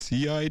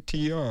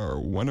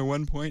CITR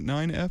 101.9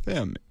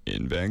 FM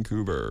in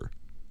Vancouver.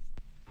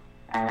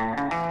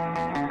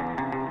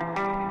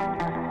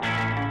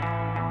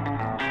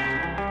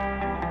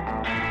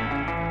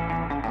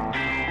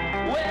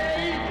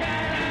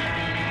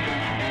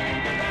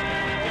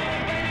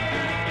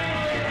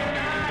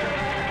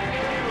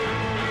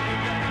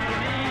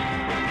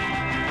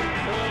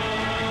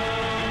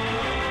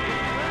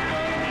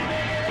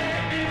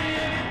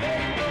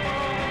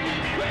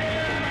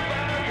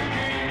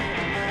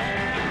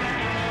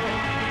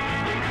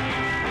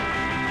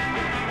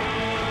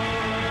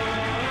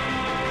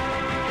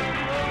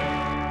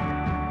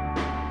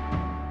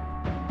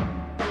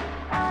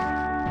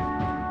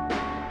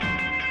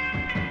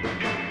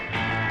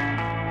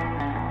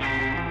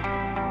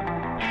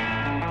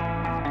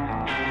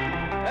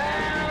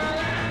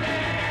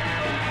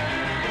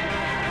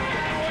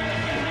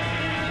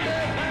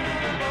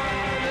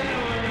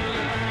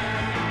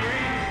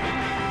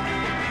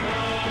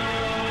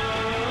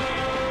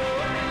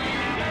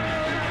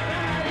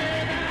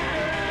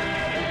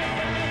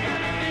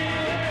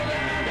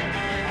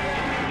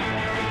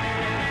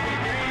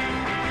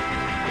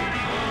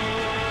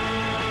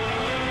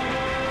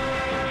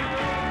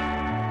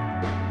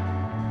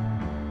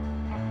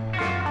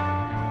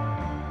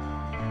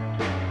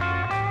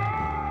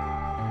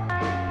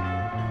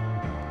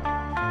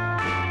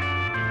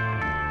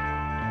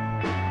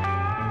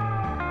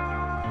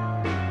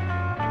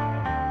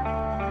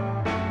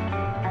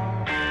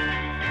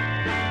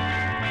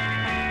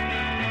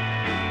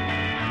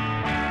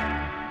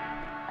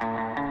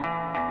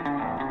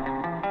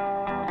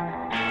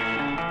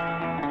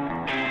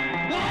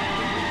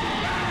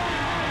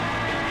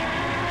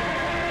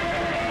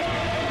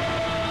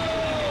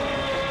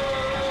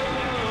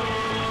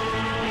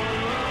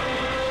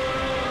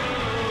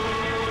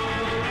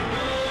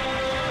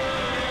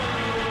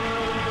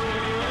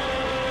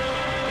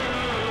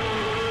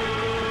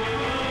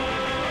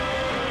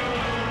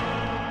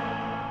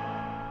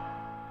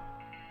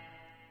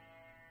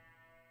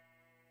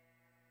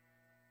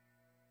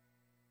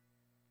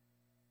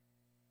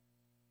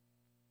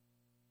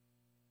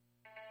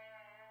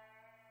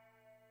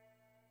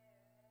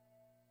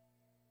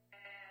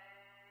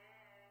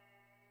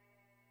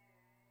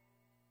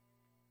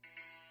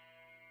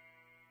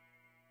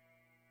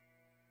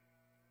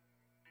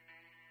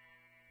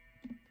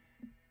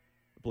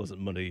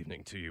 Pleasant Monday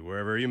evening to you,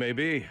 wherever you may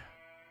be.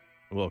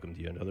 Welcome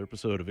to yet another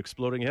episode of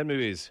Exploding Head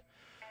Movies.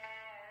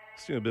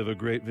 Let's do a bit of a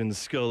great Vin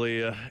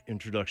Scully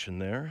introduction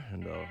there,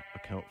 and I'll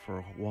account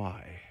for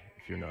why,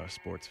 if you're not a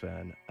sports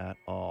fan at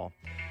all.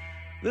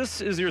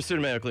 This is your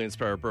cinematically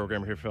inspired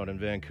program here found in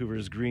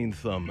Vancouver's Green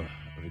Thumb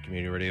of the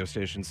community radio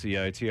station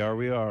CITR.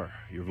 We are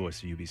your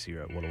voice of UBC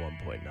here at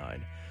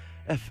 101.9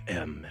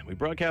 FM. And we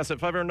broadcast at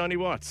 590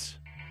 watts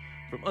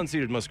from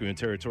unceded Musqueam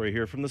territory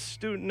here from the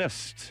student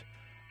nest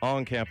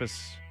on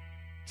campus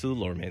to the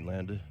lower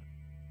mainland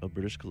of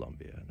British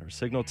Columbia. And our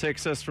signal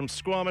takes us from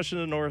Squamish in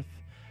the north,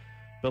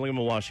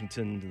 Bellingham,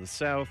 Washington to the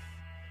south,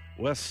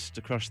 west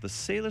across the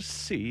Salish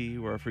Sea,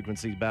 where our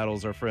frequency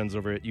battles our friends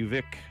over at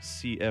UVic,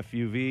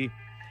 CFUV,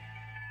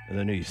 and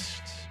then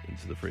east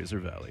into the Fraser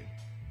Valley.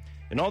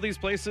 In all these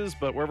places,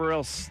 but wherever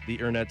else the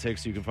internet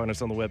takes you, can find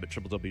us on the web at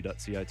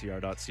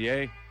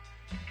www.citr.ca. You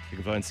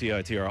can find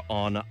CITR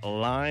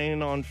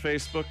online on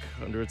Facebook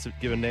under its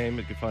given name.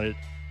 You can find it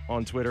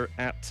on Twitter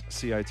at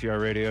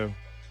CITR Radio.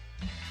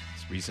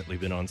 It's recently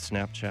been on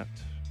Snapchat,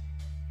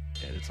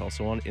 and it's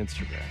also on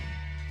Instagram.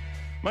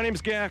 My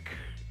name's Gak,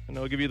 and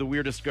I'll give you the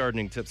weirdest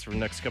gardening tips for the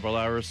next couple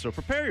hours, so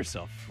prepare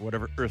yourself for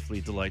whatever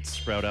earthly delights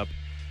sprout up.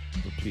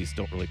 But please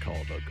don't really call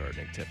about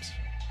gardening tips.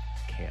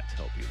 Can't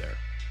help you there.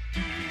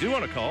 If you do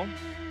want to call,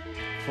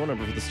 phone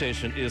number for the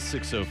station is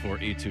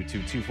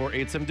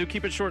 604-822-2487. Do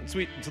keep it short and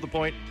sweet and to the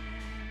point,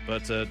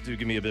 but do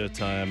give me a bit of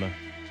time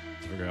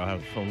to figure out how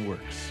the phone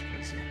works,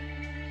 because you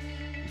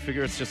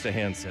figure it's just a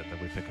handset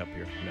that we pick up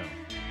here. No.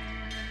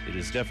 It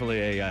is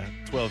definitely a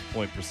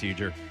 12-point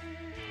procedure.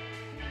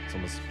 It's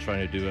almost trying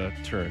to do a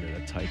turn in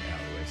a tight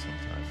alleyway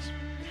sometimes.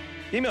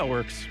 Email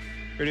works.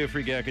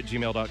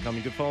 RadioFreeGak@gmail.com.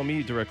 You can follow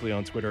me directly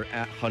on Twitter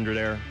at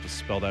 100air. Just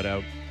spell that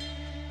out.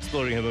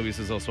 Exploding Head Movies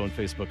is also on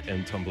Facebook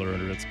and Tumblr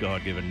under its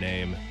God-given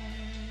name.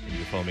 And you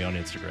can follow me on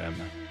Instagram.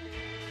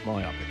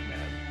 Myopic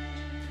Man.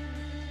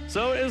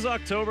 So it is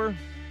October.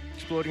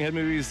 Exploding Head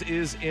Movies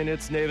is in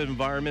its native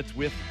environment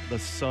with the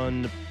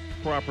sun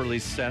properly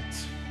set.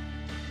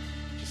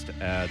 Just to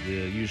add the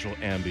usual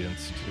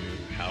ambience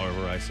to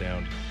however I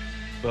sound.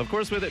 But of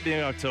course, with it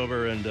being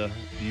October and the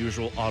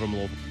usual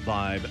autumnal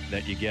vibe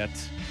that you get,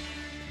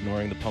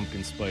 ignoring the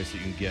pumpkin spice that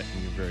you can get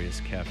in your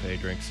various cafe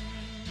drinks,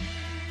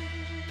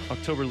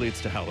 October leads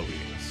to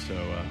Halloween.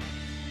 So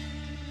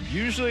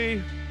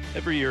usually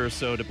every year or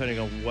so, depending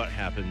on what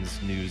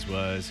happens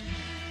news-wise,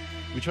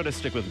 we try to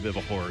stick with a bit of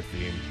a horror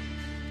theme.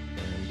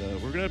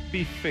 And we're going to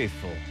be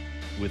faithful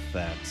with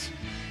that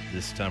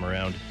this time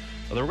around.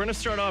 Although we're going to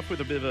start off with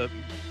a bit of a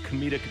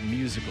comedic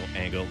musical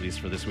angle, at least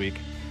for this week,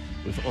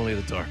 with only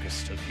the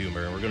darkest of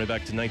humor. And we're going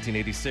back to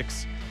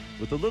 1986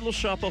 with The Little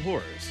Shop of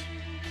Horrors.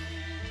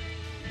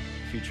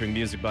 featuring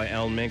music by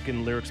Alan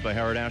Menken, lyrics by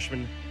Howard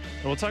Ashman.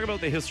 And we'll talk about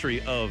the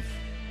history of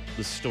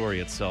the story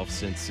itself,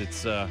 since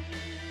it's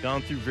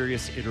gone through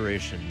various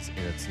iterations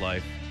in its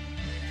life.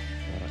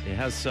 It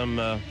has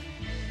some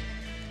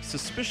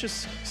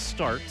suspicious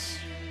starts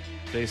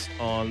based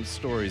on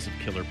stories of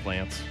killer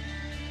plants,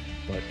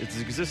 but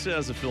it's existed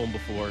as a film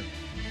before.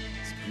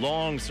 It's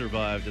long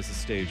survived as a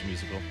stage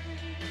musical,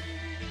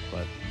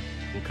 but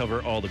we'll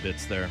cover all the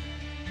bits there,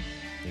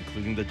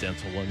 including the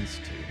dental ones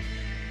too.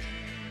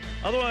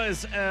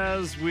 Otherwise,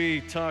 as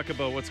we talk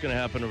about what's going to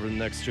happen over the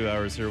next 2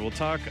 hours here, we'll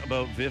talk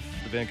about VIFF,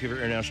 the Vancouver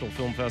International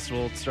Film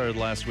Festival. It started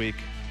last week,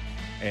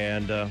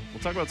 and we'll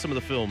talk about some of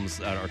the films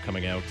that are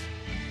coming out.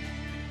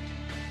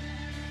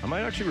 I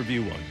might actually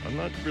review one. I'm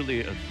not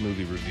really a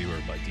movie reviewer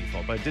by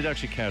default, but I did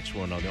actually catch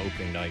one on the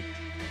opening night.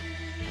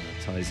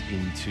 It ties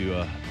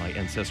into my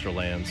ancestral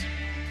lands.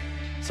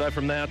 Aside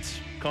from that,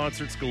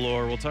 concerts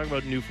galore. We'll talk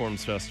about New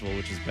Forms Festival,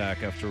 which is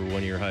back after a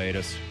 1-year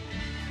hiatus.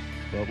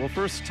 But we'll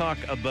first talk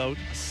about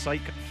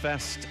Psych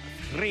Fest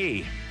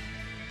 3.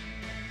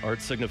 Art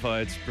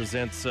Signifieds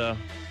presents, as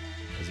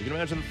you can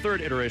imagine, the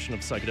third iteration of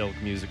Psychedelic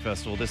Music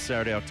Festival this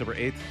Saturday, October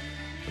 8th.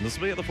 And this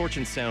will be at the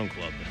Fortune Sound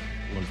Club,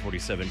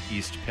 147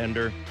 East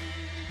Pender.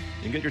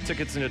 You can get your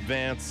tickets in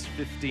advance,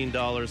 $15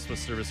 plus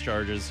service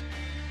charges.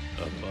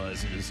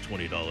 Otherwise, it is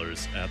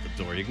 $20 at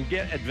the door. You can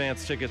get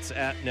advance tickets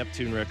at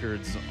Neptune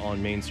Records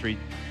on Main Street,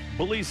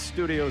 Bully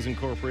Studios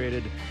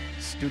Incorporated,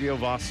 Studio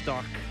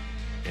Vostok,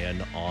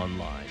 and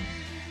online.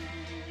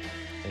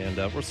 And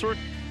we'll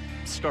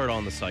start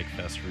on the Psych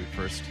Fest route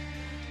first.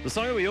 The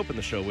song that we opened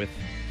the show with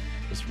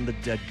is from the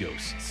Dead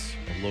Ghosts,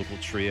 a local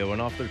trio,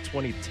 and off their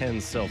 2010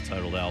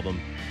 self-titled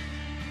album.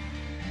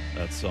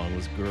 That song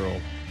was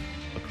Girl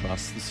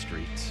Across the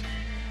Street.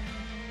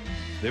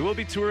 They will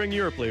be touring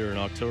Europe later in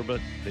October,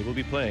 but they will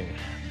be playing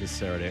this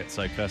Saturday at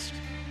Psych Fest,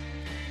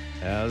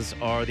 as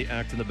are the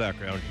act in the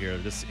background here.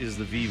 This is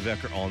the V.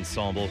 Vecker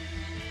Ensemble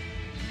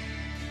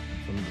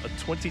from a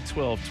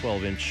 2012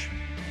 12-inch.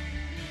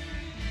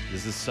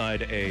 This is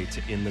side A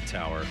to In the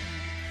Tower,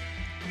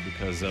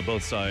 because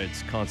both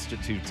sides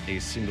constitute a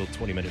single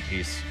 20-minute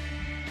piece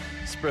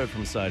spread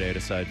from side A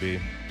to side B.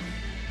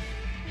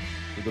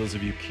 For those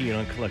of you keen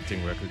on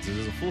collecting records, it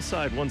is a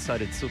full-side,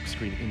 one-sided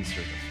silkscreen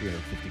insert of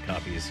 350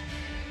 copies.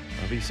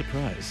 I'll be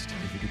surprised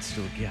if you could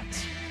still get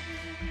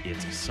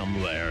it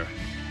somewhere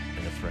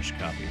in a fresh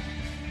copy.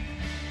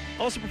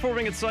 Also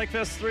performing at Psych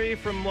Fest 3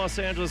 from Los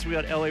Angeles, we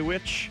got LA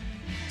Witch,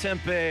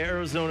 Tempe,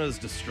 Arizona's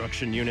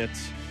Destruction Unit,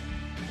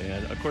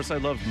 and of course I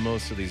love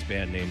most of these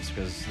band names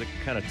because they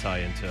kind of tie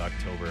into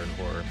October and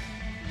horror.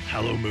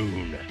 Hallow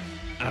Moon,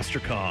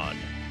 Astrakhan,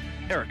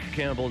 Eric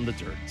Campbell and the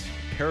Dirt,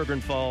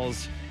 Peregrine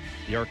Falls,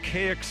 The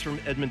Archaics from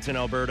Edmonton,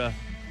 Alberta,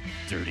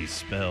 Dirty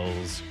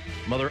Spells,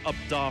 Mother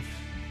Updoff,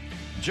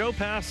 Joe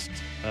Past,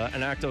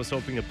 an act I was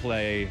hoping to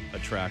play a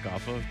track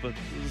off of, but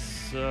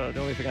the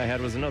only thing I had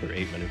was another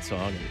 8-minute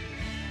song.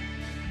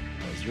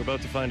 And as you're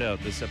about to find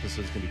out, this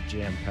episode is going to be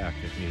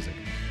jam-packed with music.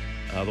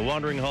 The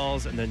Wandering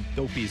Halls, and then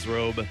Dopey's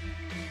Robe.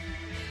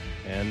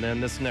 And then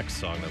this next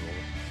song that we'll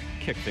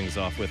kick things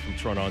off with from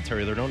Toronto,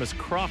 Ontario. They're known as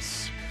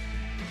Cross.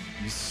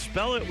 You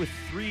spell it with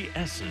 3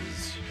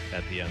 S's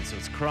at the end, so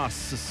it's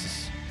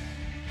Cross.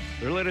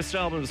 Their latest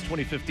album is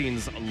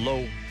 2015's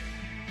Low.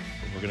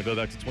 We're going to go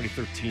back to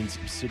 2013's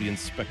Obsidian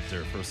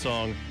Spectre for a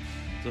song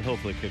to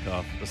hopefully kick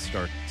off the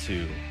start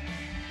to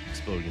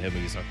Exploding Head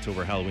Movies'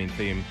 October Halloween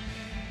theme.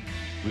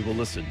 We will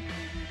listen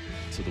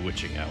to The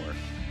Witching Hour. You're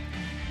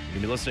going to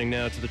be listening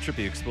now to the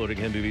trippy Exploding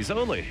Head Movies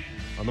only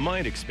on the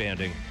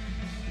mind-expanding,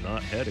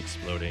 not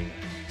head-exploding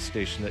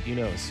station that you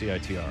know is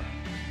CITR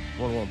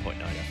 101.9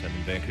 FM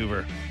in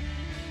Vancouver.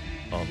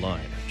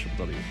 Online at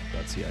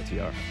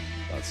www.citr.ca.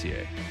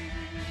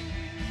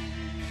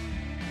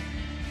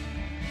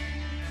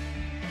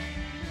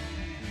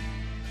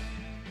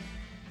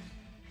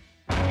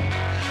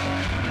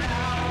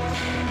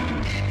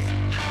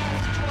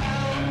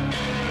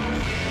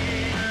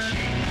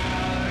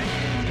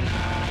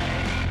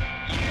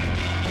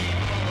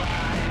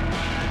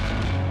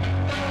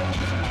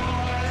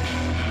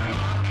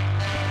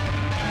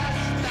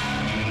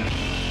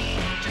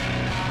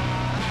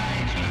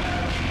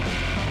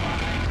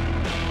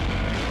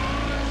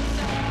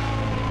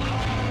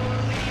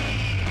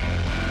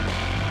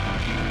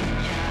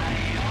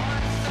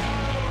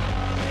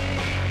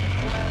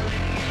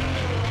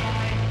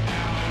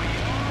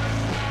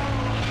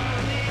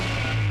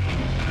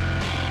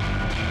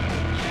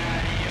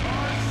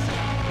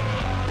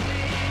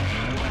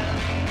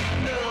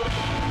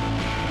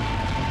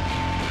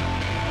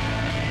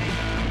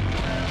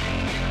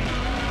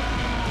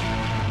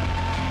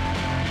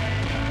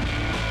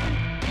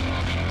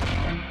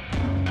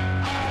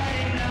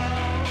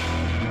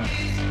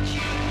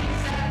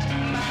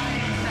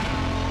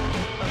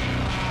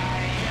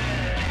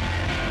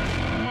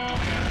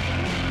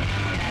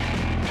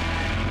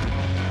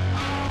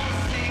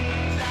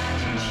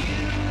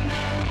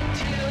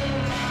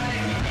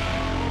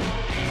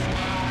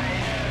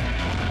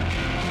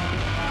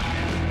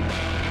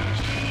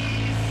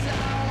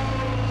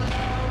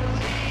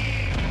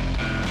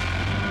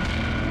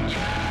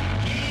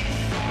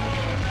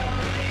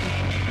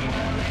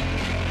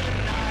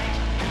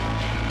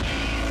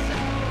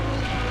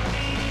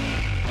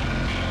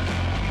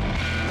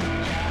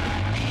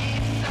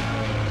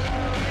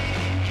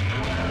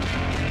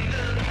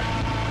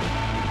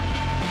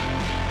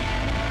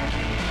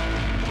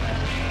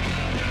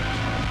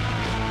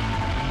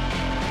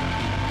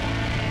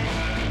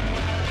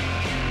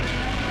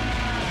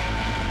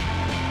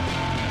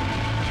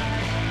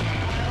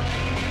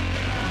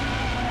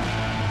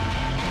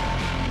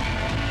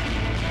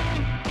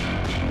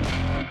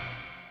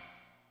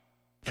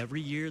 Every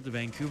year, the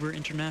Vancouver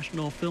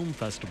International Film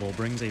Festival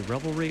brings a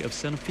revelry of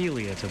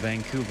cinephilia to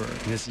Vancouver.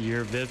 This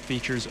year, VIV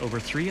features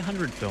over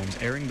 300 films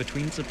airing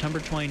between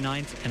September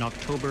 29th and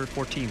October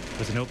 14th,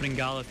 with an opening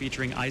gala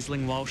featuring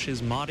Aisling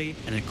Walsh's Maudie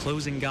and a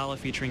closing gala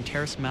featuring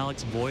Terrace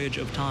Malick's Voyage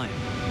of Time.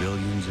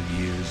 Billions of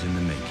years in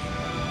the making.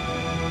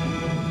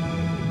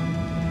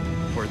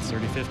 For its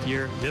 35th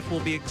year, VIF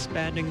will be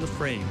expanding the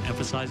frame,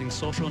 emphasizing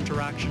social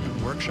interaction,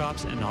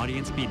 workshops, and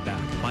audience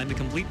feedback. Find the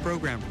complete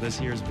program for this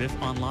year's VIF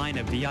online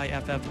at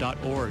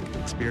viff.org.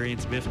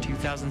 Experience VIF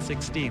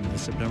 2016,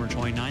 this September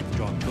 29th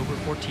to October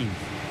 14th.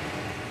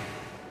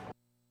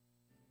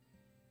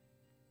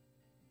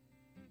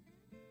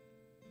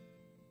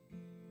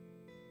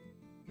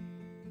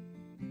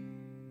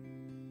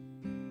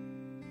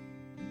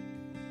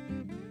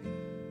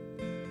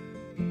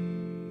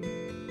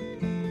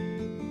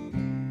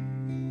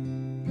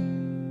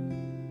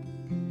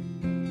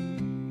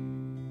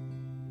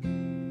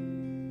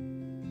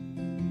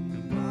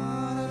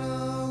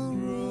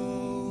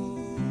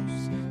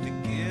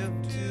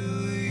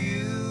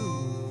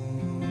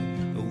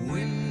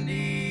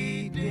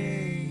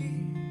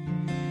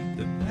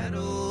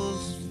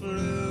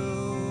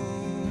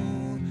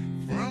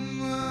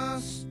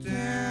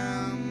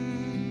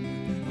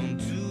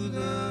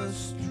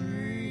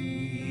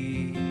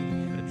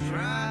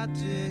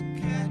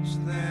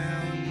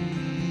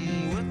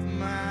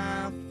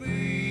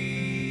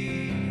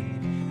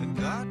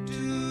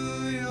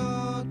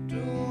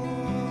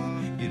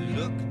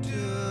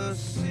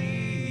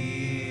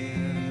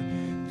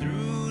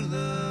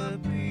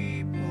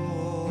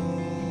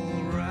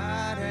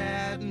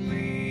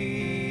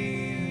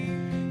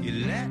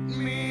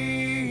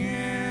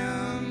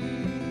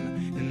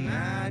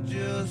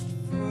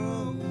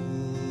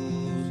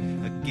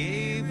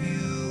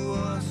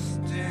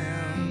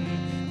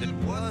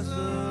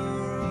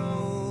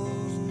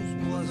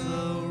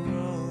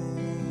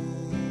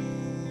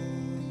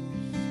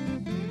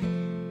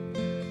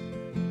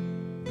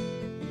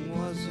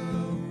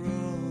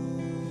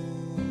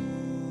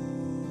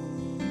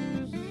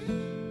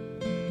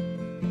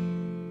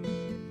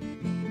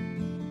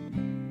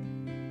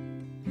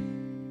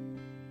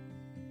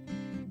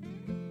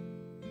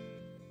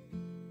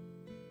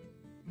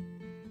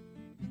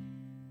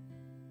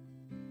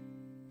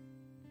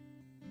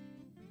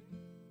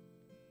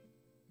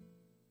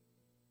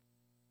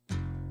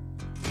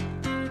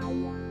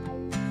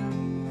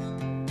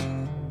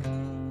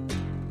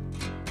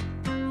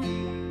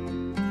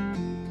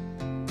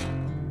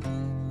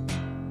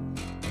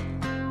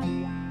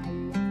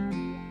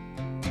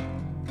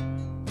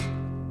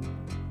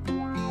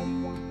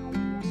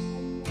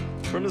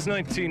 From his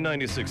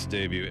 1996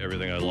 debut,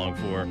 Everything I Long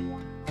For,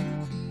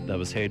 that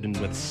was Hayden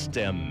with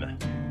STEM.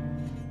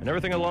 And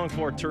Everything I Long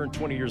For turned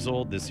 20 years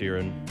old this year,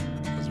 and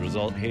as a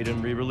result,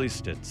 Hayden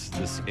re-released it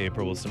this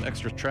April with some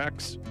extra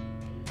tracks.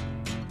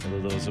 For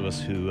those of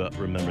us who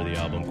remember the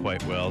album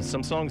quite well,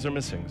 some songs are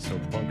missing, so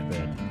Bunk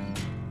Bed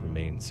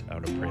remains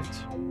out of print.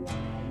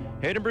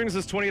 Hayden brings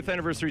his 20th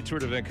anniversary tour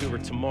to Vancouver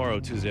tomorrow,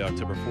 Tuesday,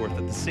 October 4th,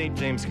 at the St.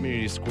 James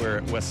Community Square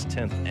at West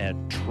 10th at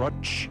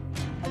Trudge.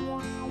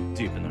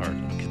 Deep in the heart of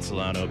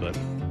Kitsilano, but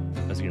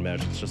as you can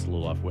imagine, it's just a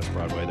little off West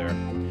Broadway there.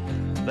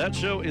 That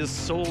show is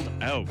sold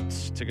out.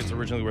 Tickets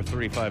originally were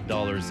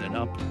 $35 and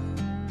up.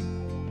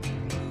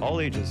 All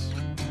ages,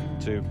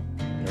 too.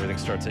 Everything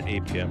starts at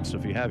 8 p.m., so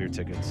if you have your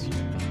tickets,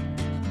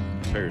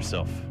 prepare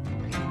yourself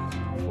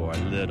for a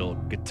little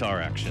guitar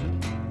action.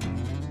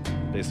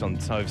 Based on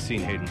how I've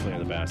seen Hayden play in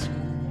the past.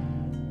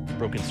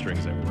 Broken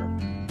strings everywhere.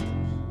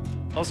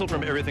 Also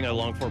from Everything I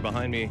Long For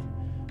behind me,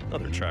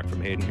 another track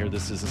from Hayden here.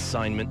 This is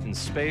Assignment in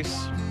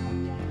Space.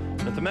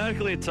 And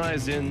thematically, it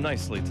ties in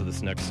nicely to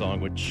this next song,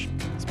 which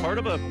is part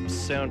of a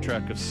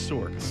soundtrack of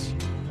sorts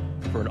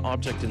for an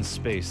object in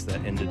space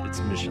that ended its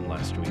mission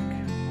last week.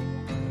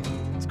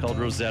 It's called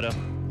Rosetta.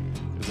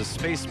 It was a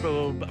space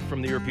probe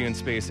from the European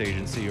Space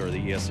Agency, or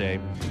the ESA,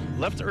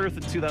 left Earth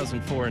in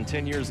 2004, and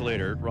 10 years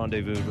later,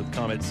 rendezvoused with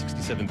Comet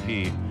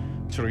 67P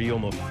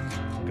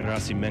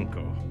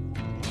Churyumov-Gerasimenko.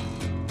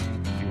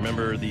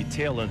 Remember the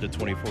tail end of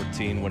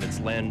 2014 when its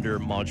lander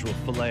module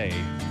Philae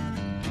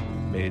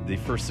made the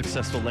first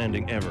successful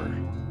landing ever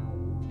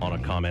on a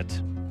comet.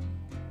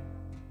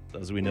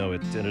 As we know,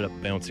 it ended up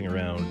bouncing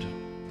around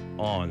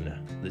on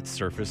its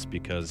surface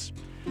because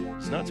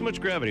there's not too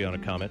much gravity on a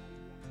comet.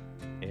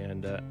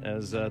 And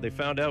as they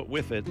found out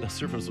with it, the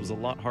surface was a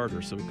lot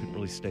harder, so it couldn't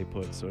really stay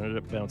put. So it ended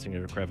up bouncing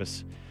into a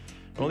crevice.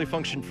 It only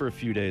functioned for a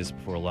few days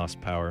before it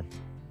lost power.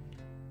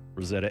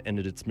 Rosetta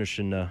ended its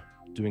mission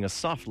doing a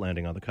soft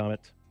landing on the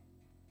comet,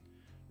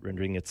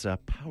 rendering its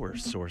power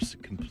source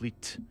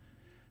complete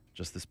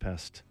just this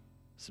past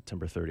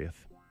September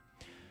 30th.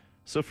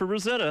 So for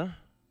Rosetta,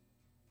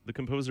 the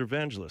composer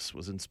Vangelis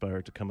was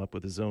inspired to come up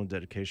with his own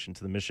dedication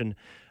to the mission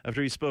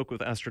after he spoke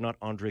with astronaut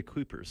André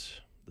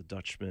Kuipers, the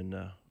Dutchman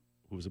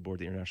who was aboard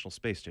the International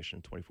Space Station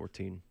in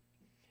 2014.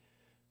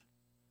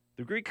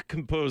 The Greek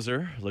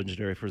composer,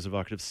 legendary for his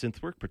evocative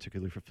synth work,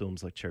 particularly for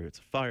films like Chariots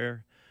of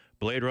Fire,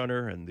 Blade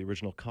Runner, and the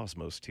original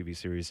Cosmos TV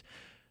series,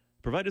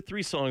 provided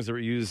 3 songs that were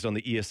used on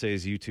the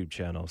ESA's YouTube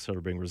channel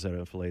celebrating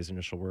Rosetta Filet's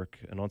initial work.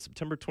 And on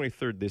September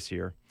 23rd this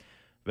year,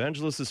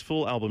 Vangelis'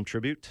 full album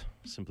tribute,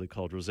 simply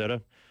called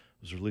Rosetta,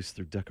 was released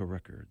through Decca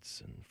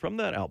Records. And from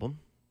that album,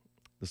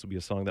 this will be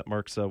a song that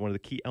marks one of the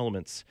key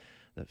elements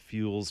that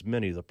fuels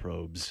many of the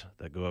probes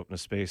that go out into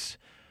space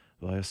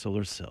via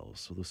solar cells.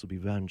 So this will be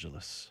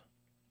Vangelis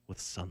with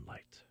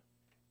Sunlight.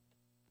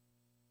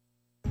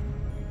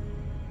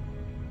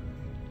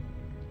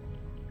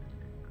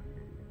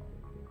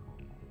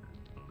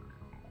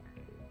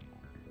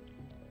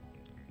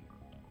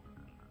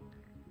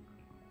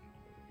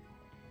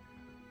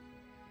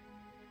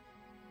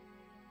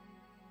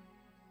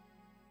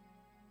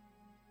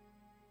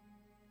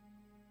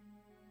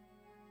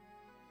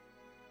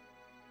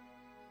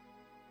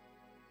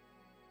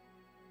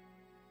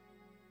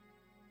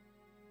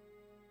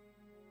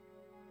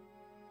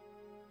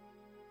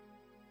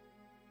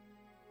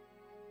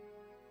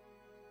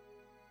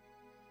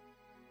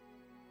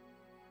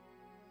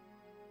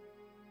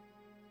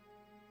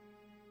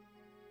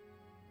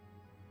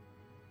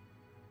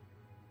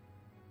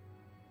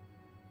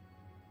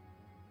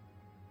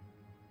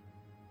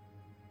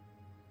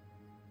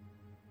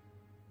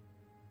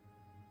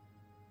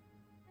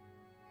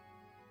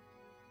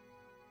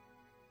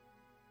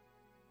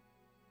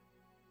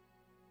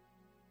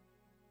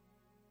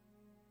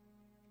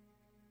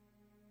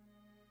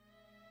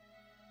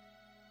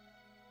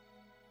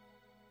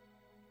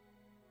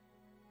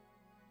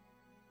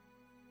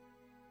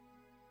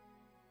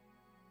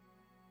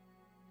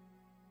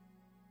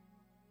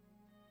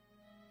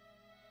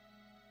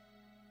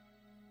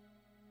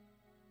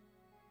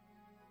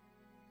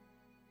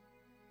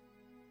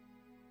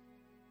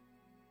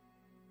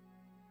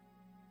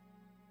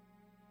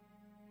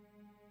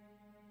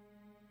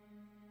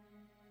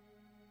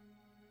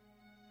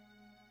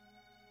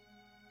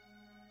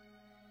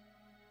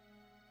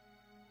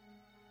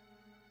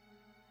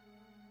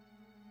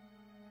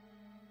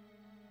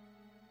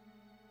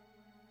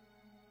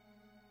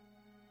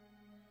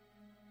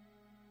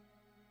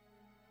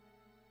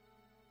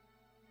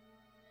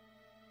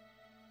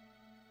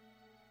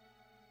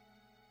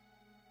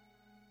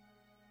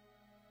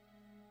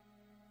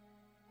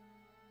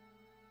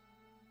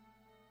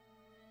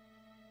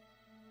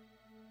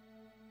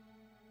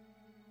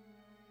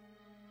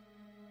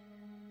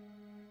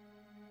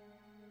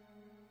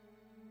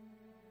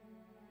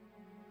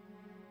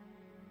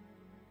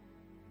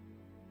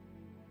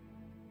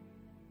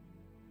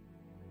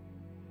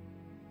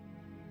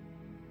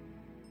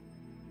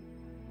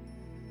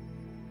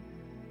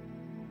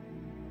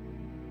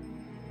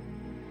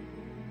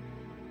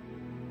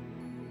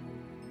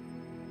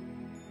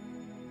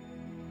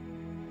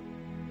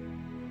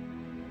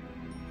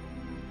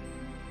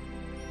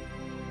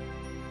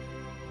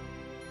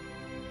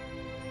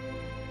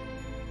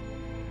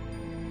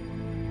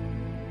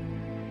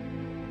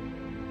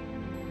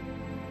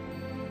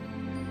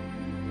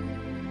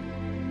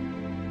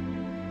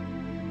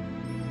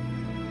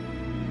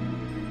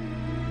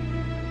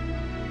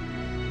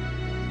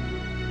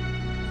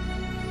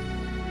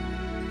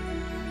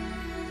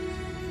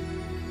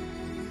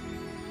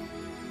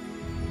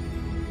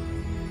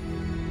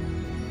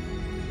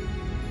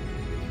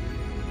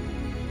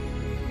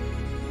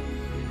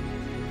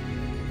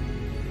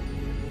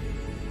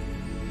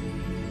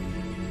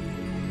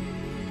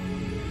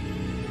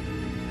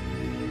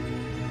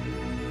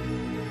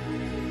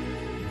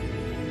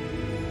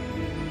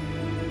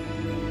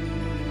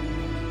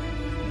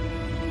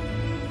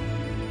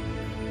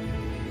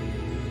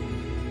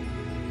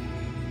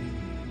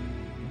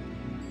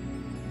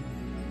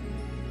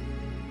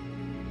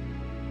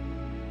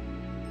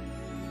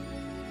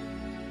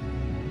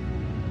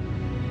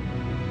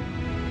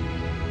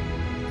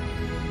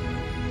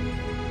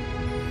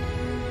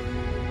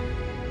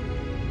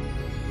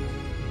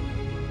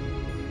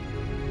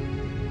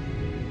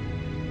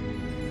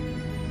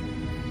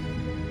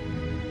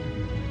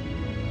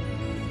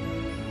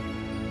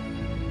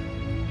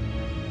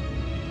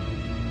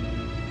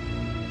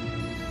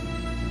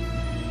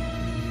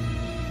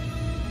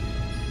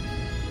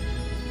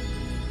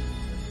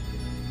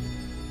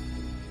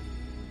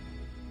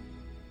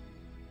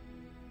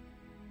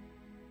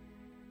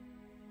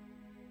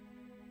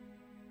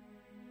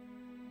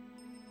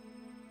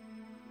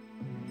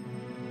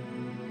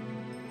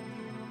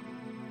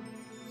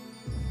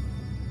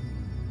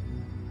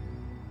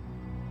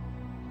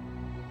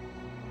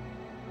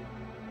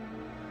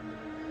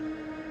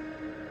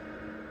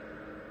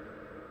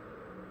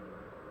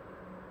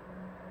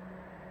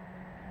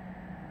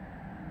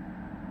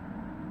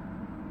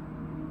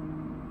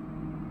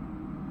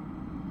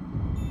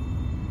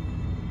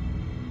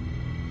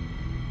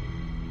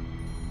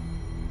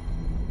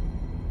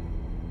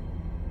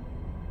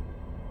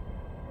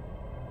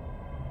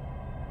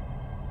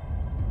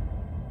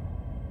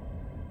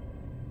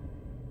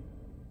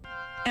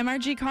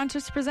 MRG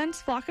Concerts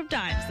presents Flock of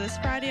Dimes this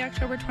Friday,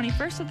 October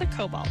 21st at the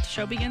Cobalt.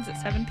 Show begins at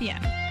 7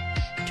 p.m.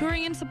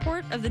 Touring in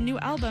support of the new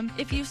album,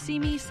 If You See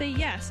Me, Say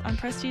Yes, on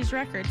Prestige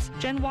Records,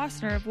 Jen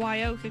Wassner of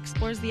Y Oak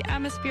explores the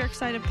atmospheric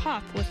side of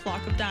pop with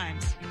Flock of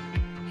Dimes.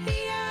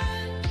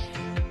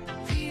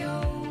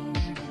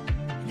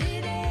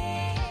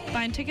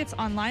 Find tickets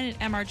online at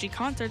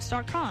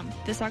mrgconcerts.com.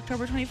 This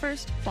October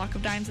 21st, Flock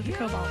of Dimes at the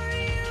Cobalt.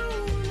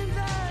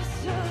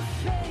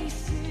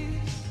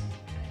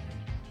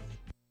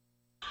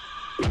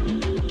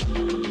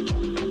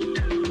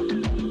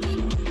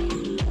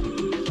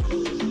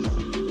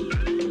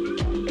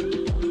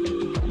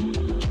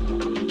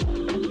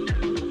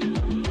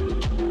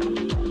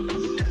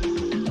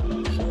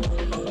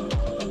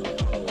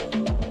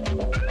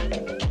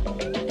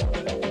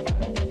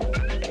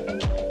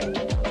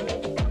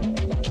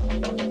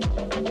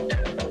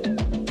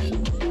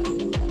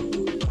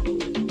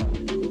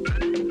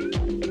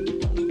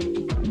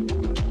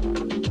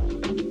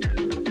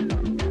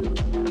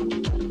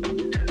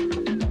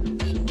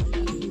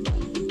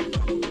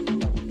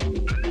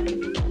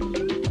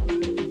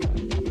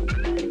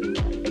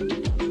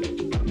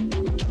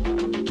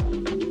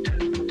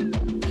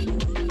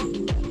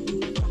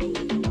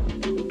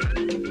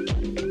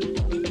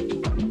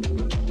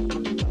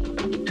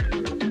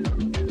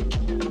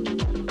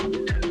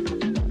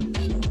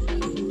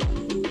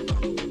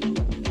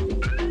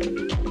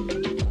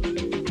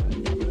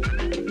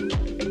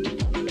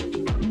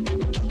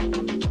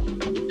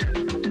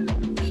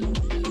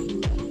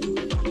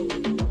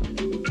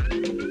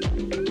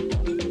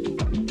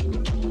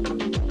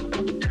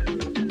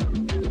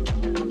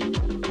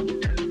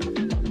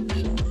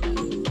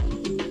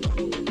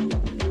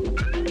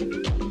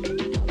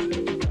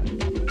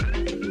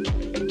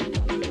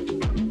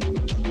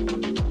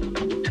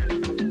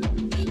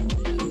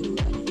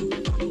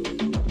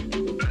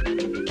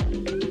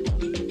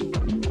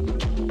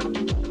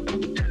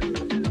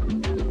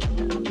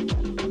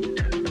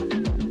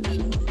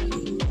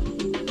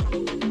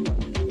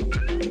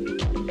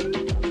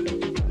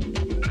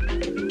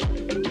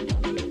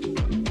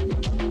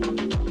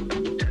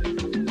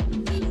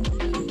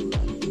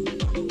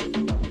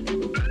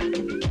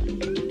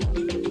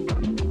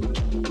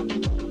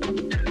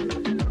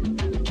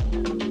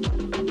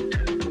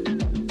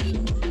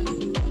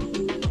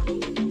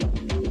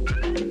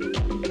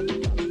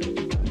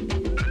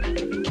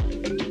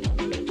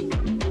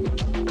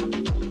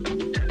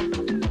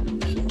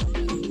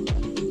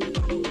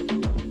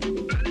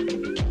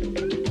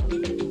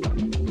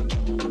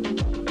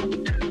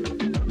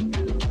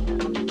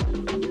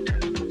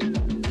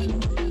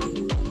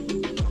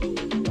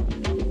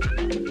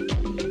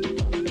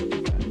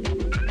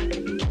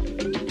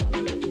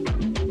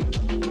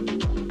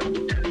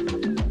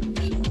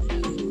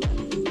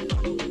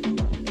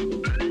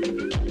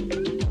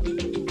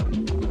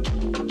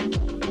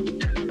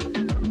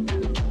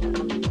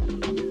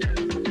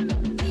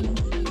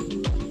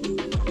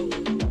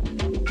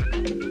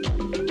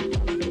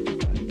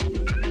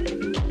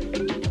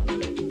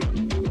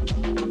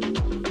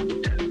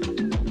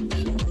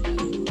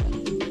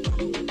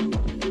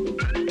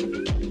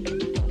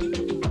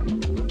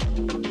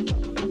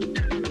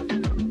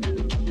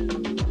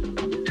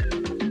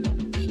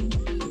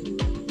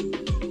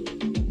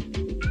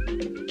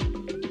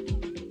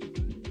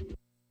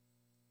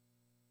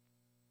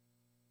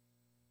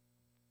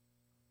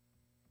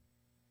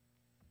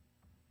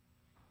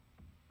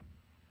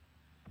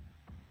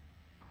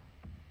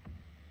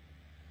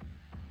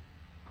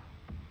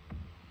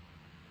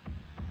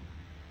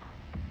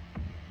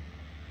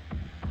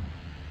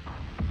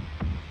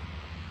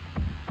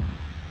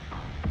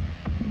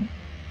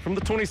 From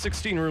the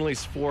 2016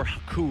 release for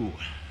Haku,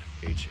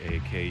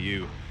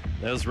 H-A-K-U,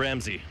 that was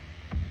Ramsey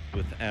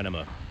with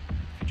Anima,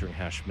 featuring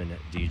Hashman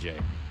DJ.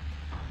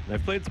 And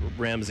I've played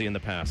Ramsey in the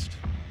past.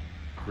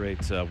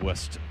 Great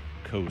West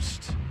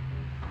Coast,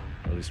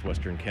 at least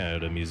Western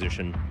Canada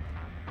musician.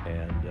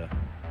 And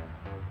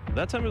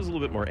that time it was a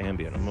little bit more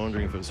ambient. I'm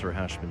wondering if it was for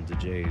Hashman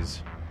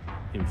DJ's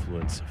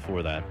influence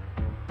for that.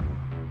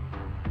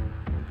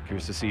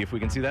 Curious to see if we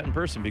can see that in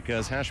person,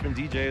 because Hashman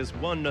DJ is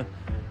one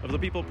of the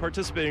people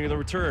participating in the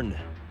return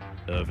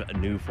of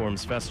New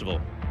Forms Festival.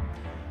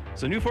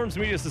 So New Forms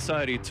Media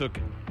Society took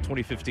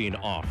 2015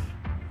 off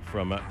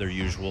from their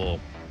usual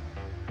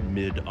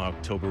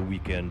mid-October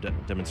weekend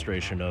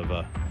demonstration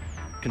of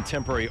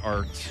contemporary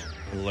art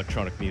and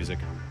electronic music,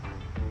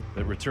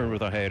 that returned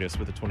with a hiatus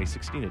with the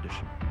 2016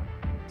 edition.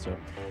 So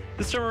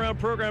this time around,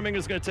 programming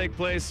is going to take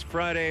place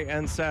Friday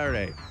and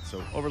Saturday,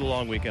 so over the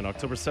long weekend,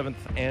 October 7th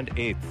and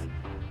 8th.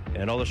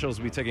 And all the shows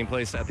will be taking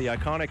place at the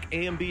iconic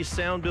A&B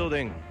Sound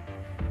Building,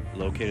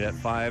 located at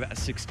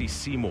 560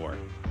 Seymour,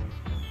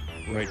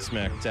 right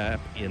smack dab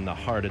in the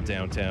heart of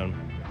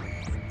downtown,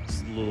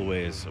 just a little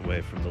ways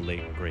away from the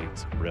late great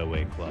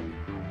Railway Club.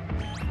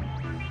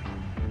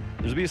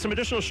 There'll be some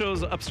additional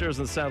shows upstairs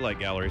in the Satellite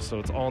Gallery, so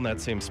it's all in that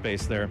same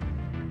space there.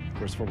 Of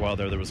course, for a while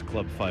there was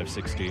Club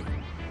 560,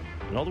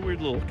 and all the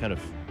weird little kind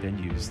of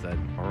venues that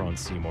are on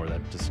Seymour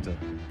that just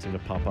seem to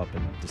pop up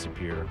and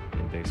disappear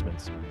in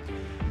basements.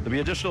 There'll be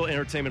additional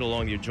entertainment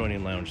along the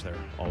adjoining lounge there,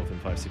 all within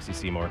 560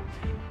 Seymour.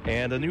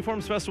 And the New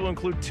Forms Festival will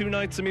include 2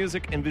 nights of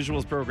music and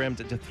visuals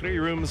programmed into 3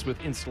 rooms with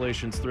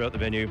installations throughout the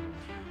venue.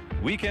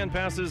 Weekend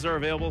passes are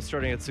available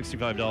starting at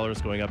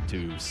 $65, going up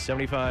to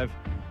 $75,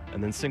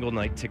 and then single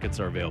night tickets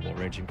are available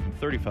ranging from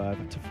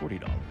 $35 to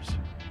 $40.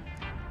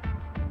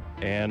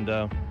 And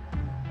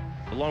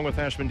along with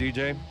Ashman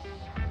DJ,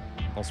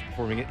 also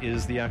performing it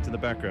is the act in the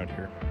background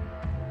here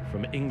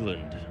from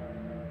England.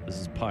 This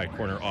is Pie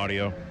Corner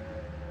Audio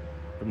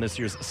from this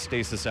year's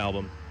Stasis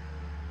album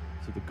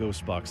to the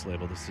Ghost Box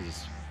label. This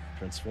is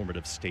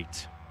Transformative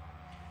State.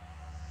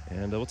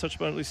 And we'll touch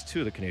upon at least 2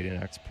 of the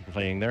Canadian acts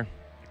playing there.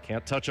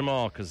 Can't touch them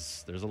all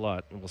because there's a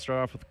lot. And we'll start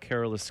off with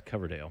Carolus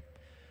Coverdale,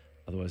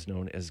 otherwise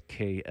known as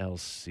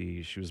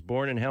KLC. She was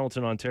born in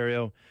Hamilton,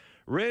 Ontario,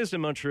 raised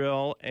in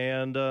Montreal,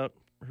 and her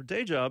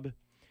day job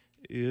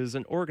is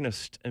an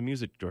organist and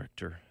music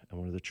director at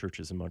one of the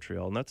churches in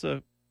Montreal. And that's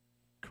a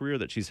career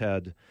that she's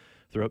had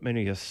throughout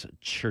many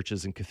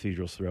churches and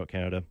cathedrals throughout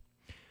Canada.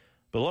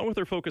 But along with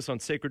her focus on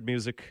sacred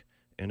music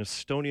and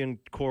Estonian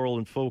choral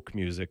and folk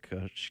music,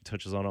 she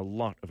touches on a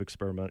lot of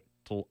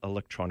experimental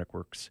electronic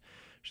works.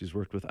 She's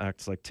worked with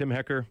acts like Tim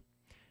Hecker,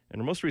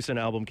 and her most recent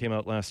album came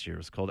out last year. It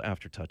was called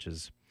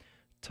Aftertouches,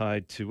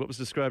 tied to what was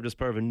described as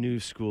part of a new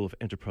school of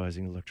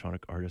enterprising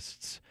electronic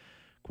artists,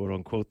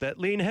 quote-unquote, that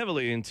lean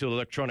heavily into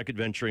electronic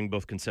adventuring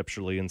both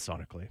conceptually and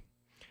sonically.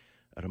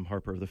 Adam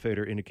Harper of The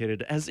Fader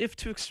indicated, as if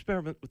to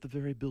experiment with the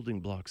very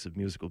building blocks of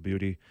musical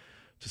beauty,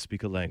 to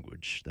speak a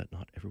language that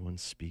not everyone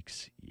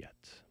speaks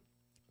yet.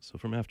 So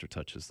from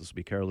Aftertouches, this will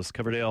be Carolus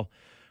Coverdale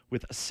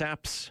with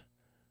SAPS/H,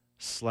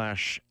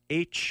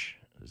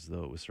 as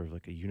though it was sort of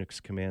like a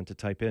Unix command to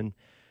type in.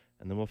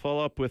 And then we'll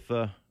follow up with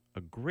a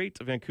great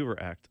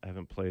Vancouver act I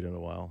haven't played in a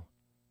while.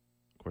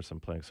 Of course, I'm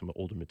playing some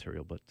older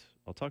material, but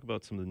I'll talk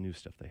about some of the new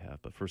stuff they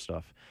have. But first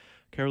off,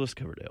 Carolus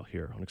Coverdale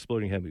here on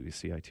Exploding Head Movies,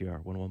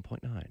 CITR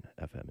 101.9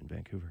 FM in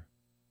Vancouver.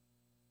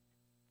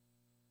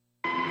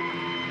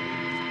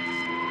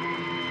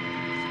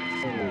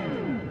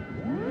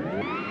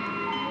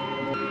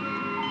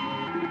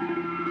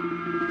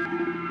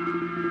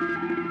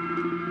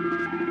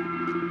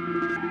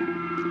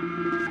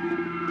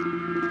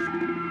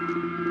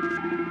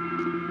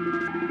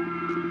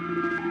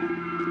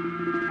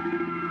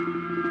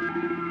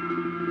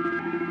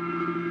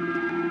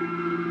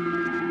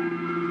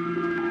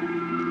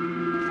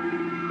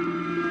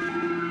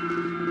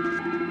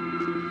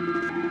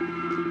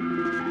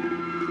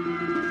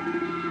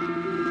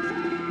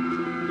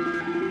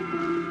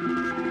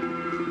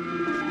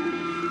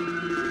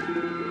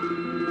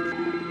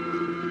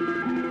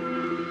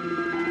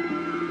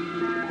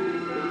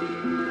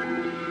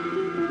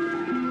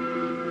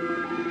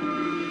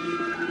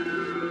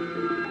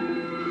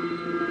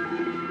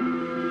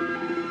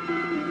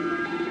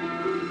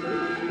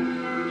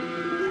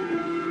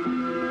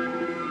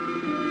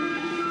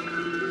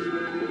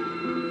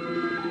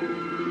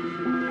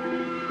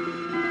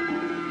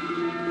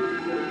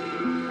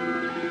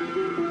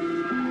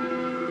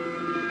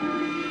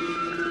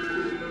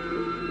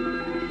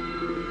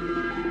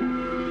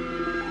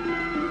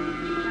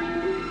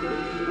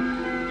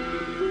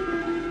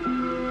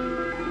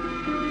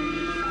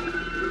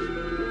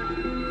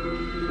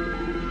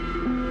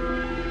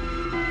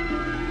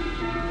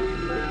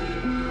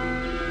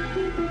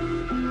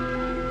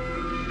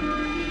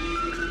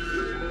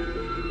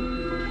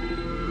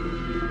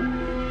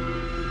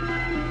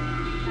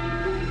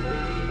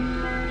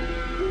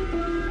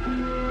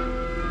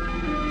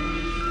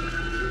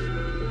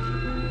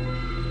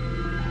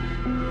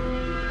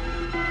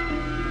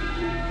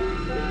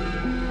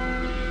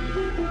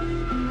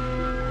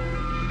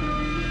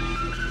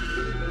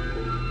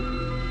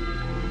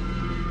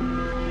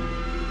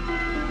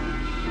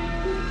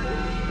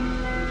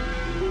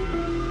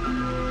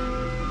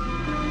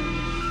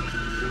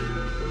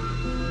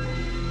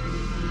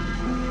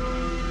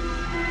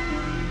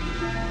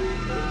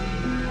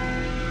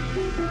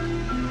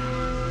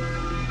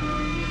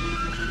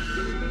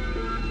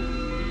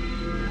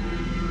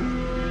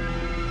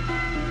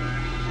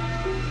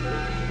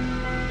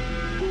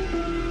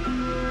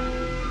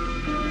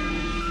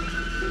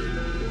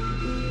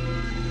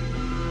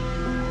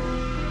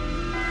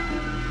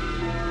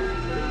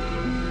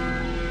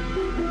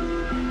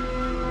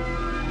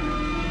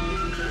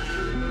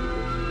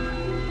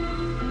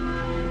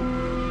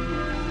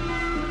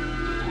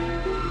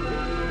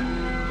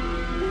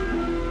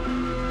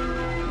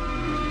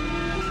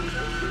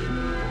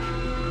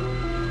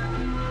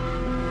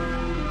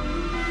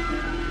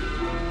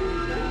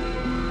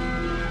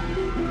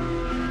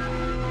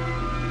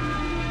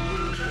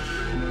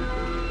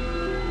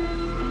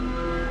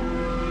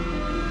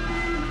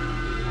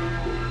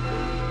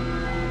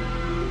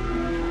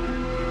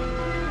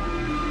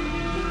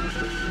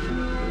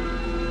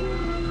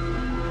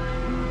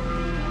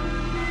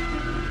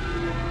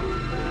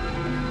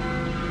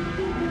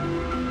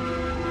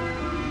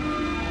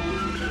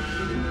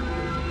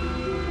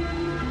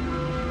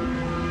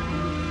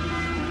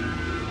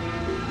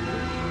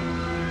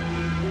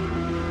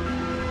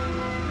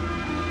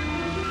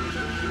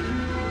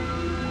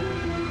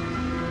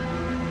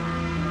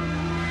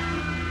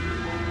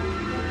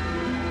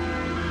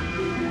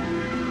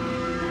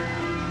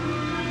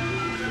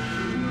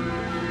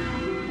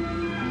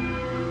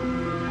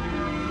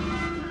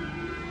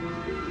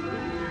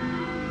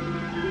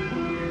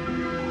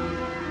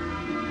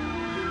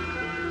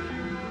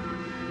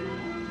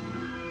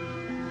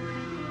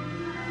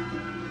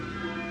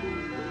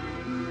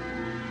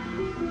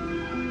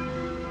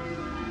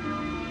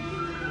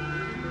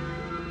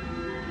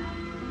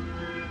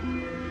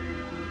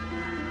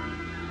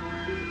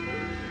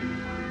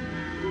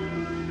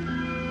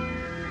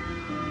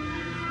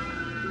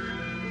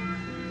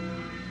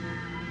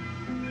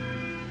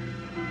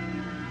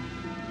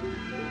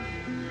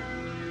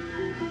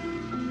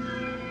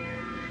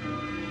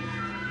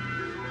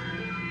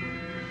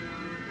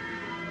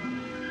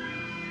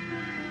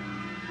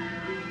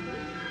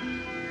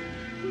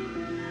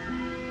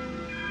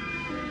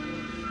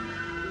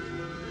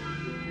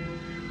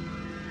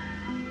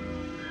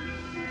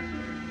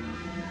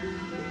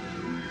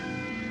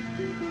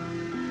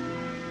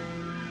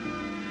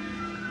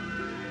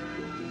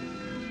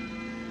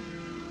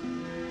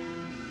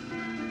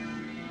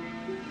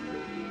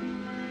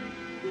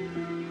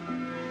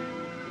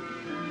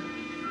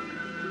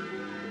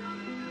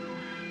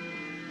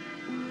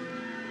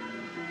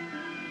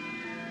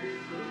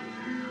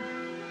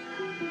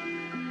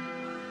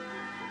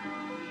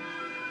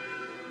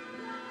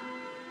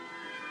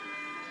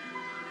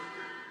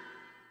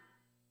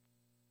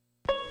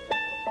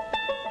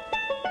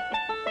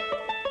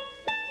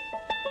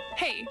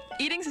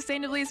 Eating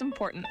sustainably is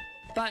important,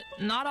 but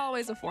not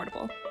always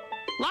affordable.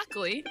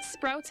 Luckily,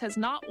 Sprouts has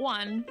not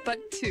one, but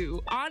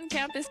two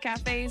on-campus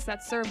cafes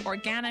that serve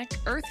organic,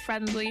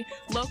 earth-friendly,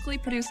 locally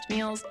produced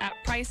meals at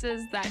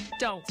prices that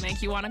don't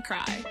make you want to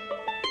cry.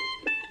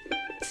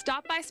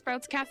 Stop by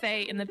Sprouts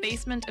Cafe in the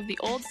basement of the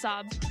Old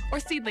Sub or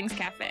Seedlings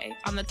Cafe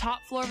on the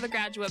top floor of the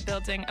Graduate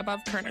Building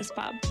above Kerner's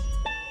Pub.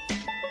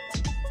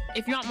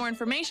 If you want more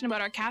information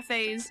about our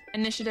cafes,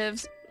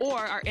 initiatives, or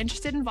are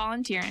interested in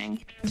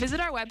volunteering,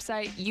 visit our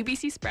website,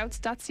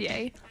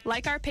 ubcsprouts.ca,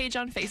 like our page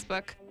on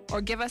Facebook,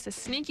 or give us a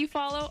sneaky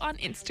follow on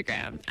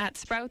Instagram at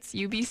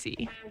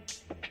SproutsUBC.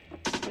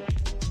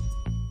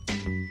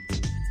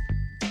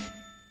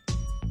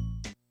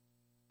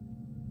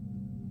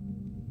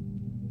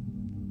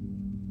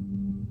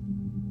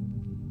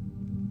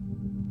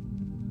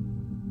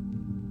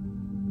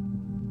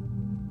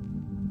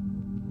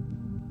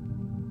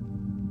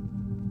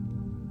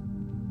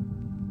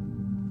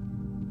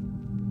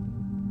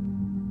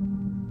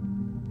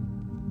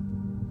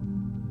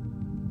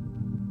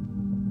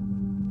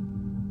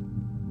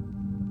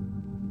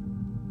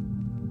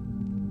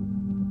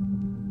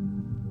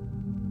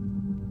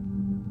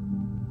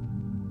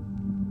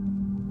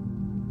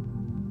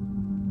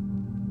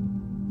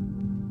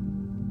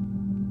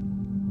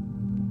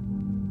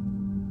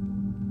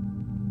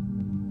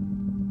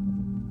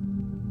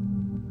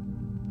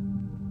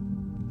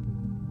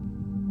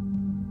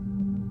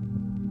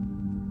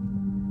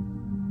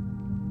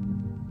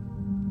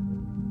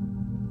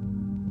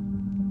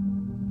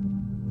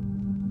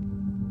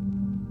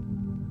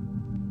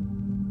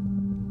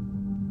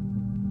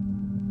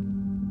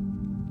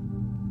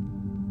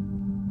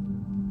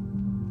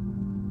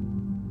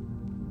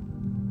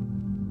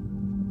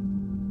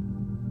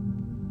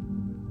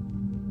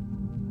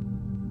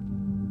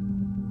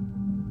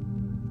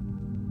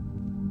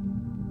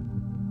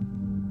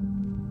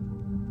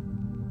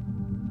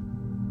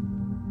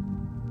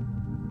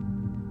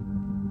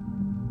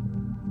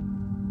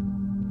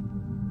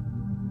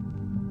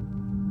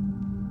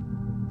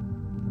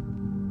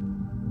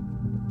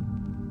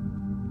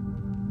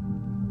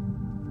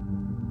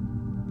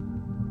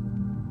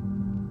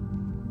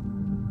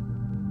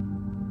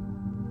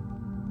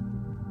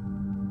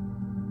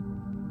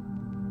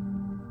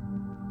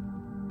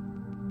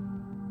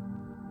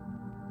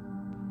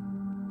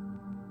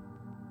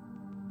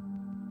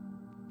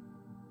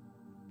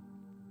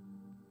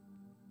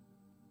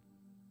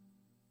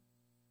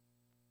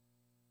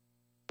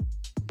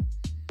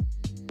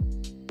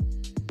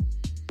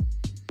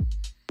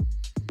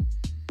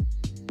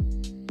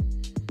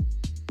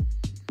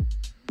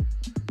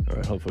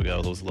 Hopefully got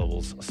all those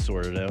levels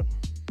sorted out.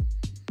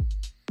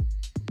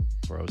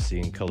 Where I was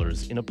seeing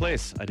colors in a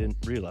place I didn't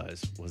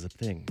realize was a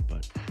thing,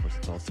 but of course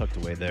it's all tucked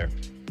away there.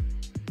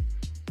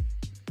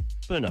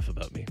 But enough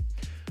about me.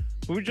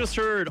 We just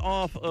heard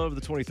off of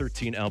the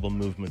 2013 album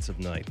Movements of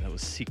Night. That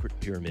was Secret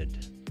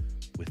Pyramid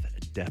with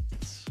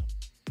Depths.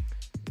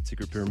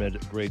 Secret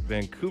Pyramid, great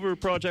Vancouver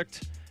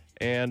project.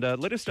 And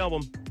latest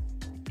album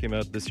came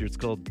out this year. It's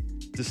called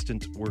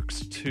Distant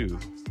Works 2.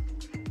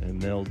 And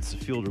melds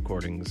field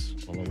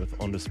recordings along with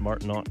Ondus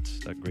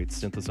Martinot, that great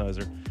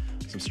synthesizer,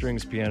 some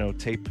strings, piano,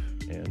 tape,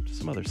 and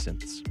some other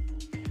synths.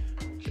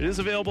 It is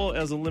available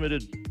as a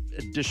limited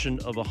edition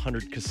of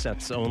 100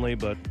 cassettes only,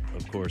 but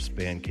of course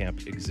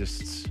Bandcamp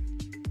exists,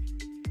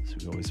 so you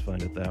can always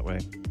find it that way.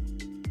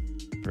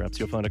 Perhaps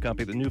you'll find a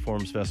copy at the New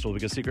Forms Festival,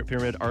 because Secret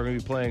Pyramid are going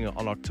to be playing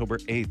on October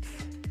 8th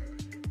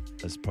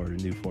as part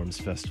of New Forms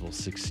Festival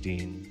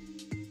 16.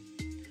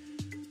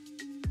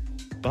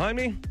 Behind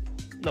me,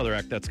 another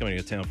act that's coming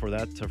to town for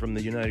that, from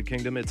the United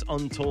Kingdom. It's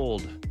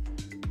Untold,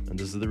 and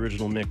this is the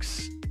original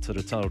mix to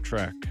the title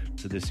track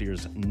to this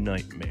year's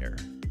Nightmare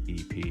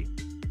EP.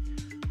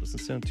 Doesn't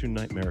sound too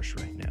nightmarish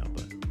right now,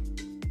 but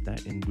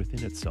that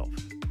within itself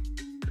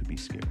could be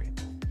scary.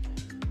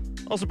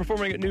 Also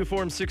performing at New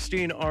Form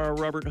 16 are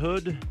Robert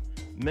Hood,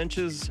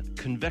 Menches,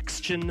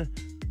 Convection,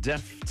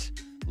 Deft,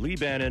 Lee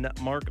Bannon,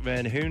 Mark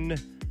Van Hoon,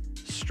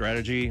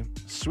 Strategy,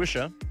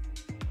 Swisha,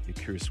 a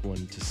curious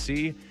one to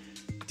see,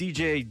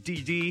 DJ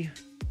DD,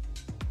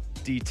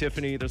 D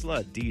Tiffany. There's a lot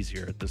of D's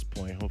here at this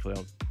point. Hopefully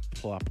I'll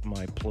plop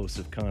my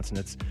plosive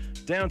consonants.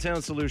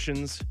 Downtown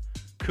Solutions,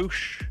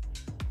 Koosh,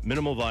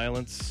 Minimal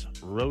Violence,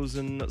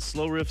 Rosen,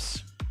 Slow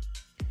Riffs,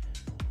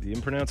 The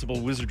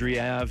Impronounceable Wizardry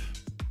Ave,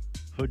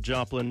 Hood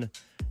Joplin,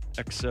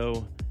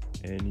 EXO,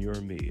 and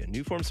You're Me. A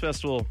New Forms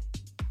Festival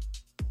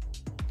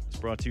is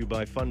brought to you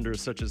by funders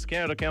such as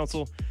Canada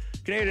Council,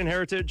 Canadian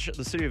Heritage,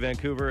 the City of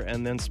Vancouver,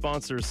 and then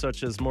sponsors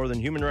such as More Than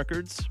Human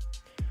Records,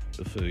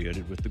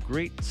 affiliated with the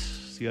great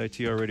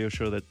CITR radio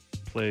show that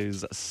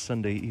plays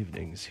Sunday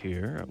evenings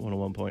here at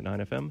 101.9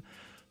 FM.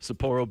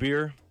 Sapporo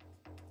Beer,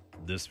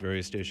 this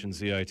very station,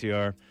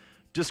 CITR.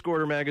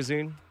 Discorder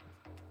Magazine,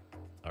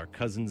 our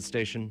cousin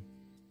station,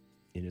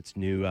 in its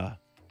new,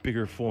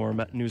 bigger form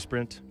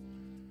newsprint.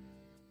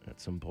 At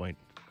some point,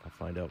 I'll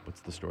find out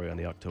what's the story on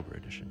the October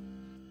edition.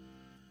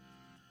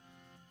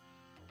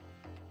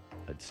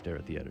 I'd stare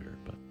at the editor,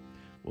 but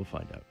we'll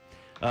find out.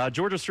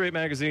 Georgia Straight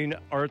Magazine,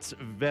 Arts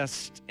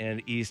Vest,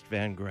 and East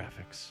Van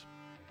Graphics.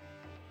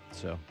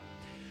 So,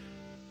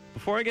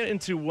 before I get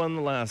into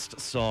one last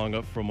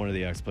song from one of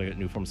the acts playing at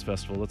New Forms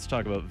Festival, let's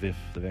talk about VIFF,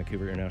 the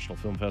Vancouver International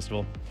Film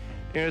Festival,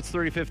 in its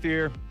 35th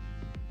year.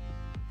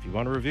 If you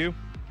want a review,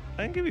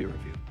 I can give you a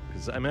review,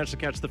 because I managed to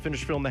catch the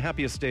finished film, The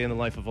Happiest Day in the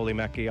Life of Olli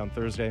Mäki, on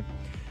Thursday,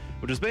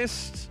 which is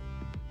based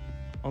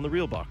on the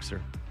real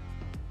boxer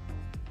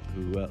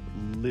who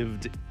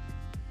lived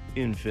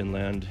in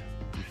Finland.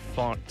 He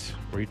fought,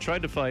 or he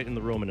tried to fight in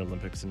the Roman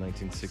Olympics in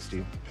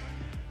 1960.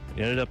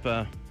 He ended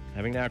up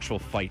having an actual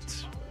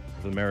fight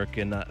with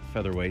American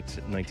featherweight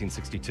in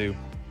 1962.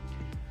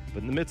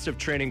 But in the midst of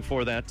training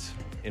for that,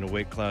 in a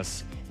weight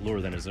class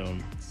lower than his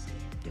own,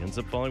 he ends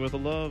up falling with a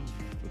love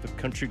with a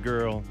country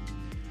girl.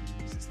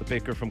 Since the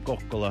baker from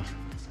Kokkola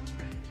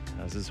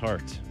has his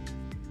heart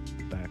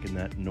back in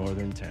that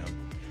northern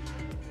town.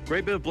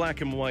 Great bit of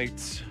black and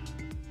white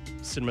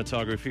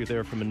cinematography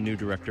there from a new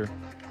director.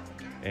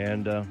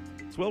 And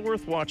it's well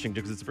worth watching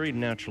because it's a very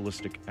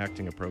naturalistic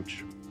acting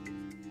approach.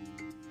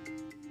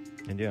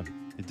 And yeah,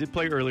 it did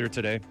play earlier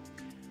today,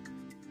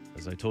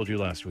 as I told you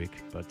last week,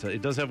 but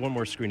it does have one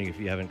more screening if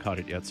you haven't caught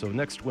it yet. So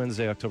next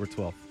Wednesday, October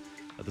 12th,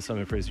 at the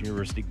Simon Fraser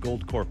University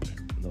Gold Corp,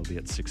 and they'll be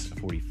at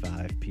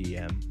 6:45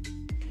 p.m.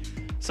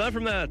 Aside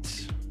from that,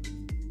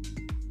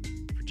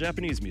 for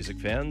Japanese music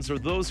fans, or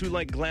those who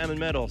like glam and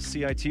metal,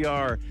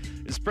 CITR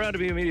is proud to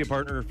be a media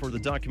partner for the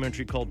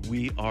documentary called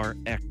We Are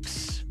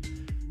X.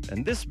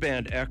 And this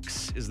band,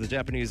 X, is the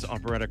Japanese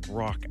operatic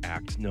rock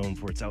act known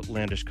for its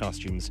outlandish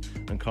costumes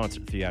and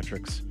concert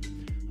theatrics,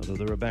 although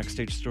there are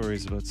backstage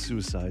stories about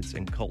suicides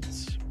and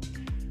cults.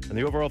 And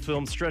the overall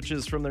film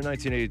stretches from their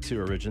 1982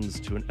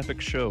 origins to an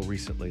epic show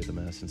recently at the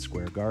Madison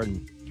Square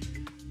Garden.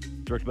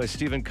 Directed by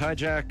Stephen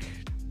Kijak,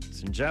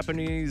 it's in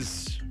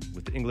Japanese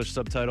with English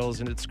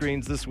subtitles, and it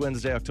screens this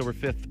Wednesday, October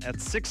 5th at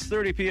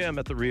 6:30 p.m.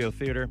 at the Rio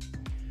Theater.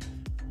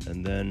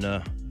 And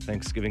then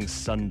Thanksgiving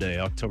Sunday,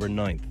 October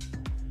 9th,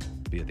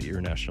 be at the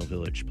International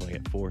Village, playing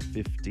at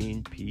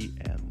 4:15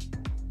 p.m.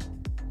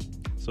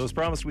 So as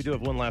promised, we do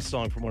have one last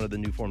song from one of the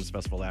New Forms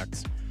Festival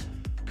acts.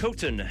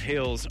 Coton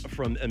hails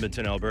from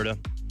Edmonton, Alberta.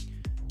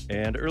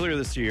 And earlier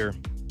this year,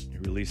 he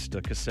released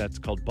a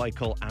cassette called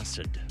Baikal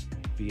Acid,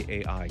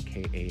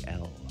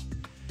 Vaikal.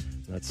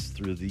 That's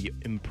through the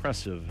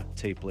impressive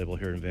tape label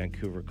here in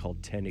Vancouver called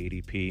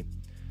 1080p.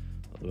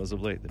 Although as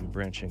of late, they've been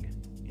branching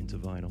into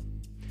vinyl.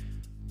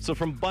 So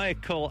from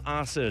Baikal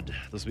Acid,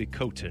 this will be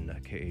Coton,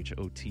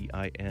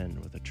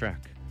 Khotin, with a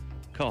track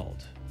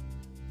called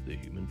The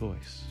Human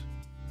Voice.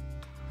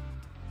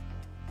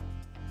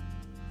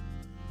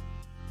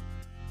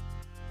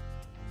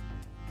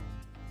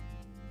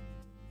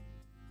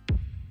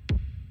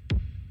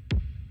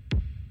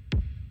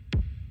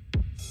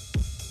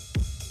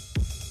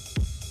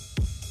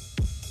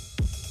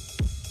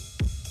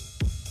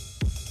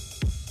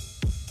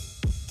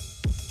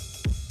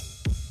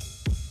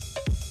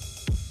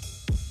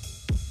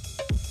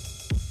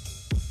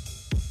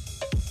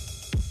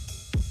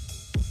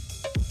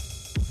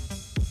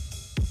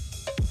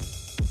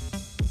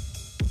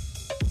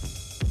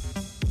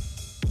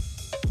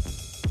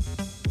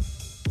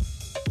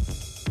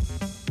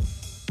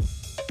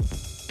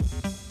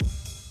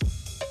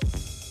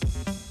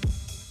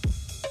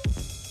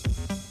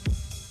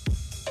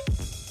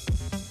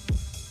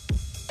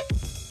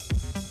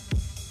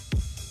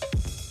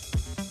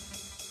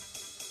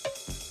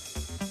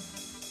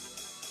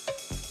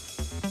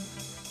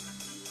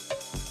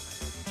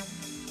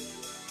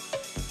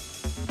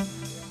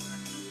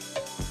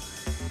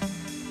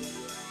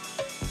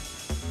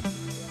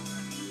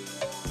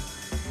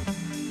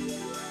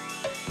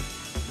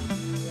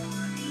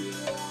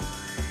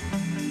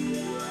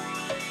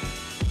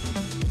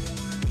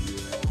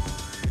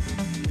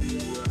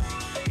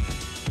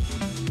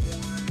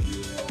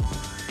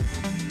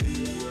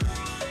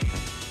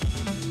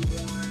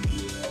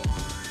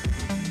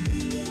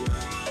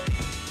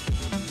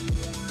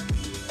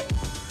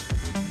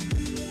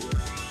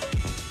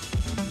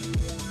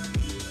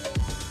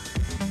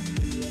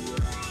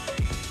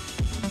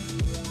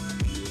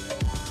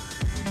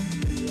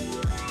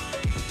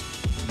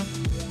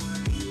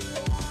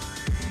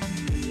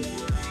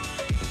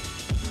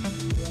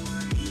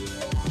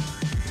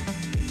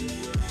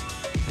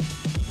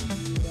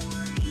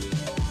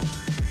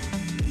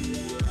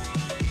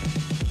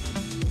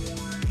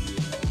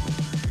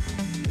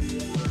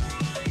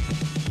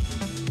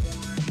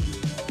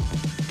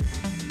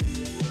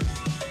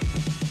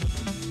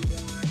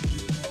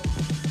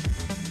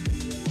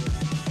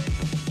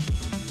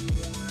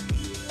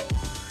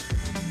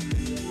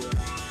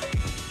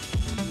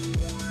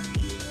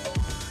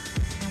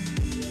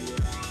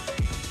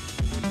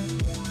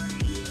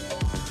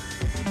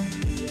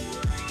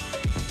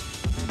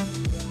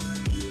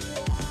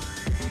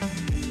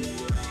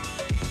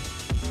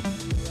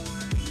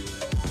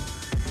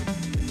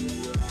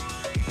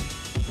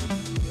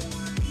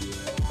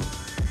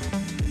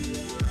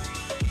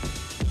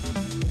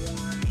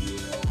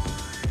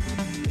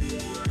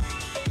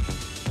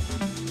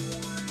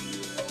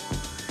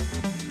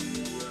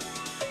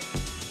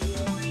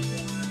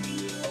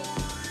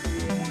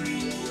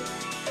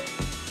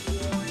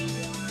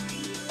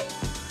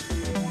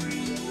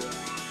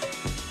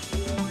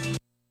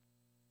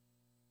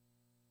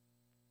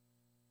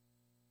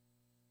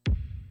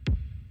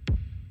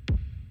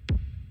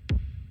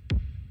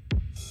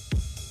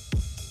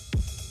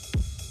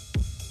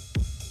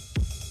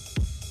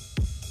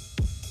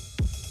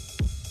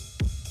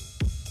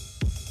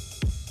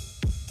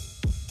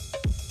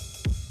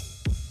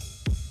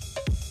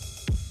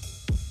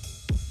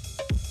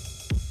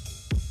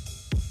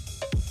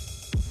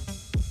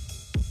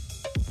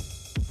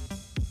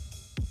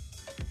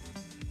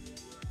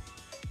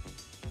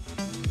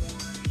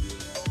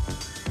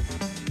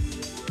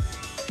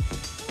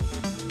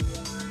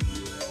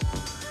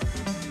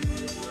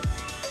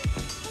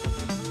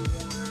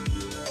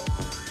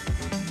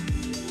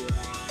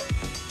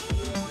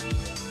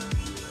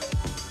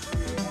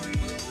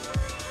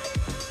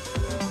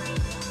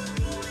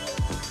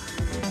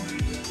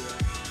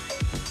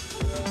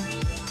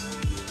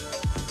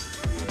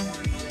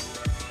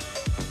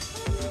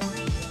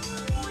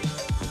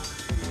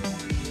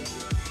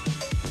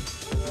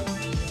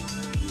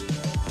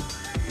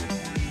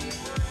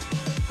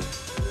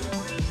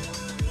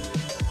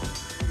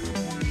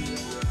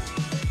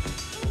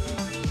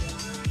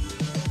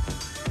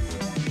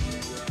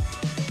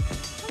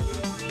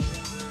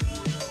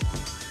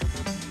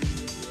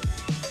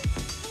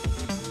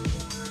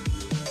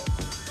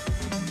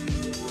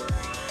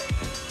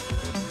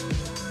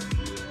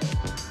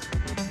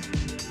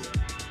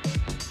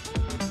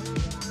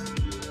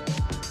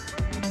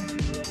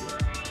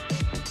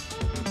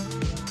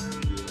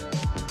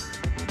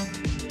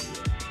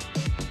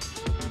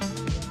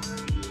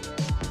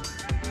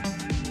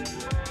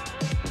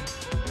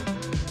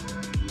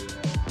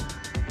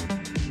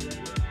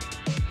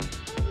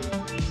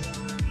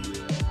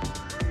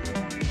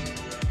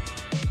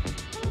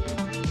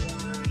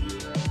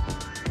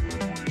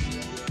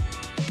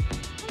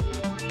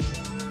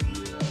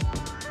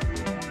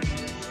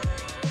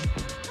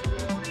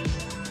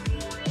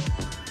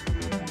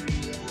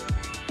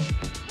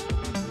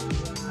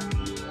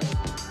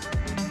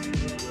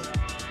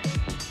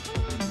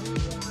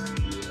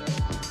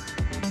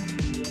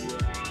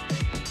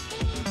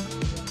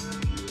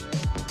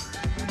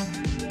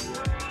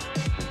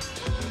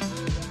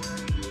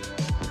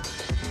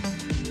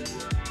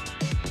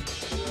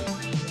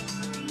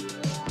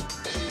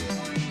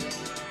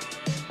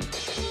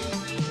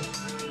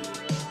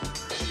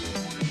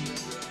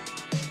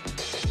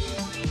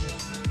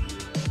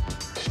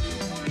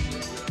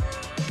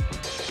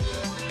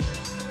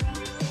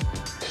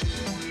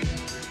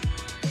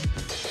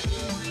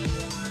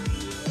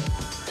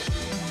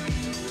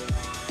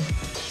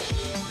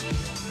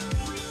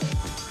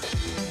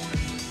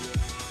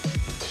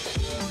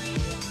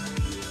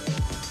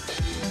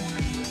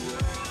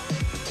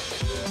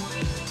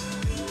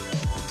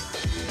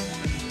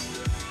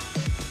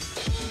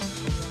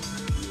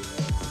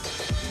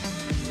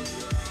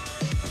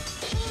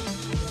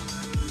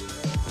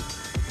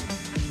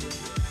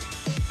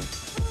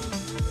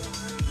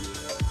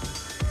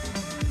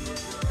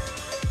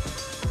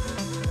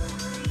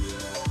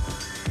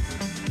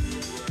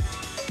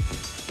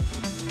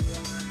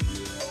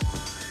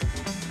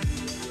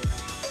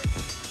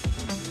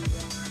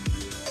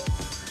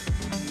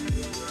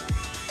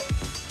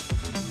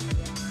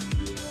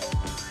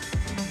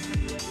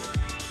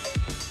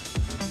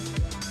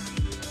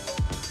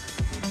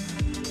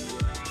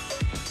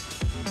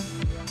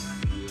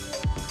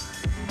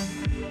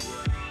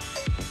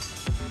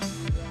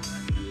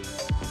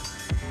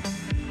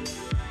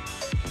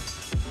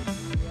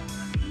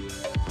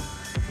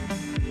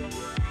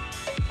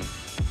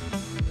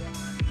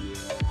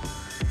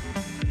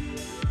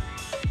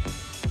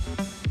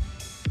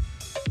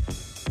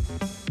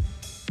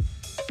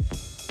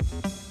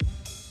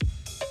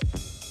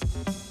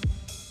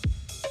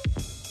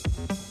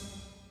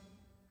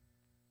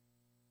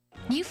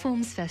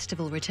 Forms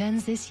Festival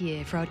returns this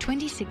year for our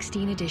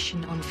 2016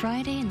 edition on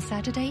Friday and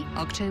Saturday,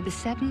 October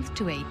 7th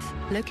to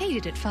 8th,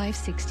 located at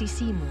 560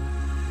 Seymour.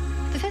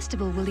 The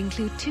festival will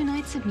include 2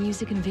 nights of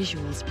music and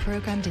visuals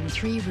programmed in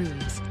 3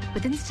 rooms,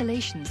 with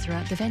installations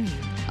throughout the venue.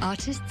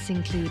 Artists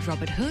include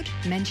Robert Hood,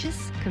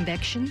 Mencius,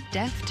 Convection,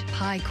 Deft,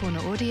 High Corner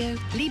Audio,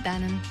 Lee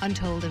Bannon,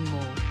 Untold and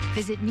more.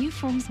 Visit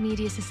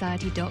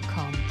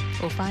newformsmediasociety.com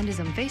or find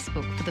us on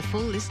Facebook for the full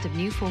list of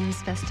New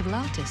Forms Festival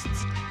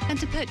artists and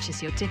to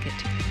purchase your ticket.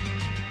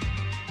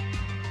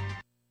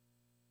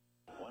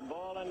 1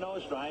 ball and no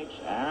strikes.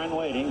 Aaron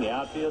waiting, the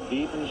outfield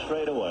deep and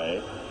straight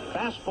away.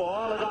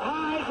 Fastball is a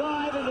high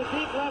drive into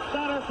deep left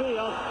center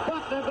field.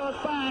 Buckner goes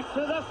back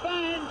to the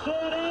fence.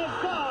 It is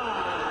gone.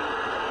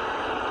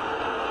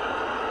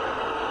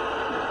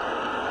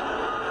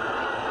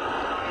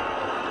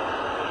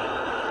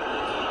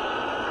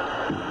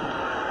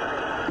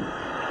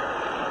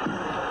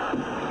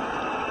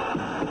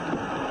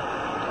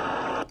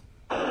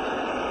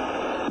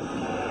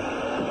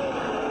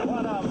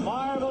 What a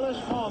marvelous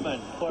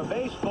moment for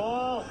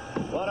baseball.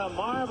 What a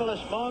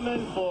marvelous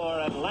moment for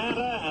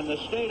Atlanta and the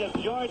state of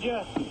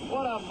Georgia.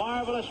 What a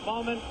marvelous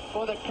moment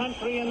for the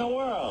country and the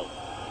world.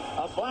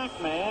 A black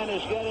man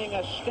is getting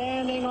a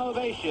standing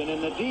ovation in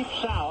the Deep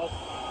South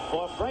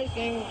for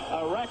breaking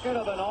a record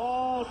of an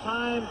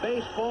all-time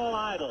baseball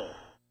idol.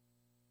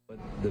 But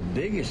the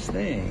biggest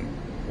thing,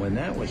 when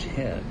that was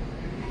hit,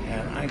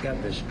 and I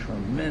got this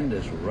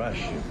tremendous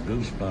rush of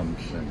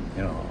goosebumps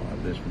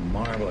and, this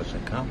marvelous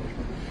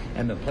accomplishment.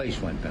 And the place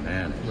went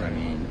bananas. Right. I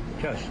mean,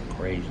 just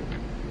crazy.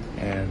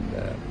 And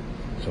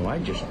so I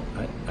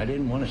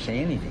didn't want to say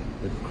anything.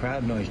 The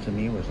crowd noise to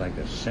me was like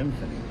a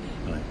symphony.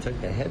 And I took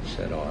the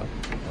headset off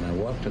and I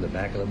walked to the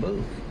back of the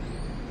booth.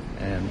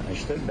 And I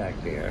stood back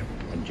there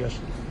and just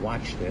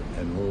watched it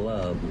and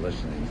loved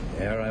listening.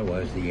 There I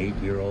was, the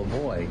 8-year-old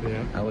boy.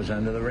 Yeah. I was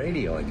under the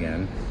radio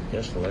again,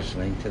 just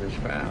listening to this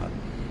crowd.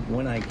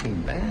 When I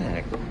came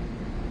back,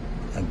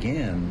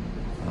 again,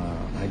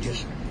 I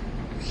just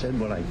said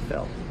what I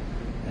felt.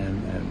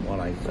 And what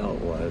I felt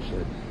was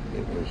that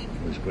it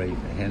was great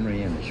for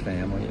Henry and his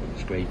family. It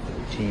was great for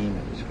the team.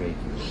 It was great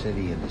for the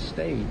city and the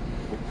state.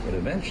 But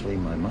eventually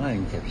my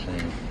mind kept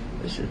saying,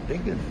 this is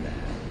bigger than that.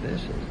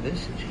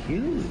 This is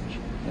huge.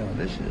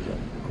 This is a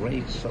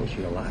great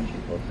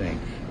sociological thing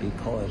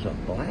because a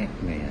black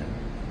man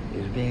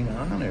is being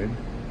honored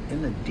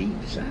in the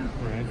Deep South.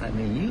 Right. I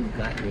mean, you've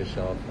got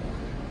yourself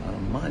a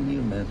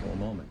monumental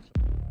moment.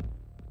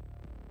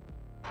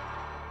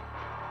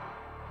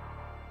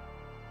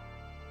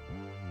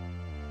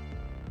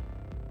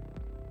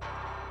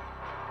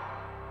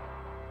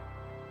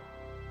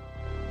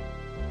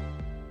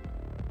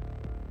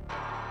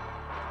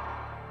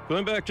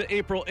 Going back to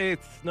April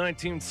 8th,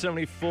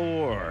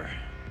 1974,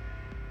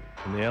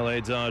 when the LA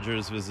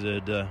Dodgers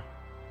visited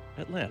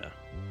Atlanta.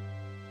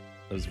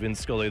 That was Vin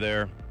Scully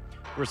there.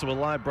 First of a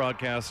live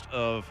broadcast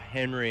of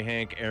Henry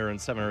Hank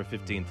Aaron's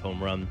 715th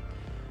home run.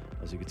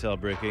 As you can tell,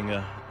 breaking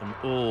an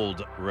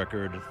old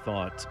record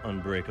thought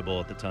unbreakable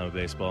at the time of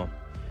baseball.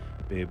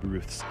 Babe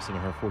Ruth's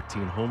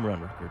 714 home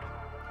run record.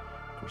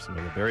 Of course,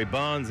 Barry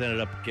Bonds ended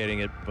up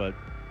getting it, but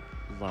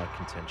a lot of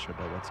contention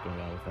about what's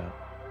going on with that.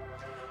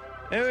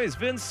 Anyways,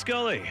 Vin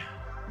Scully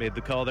made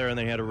the call there, and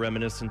they had a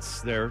reminiscence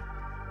there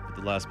with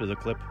the last bit of the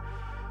clip.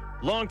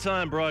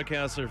 Longtime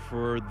broadcaster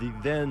for the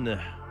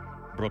then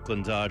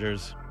Brooklyn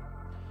Dodgers.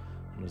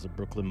 And as a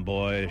Brooklyn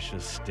boy,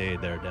 just stayed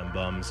there, them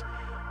bums.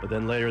 But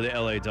then later, the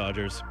LA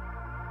Dodgers.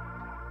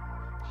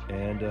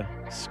 And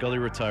Scully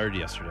retired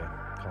yesterday,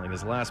 calling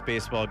his last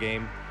baseball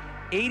game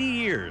 80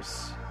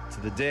 years to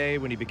the day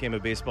when he became a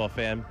baseball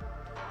fan,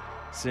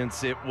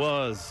 since it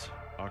was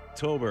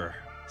October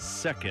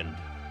 2nd,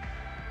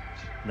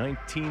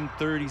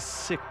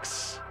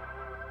 1936,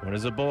 when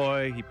as a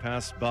boy he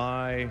passed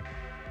by,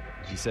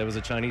 he said it was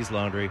a Chinese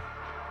laundry.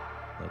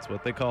 That's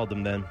what they called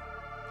them then.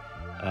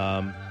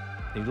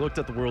 He looked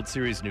at the World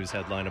Series news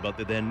headline about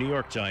the then New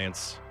York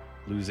Giants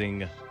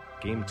losing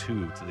Game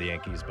 2 to the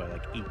Yankees by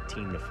like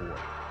 18-4.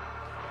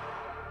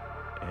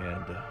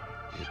 And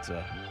it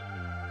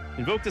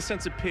invoked a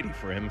sense of pity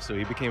for him, so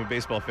he became a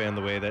baseball fan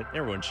the way that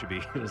everyone should be.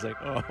 It was like,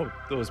 oh,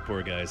 those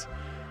poor guys.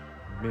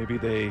 Maybe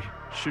they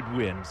should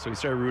win. So he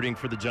started rooting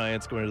for the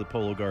Giants, going to the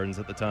Polo Gardens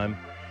at the time.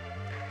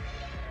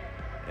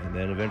 And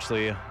then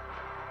eventually,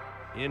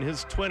 in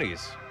his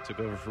 20s, took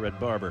over for Red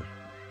Barber.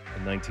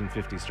 In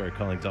 1950, started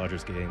calling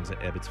Dodgers games at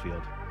Ebbets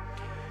Field.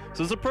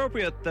 So it's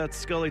appropriate that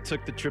Scully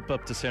took the trip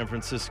up to San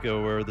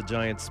Francisco, where the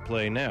Giants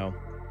play now,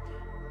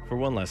 for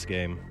one last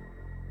game,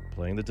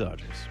 playing the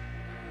Dodgers.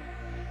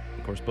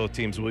 Of course, both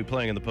teams will be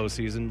playing in the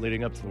postseason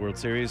leading up to the World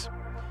Series.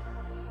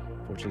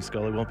 Fortunately,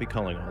 Scully won't be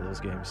calling all those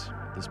games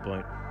at this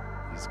point.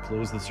 He's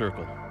closed the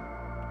circle.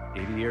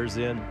 80 years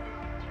in,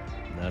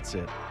 and that's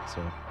it.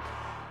 So,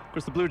 of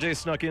course, the Blue Jays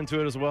snuck into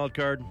it as a wild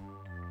card.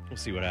 We'll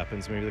see what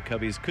happens. Maybe the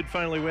Cubbies could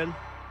finally win,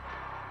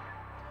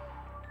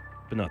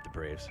 but not the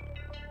Braves.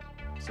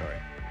 Sorry.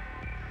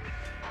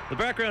 The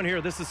background here,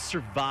 this is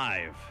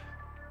Survive.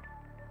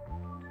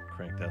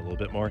 crank that a little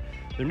bit more.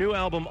 Their new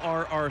album,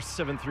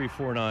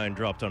 RR7349,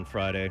 dropped on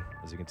Friday,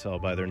 as you can tell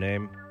by their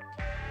name.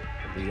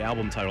 The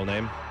album title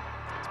name,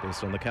 it's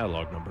based on the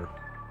catalog number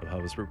of how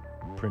it was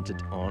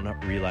printed on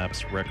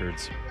Relapse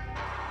Records.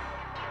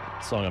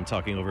 The song I'm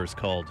talking over is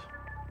called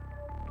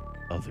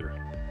Other.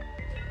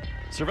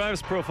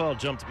 Survive's profile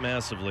jumped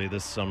massively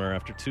this summer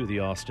after two of the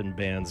Austin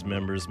band's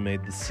members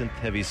made the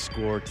synth-heavy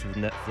score to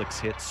the Netflix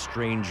hit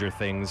Stranger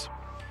Things,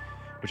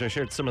 which I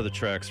shared some of the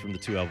tracks from the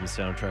two album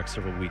soundtracks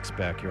several weeks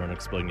back here on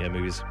Exploding Head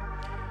Movies.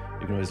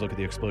 You can always look at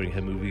the Exploding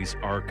Head Movies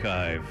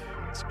archive.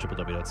 It's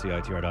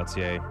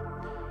www.citr.ca. You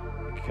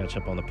can catch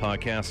up on the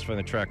podcast, find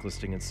the track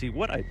listing, and see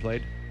what I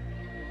played.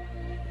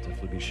 I'll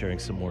definitely be sharing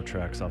some more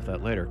tracks off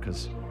that later,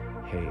 because,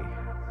 hey,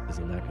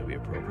 isn't that going to be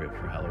appropriate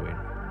for Halloween?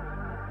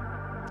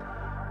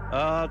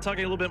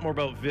 Talking a little bit more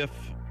about VIF,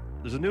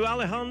 there's a new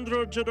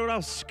Alejandro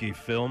Jodorowsky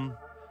film,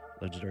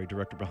 legendary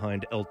director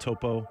behind El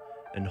Topo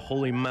and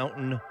Holy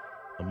Mountain,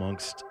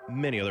 amongst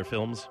many other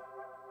films.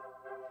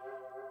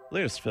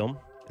 Latest film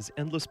is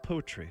Endless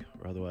Poetry,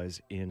 or otherwise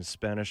in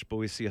Spanish,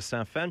 Poesía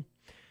Sin Fin.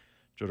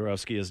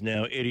 Jodorowsky is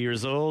now 80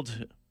 years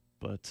old,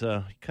 but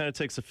he kind of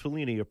takes a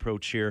Fellini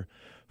approach here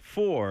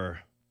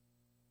for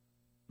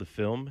the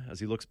film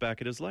as he looks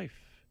back at his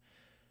life.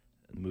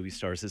 The movie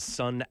stars his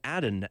son,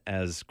 Adon,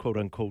 as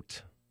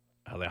quote-unquote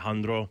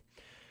Alejandro,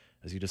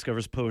 as he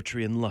discovers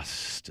poetry and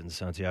lust in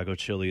Santiago,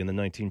 Chile in the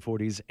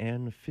 1940s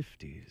and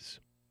 50s.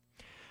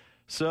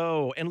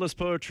 So, Endless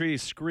Poetry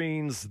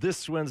screens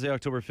this Wednesday,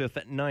 October 5th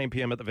at 9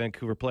 p.m. at the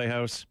Vancouver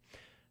Playhouse,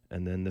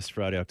 and then this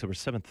Friday, October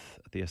 7th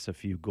at the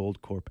SFU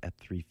Gold Corp at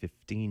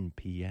 3:15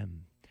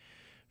 p.m.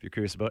 If you're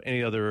curious about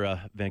any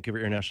other Vancouver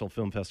International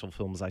Film Festival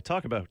films I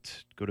talk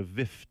about, go to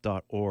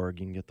vif.org.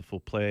 You can get the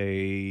full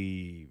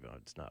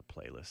it's not a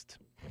playlist.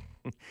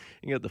 You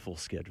can get the full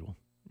schedule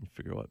and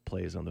figure out what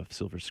plays on the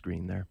silver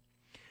screen there.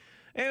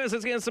 Anyways,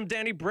 let's get into some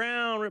Danny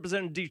Brown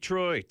representing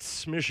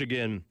Detroit,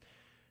 Michigan.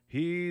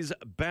 He's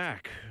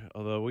back.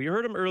 Although we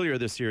heard him earlier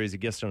this year, he's a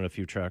guest on a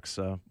few tracks,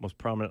 most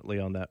prominently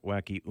on that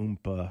wacky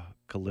Oompa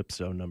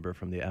Calypso number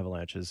from the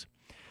Avalanches.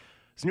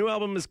 His new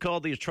album is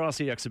called The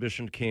Atrocity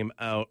Exhibition, came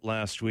out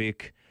last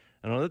week.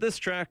 And on this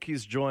track,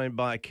 he's joined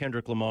by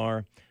Kendrick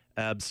Lamar,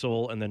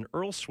 Ab-Soul, and then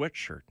Earl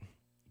Sweatshirt.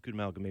 Good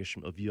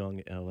amalgamation of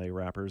young LA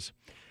rappers.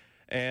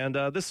 And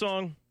this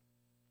song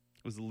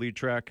was the lead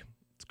track.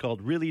 It's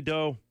called Really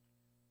Dough.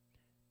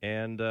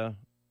 And the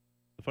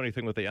funny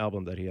thing with the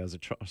album that he has,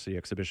 Atrocity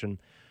Exhibition,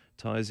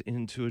 ties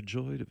into a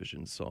Joy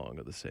Division song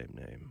of the same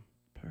name.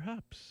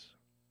 Perhaps,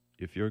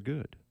 if you're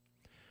good.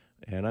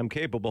 And I'm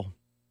capable.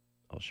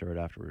 I'll share it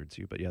afterwards,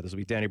 but yeah, this will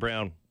be Danny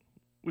Brown.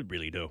 We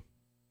Really Do.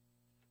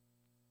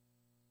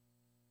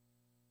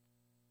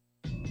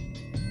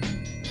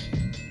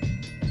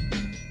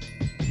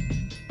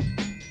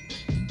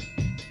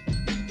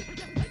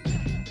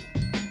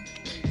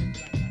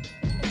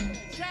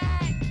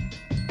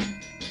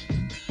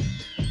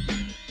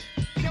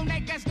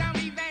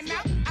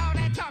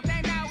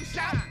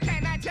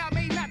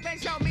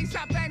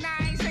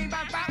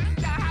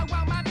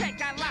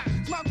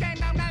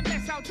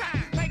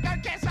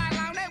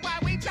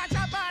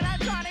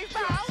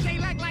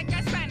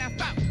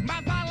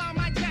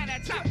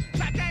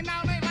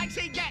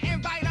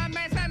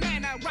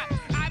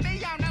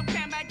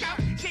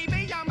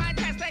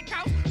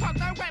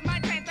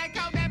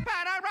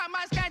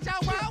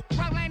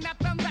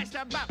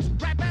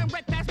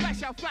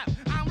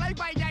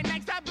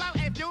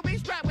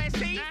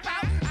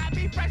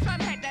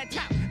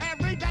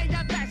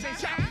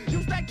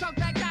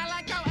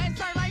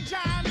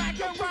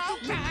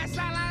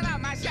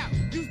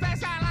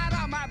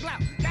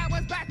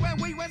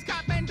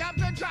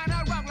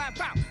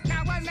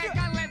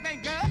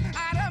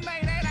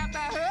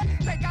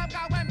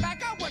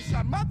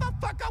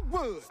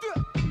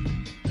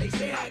 They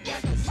say I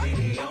got the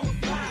city on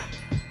fire.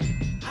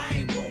 I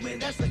ain't booming,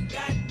 that's a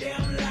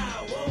goddamn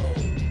lie. Whoa.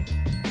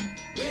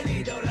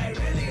 Really though, like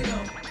really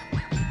though.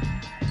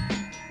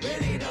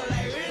 Really though,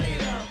 like really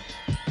though.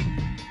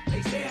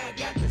 They say I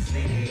got the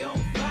city on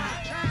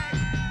fire.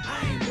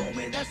 I ain't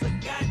booming, that's a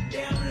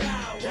goddamn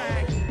lie.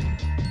 Whoa.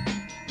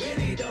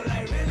 Really though,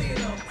 like really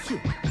though.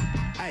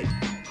 Hey.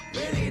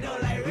 Really though,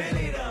 like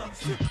really though.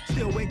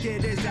 Still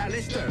wicked as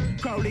Alistair.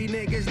 Crowley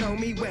niggas know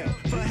me well.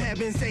 For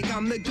heaven's sake,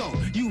 I'm the GOAT.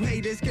 You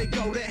haters could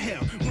go to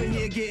hell. When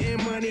you're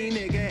getting money,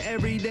 nigga,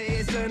 every day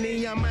is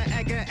sunny. I'ma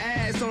act an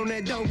ass on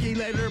that donkey,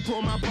 let her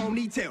pull my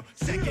ponytail.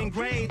 Second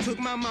grade, took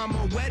my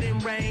mama wedding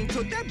ring.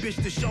 Took that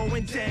bitch to show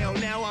and tell.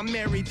 Now I'm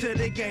married to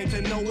the game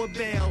to no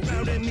avail.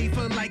 Rounded me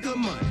for like a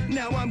month.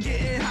 Now I'm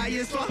getting high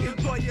as fuck.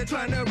 Boy, you're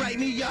trying to write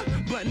me up.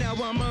 But now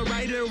I'm a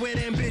writer with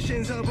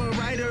ambitions of a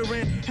writer.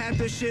 And half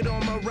the shit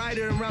on my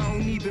writer, I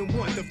don't even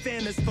want. The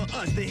fan is for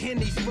us, the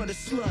Henny's for the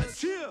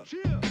sluts.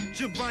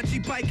 Givenchy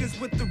bikers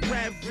with the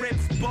rap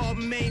rips. Ball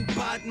main,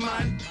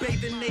 Bodman,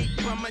 bathing Nate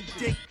by my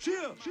dick.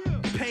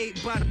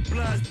 Paid by the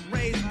Bloods,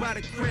 raised by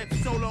the Crips.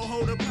 Solo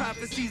holder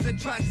prophecies,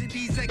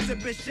 atrocities,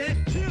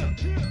 exhibition.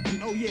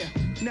 Oh yeah,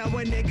 now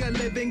a nigga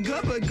living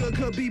good, but good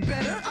could be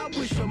better. I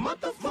wish a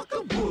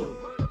motherfucker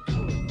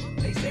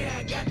would. They say I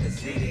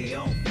city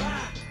on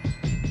fire.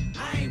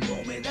 I ain't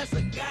booming, that's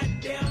a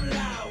goddamn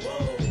lie.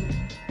 Whoa.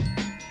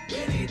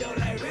 Really though,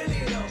 like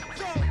really though.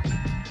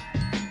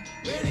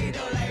 Really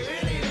though, like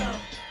really though.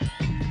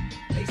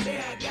 They say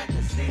I got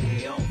the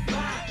city on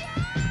fire.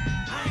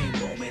 I ain't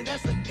booming,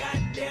 that's a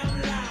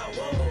goddamn lie.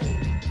 Whoa.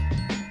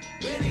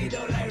 Really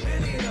though, like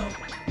really though.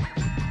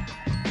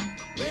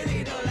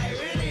 Really though, like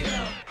really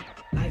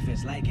though. Life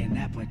is like an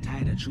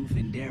appetite of truth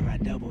and dare. I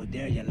double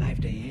dare your life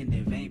to end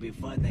in vain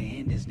before the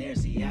end is near.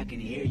 See, I can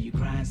hear you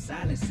crying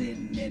silent,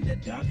 sitting in the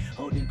dark,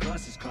 holding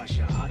crosses cross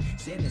your heart.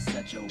 Sin is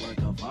such a work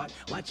of art.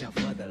 Watch out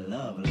for the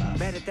love lost.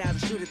 Bet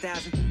 1,000, shoot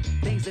 1,000.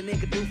 Things a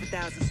nigga do for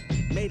thousands.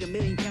 Made 1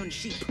 million counting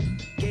sheep.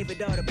 Gave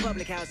it all to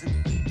public housing.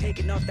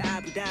 Taking off the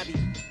Abu Dhabi.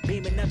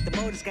 Beaming up the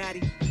motor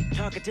Scotty.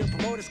 Talking to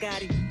promoter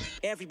Scotty.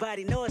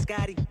 Everybody knows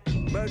Scotty.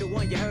 Murder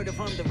one, you heard of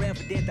him. The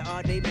resident, the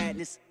all-day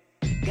madness.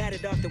 Got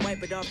it off to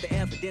wipe it off the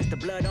evidence. The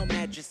blood on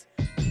mattress.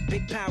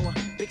 Big power,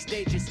 big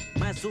stages.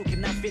 My zoo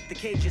cannot fit the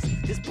cages.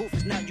 This booth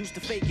is not used to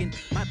faking.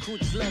 My crew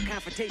just love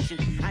confrontation.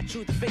 I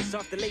chew the face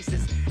off the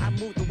laces. I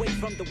moved away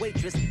from the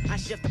waitress. I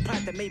chef the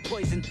pot that made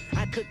poison.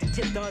 I cooked and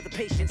tipped all the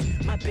patients.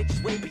 My bitch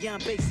is way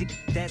beyond basic.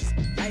 That's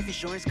life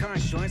insurance, car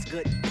insurance,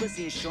 good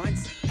pussy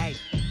insurance. Hey,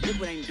 look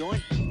what I'm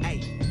doing.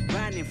 Hey,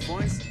 riding in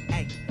foreigns.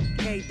 Hey,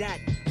 K-Dot.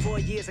 4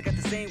 years, I got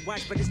the same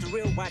watch, but it's the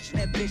real watch. And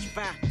that bitch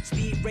fire.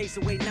 Speed racer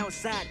waiting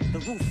outside. The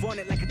roof on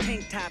it like a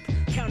tank top.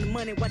 Counting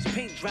money, watch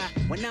paint dry.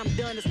 When I'm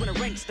done, it's when the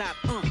rank stop.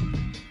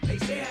 They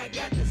say I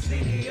got the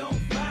city on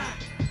fire.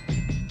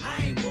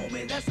 I ain't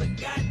booming, that's a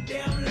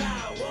goddamn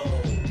lie.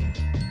 Whoa.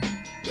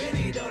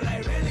 Really though,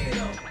 like really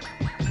though.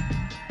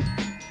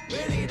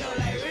 Really though,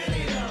 like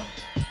really though.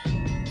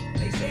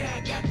 They say I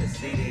got the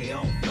city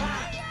on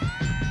fire.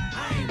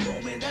 I ain't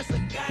booming, that's a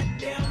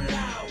goddamn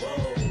lie.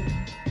 Whoa.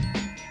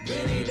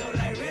 Really though,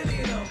 like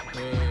really though.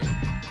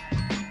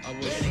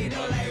 Really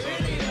though, like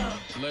really though.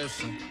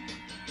 Listen.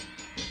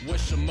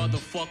 Wish a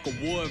motherfucker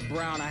would,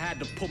 Brown. I had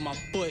to put my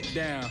foot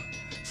down.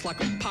 It's like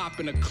I'm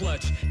popping a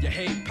clutch. Your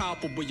hate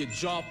palpable, your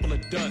jaw full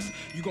of dust.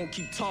 You gon'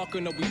 keep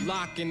talking or we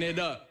locking it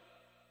up.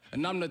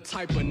 And I'm the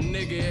type of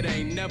nigga it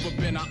ain't never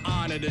been an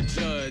honor to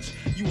judge.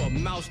 You a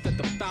mouse that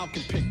the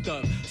Falcon picked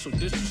up. So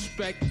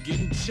disrespect,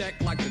 getting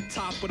checked like the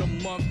top of the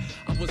month.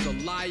 I was a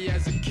liar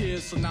as a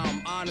kid, so now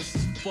I'm honest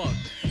as fuck.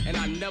 And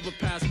I never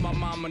passed my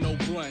mama no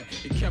blunt.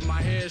 It kept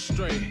my head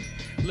straight.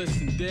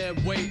 Listen,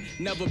 dead weight,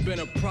 never been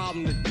a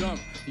problem to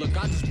dump.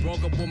 Look, I just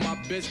broke up with my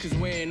bitch cause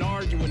we ain't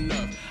argue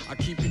enough. I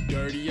keep it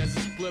dirty as a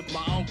split,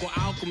 my uncle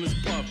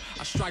Alchemist puff.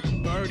 I strike a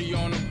birdie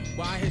on him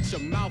while I hit your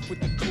mouth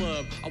with the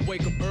club. I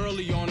wake up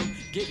early on him,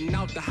 getting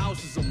out the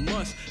house is a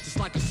must. Just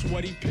like a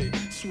sweaty pit,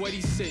 sweaty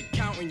sick,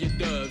 counting your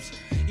dubs.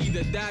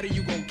 Either that or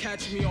you gon'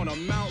 catch me on a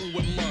mountain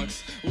with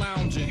monks,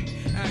 lounging.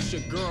 Ask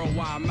your girl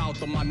why I'm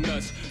out on my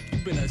nuts. You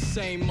been the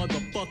same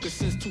motherfucker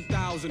since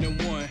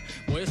 2001.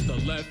 Well, it's the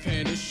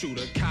left-handed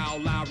shooter, Kyle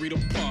Lowry the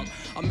pump.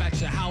 I'm at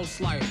your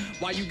house like,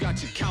 why you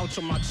got your couch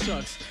on my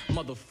chucks?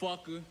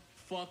 Motherfucker,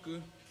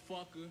 fucker,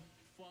 fucker,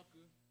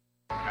 fucker.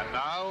 And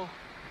now,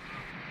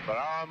 for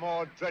our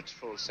more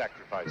dreadful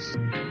sacrifice.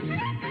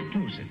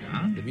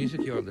 The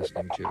music you're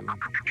listening to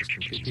is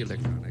completely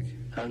electronic.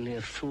 Only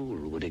a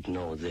fool would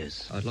ignore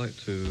this. I'd like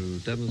to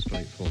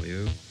demonstrate for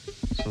you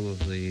some of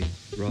the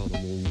rather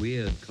more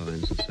weird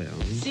kinds of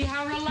sounds. See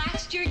how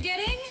relaxed you're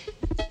getting?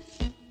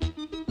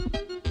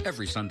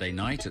 Every Sunday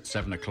night at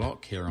 7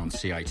 o'clock here on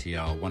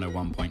CITR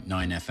 101.9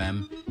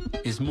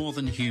 FM is More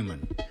Than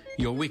Human,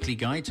 your weekly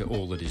guide to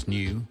all that is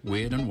new,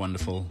 weird and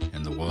wonderful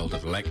in the world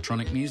of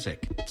electronic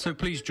music. So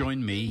please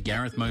join me,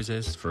 Gareth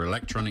Moses, for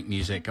electronic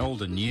music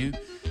old and new,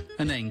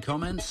 inane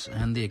comments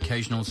and the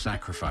occasional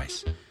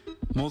sacrifice.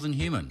 More Than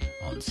Human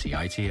on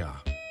CITR.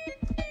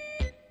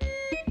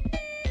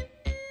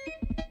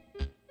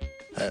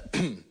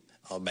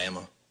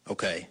 Alabama.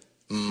 Okay.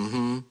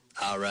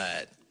 All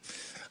right.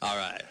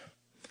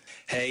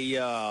 Hey,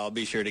 y'all,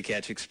 be sure to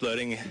catch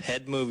Exploding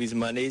Head Movies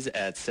Mondays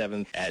at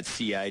 7 at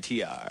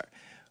CITR.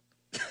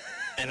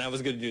 And I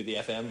was going to do the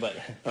FM, but...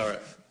 All right.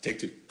 Take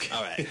two.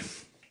 All right.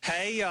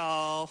 Hey,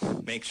 y'all.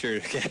 Make sure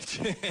to catch...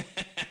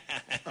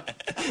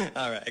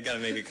 All right. I got to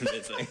make it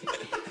convincing.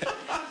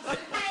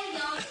 Hey,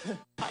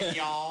 y'all. Hi,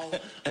 y'all.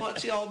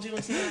 What y'all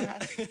doing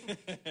tonight?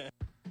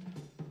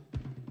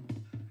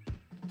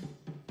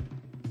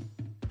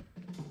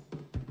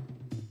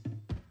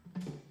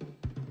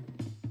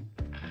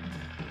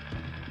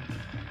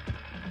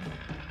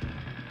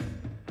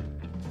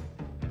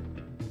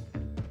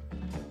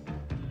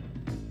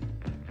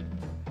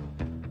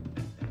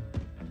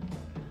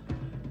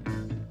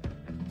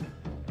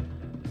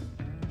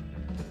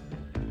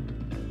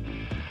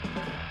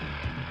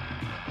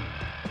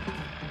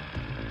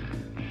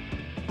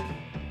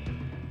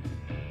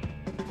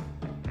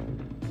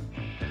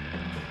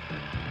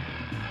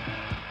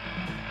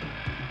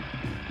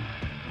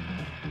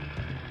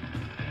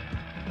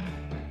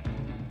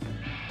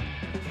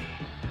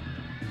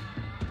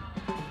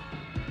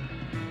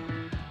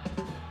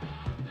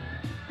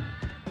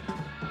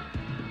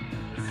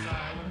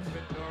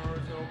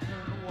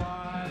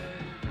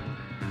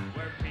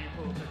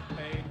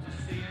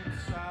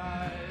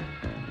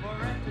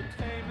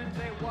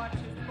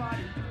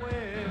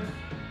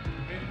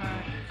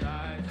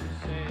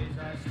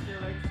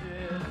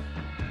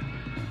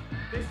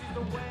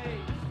 the way,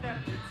 step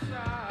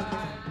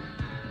inside.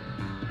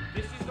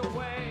 This is the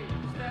way,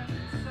 step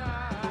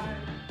inside.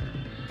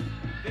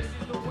 This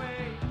is the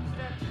way,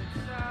 step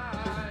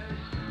inside.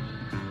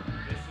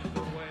 This is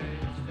the way,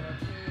 step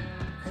inside.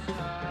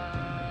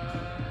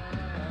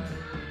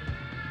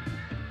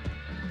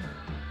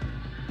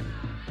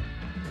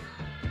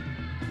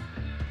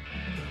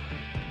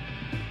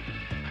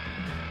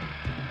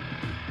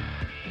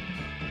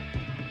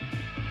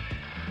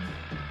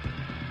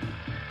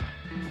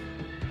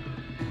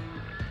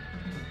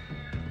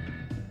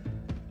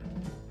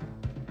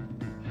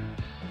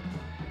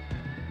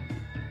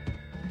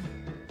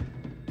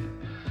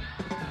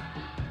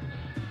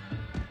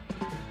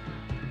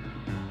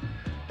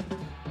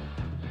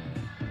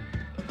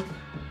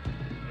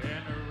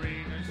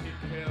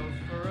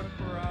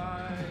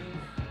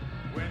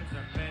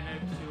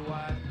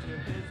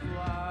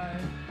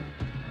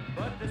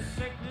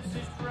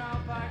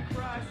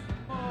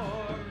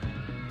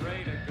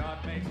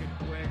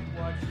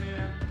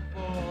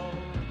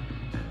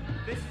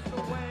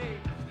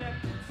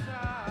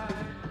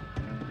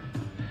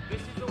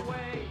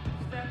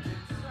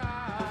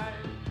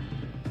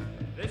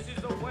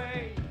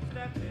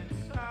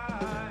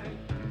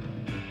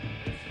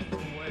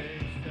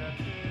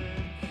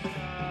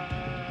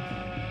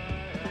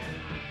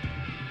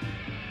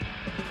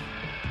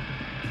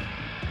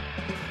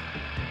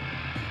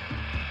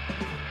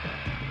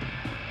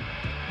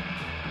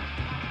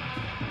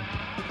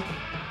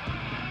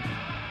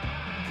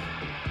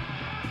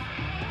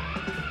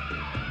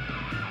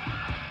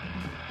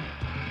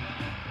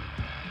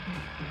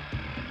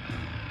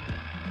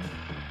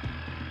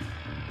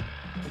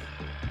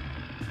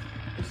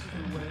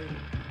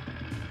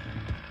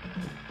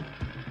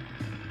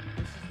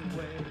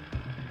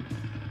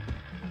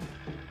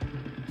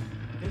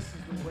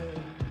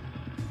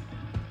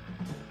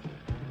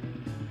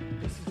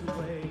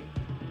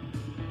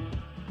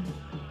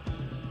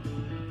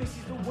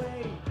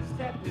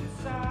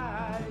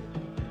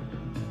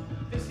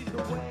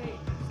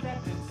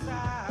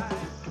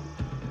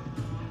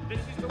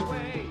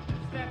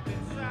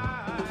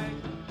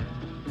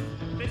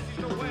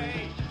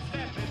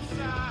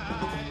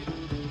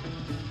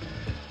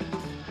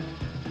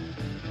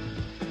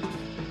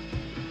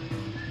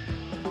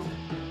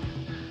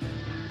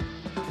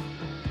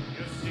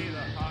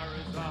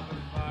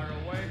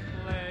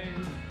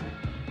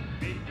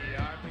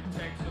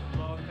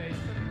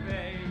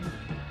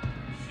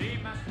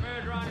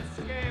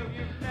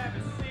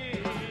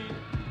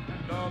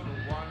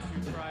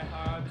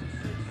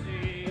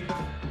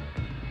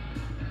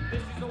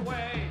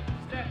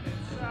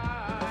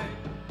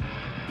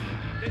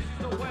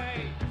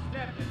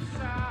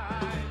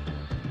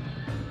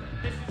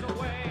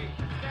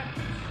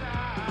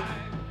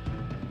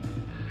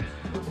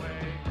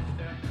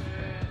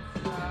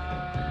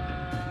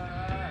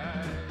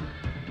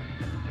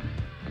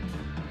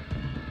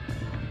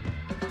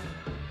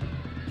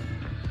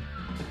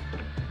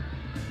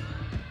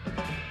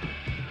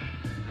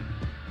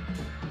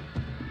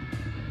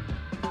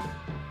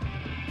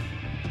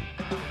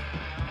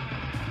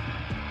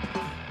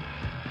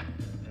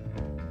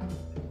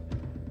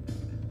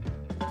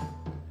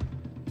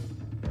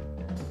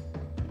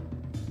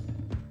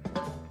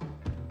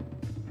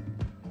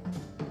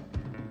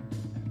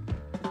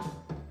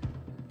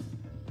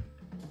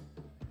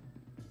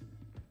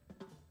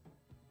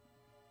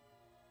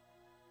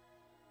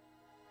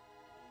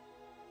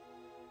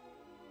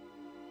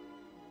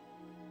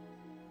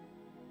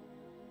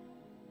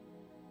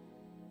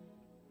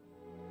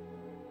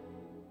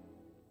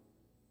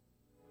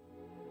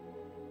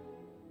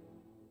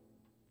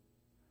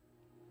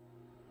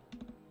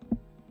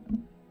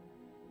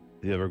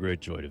 The ever great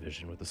Joy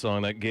Division with the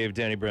song that gave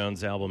Danny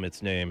Brown's album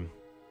its name,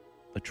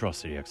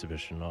 Atrocity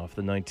Exhibition, off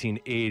the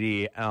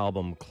 1980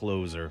 album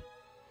Closer.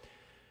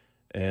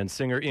 And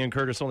singer Ian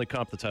Curtis only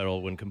copped the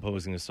title when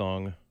composing the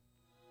song,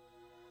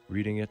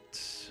 reading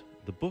it,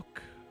 the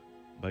book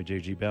by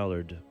J.G.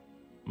 Ballard,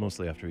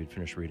 mostly after he'd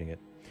finished reading it.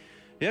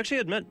 He actually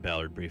had met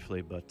Ballard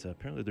briefly, but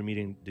apparently their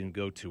meeting didn't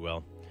go too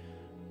well.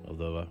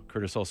 Although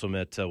Curtis also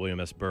met William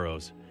S.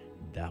 Burroughs.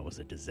 That was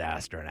a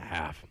disaster and a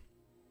half.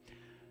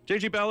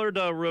 J.G. Ballard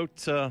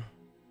wrote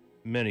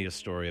many a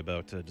story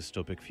about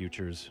dystopic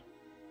futures.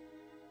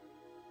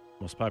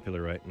 Most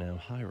popular right now,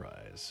 High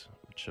Rise,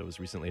 which was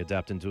recently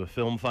adapted into a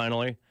film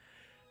finally.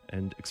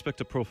 And expect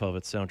a profile of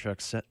its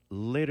soundtrack set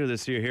later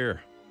this year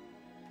here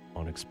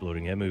on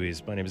Exploding Head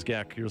Movies. My name is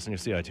Gak. You're listening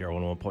to CITR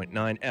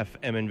 101.9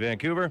 FM in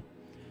Vancouver.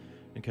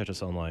 You can catch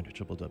us online at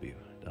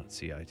www.citr.ca.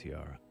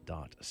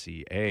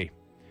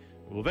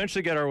 We'll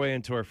eventually get our way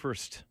into our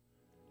first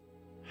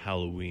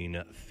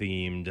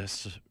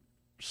Halloween-themed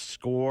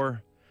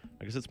score.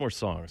 I guess it's more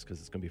songs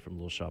because it's going to be from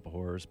Little Shop of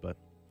Horrors. But,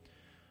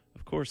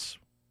 of course,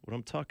 what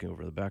I'm talking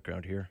over in the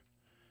background here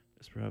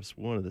is perhaps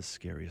one of the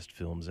scariest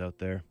films out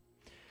there.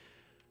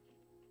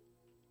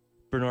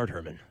 Bernard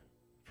Herrmann.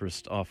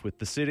 First off with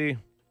The City,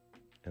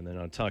 and then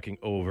I'm talking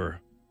over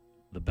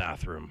The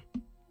Bathroom.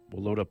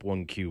 We'll load up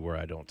one cue where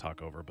I don't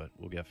talk over, but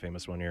we'll get a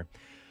famous one here.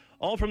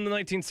 All from the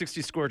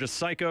 1960 score to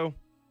Psycho.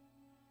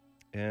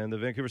 And the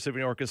Vancouver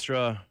Symphony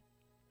Orchestra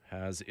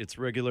has its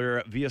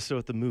regular VSO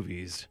at the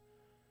Movies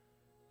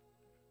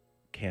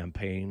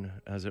campaign,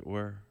 as it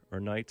were,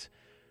 or night.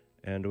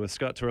 And with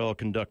Scott Terrell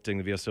conducting,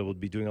 the VSO will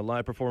be doing a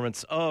live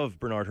performance of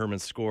Bernard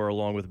Herrmann's score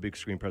along with a big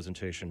screen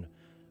presentation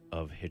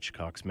of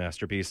Hitchcock's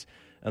masterpiece.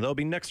 And that'll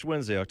be next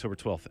Wednesday, October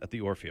 12th at the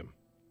Orpheum.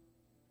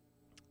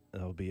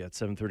 That'll be at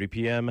 7:30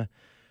 p.m.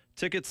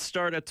 Tickets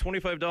start at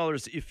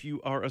 $25 if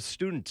you are a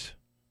student,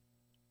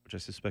 which I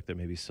suspect there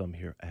may be some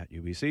here at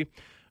UBC.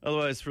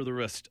 Otherwise, for the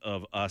rest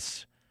of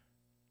us,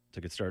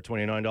 tickets start at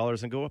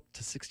 $29 and go up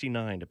to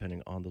 $69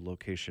 depending on the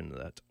location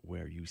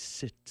where you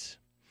sit.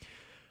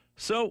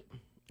 So,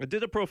 I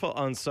did a profile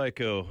on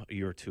Psycho a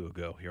year or two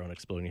ago here on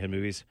Exploding Head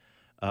Movies.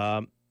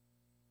 I'll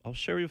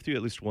share with you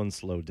at least one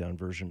slowed down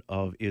version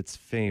of its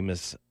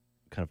famous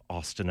kind of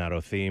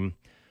ostinato theme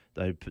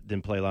that I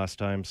didn't play last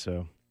time. So,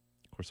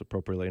 of course,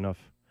 appropriately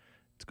enough,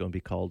 it's going to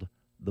be called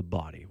The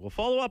Body. We'll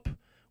follow up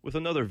with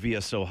another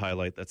VSO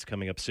highlight that's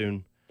coming up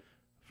soon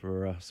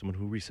for someone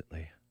who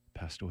recently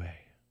passed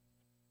away.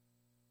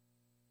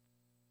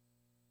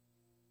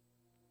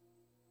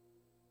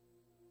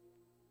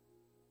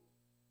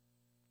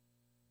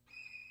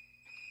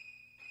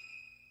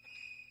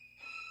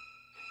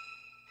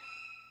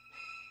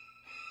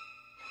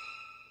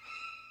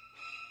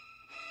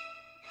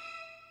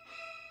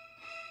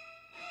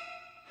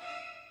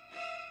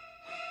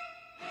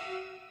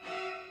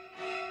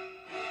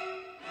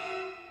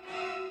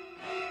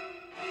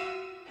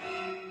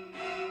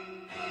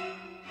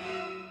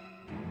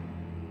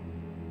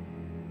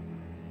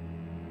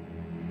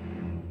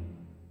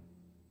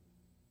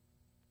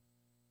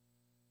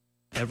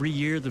 Every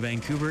year, the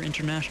Vancouver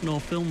International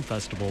Film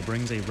Festival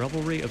brings a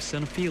revelry of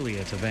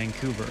cinephilia to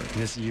Vancouver.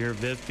 This year,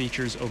 VIV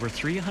features over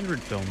 300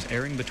 films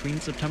airing between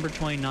September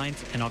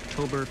 29th and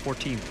October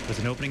 14th, with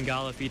an opening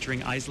gala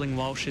featuring Aisling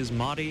Walsh's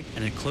Mahdi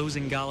and a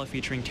closing gala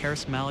featuring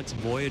Terrace Malick's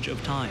Voyage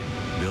of Time.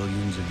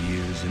 Billions of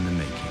years in the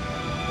making.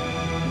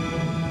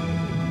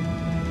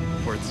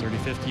 For its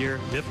 35th year,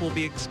 VIF will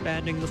be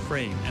expanding the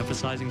frame,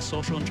 emphasizing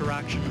social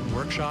interaction,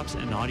 workshops,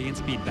 and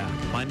audience feedback.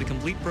 Find the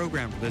complete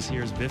program for this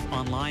year's VIF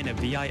online at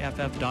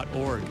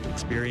viff.org.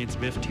 Experience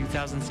VIF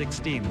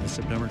 2016 this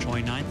September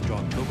 29th to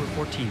October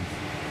 14th.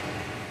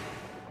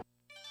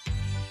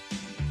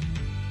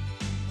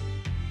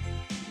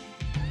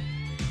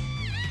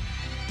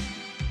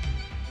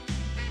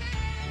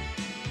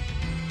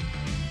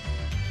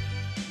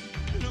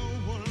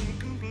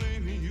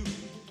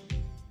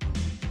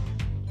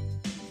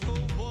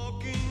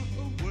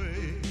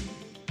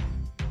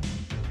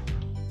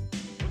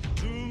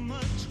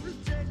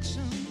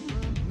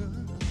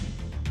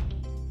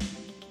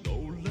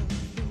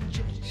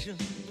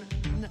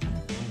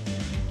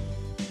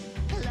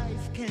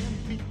 Life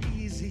can't be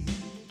easy.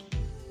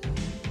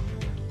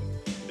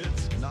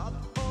 It's not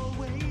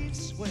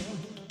always well.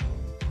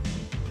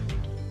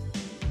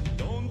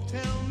 Don't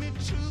tell me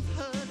truth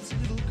hurts,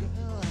 little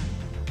girl,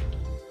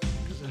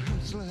 'cause it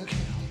hurts like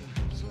hell.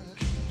 Hurts like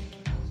hell.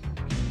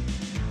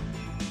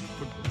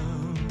 But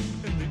down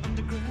in the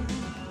underground,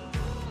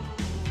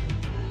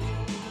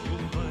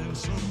 you'll find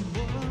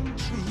someone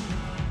true.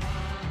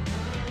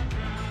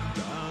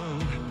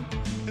 Down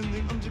in the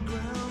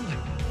underground,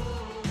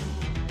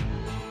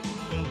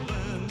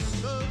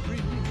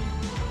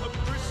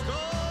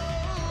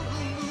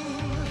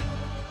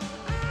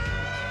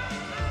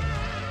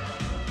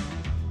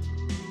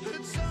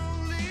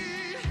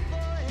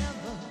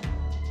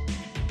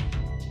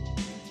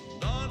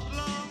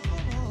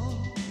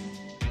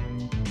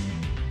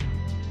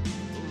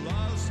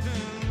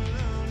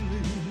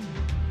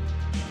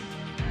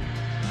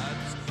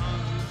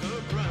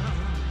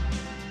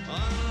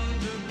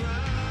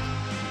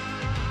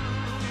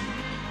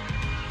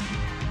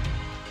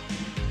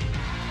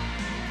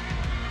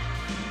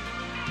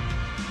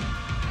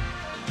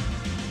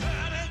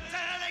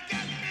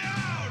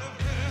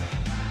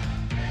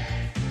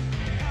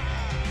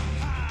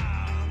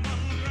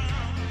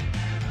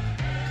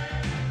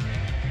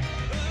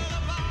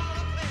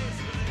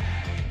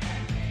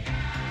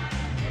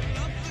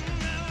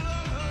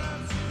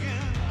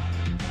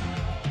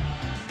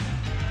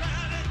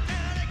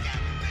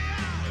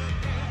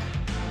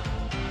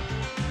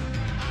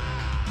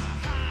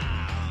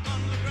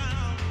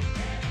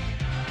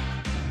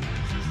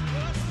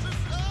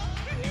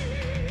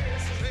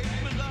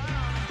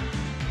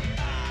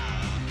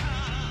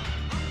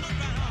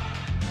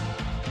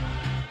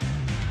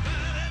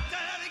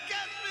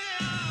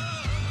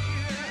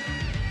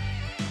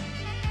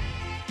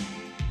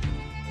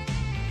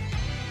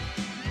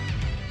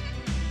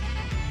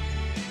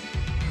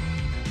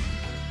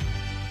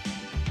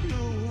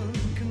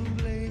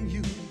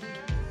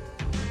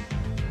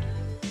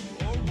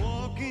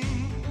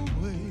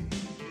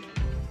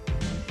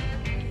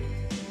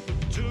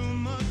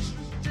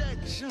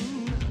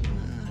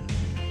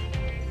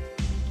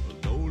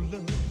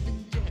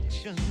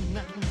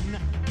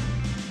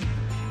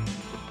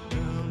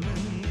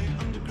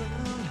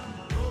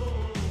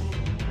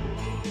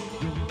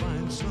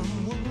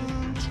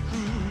 someone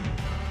true.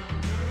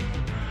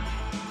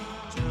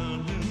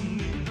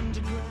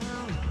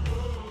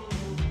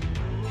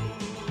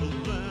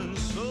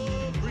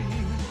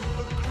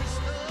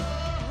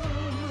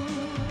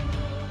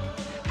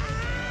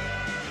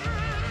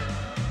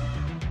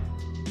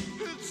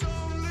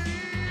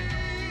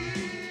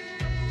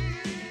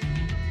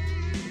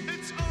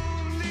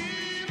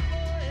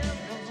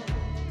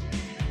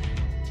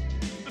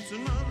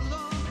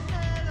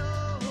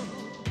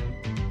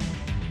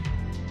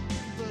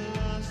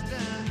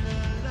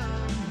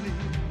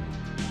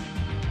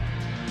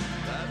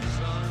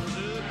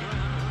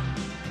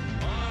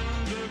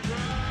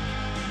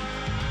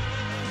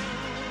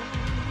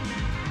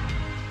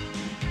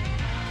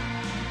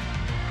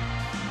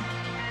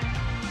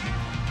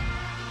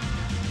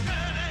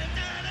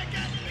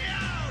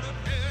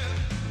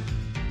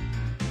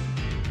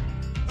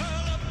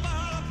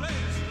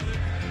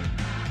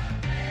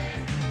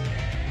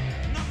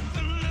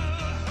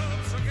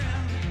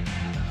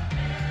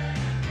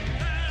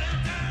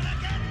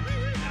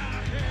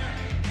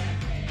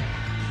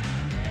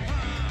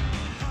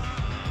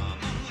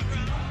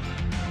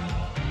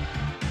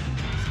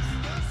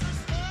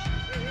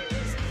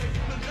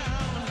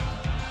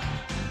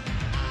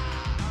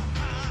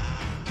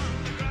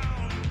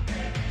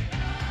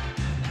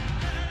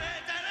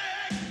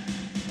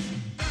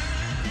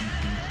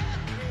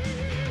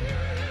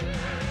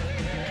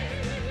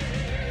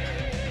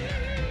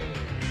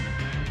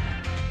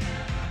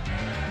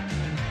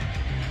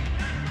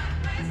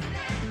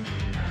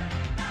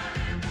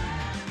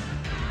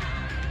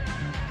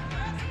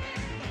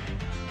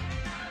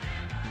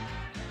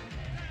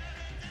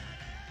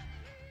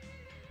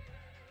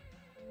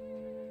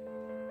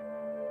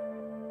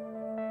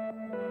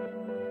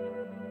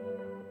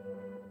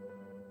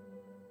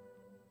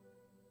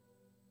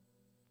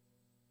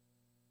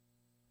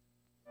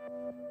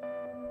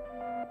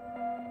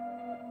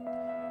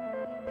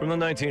 From the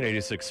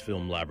 1986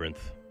 film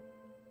Labyrinth,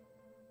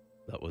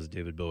 that was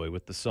David Bowie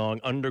with the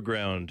song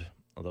Underground,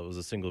 although it was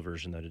a single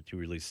version that he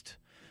released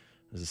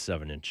as a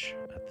 7-inch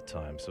at the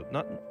time. So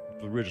not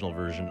the original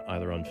version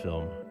either on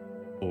film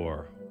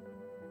or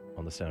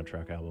on the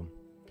soundtrack album.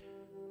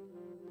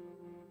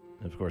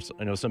 And of course,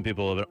 I know some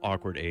people of an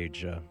awkward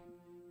age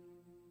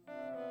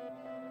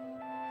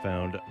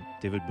found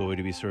David Bowie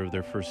to be sort of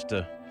their first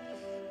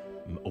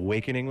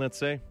awakening, let's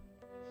say.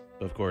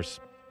 But of course,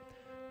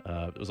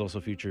 it was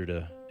also featured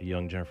a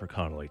young Jennifer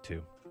Connelly,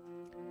 too.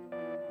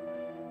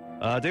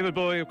 David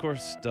Bowie, of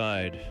course,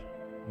 died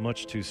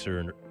much too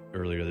soon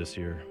earlier this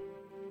year,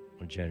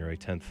 on January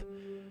 10th,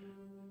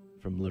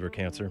 from liver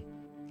cancer.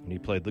 And he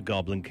played the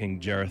Goblin King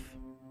Jareth.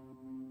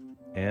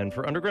 And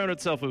for Underground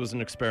itself, it was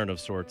an experiment of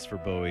sorts for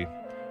Bowie.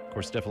 Of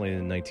course, definitely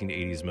in the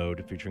 1980s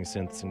mode, featuring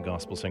synths and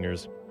gospel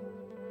singers.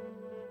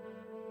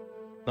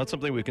 Not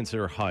something we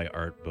consider high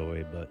art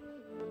Bowie, but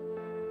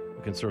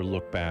we can sort of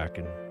look back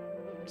and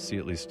see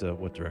at least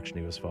what direction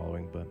he was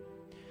following. But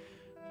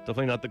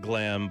definitely not the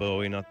glam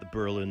Bowie, not the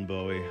Berlin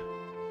Bowie.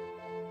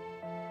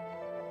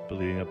 But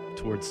leading up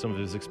towards some of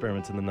his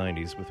experiments in the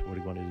 90s with what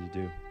he wanted to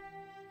do.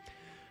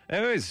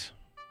 Anyways,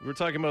 we were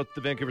talking about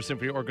the Vancouver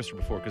Symphony Orchestra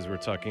before because we were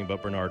talking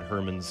about Bernard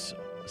Herrmann's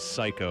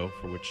Psycho,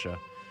 for which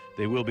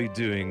they will be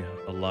doing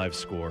a live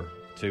score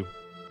to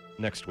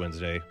next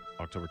Wednesday,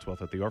 October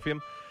 12th at the Orpheum.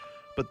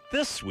 But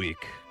this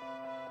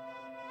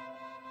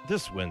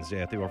Wednesday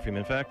at the Orpheum,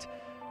 in fact,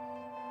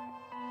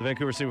 the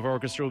Vancouver Symphony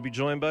Orchestra will be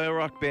joined by a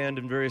rock band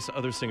and various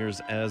other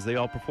singers as they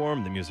all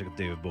perform the music of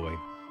David Bowie.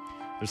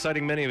 They're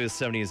citing many of his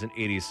 70s and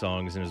 80s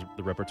songs in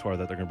the repertoire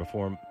that they're going to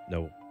perform.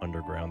 No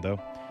Underground,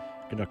 though.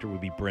 Conductor would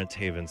be Brent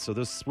Haven. So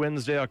this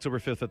Wednesday, October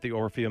 5th at the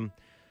Orpheum.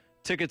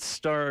 Tickets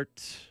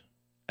start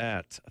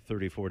at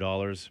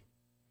 $34.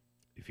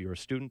 If you're a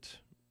student,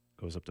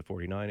 it goes up to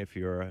 $49. If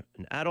you're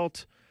an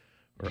adult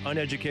or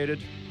uneducated.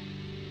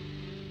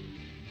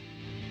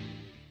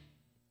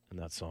 And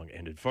that song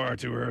ended far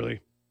too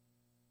early.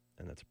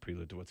 And that's a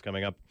prelude to what's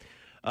coming up.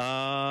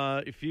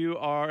 If you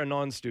are a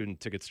non-student,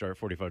 tickets start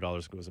at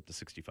 $45, goes up to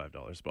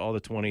 $65. But all the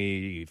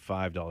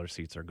 $25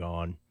 seats are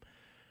gone.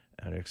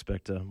 And I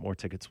expect more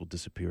tickets will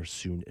disappear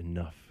soon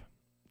enough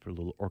for a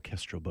little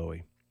orchestral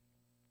Bowie.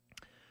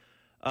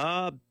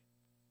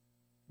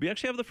 We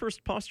actually have the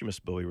first posthumous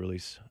Bowie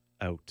release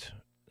out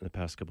in the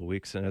past couple of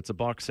weeks, and it's a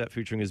box set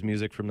featuring his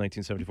music from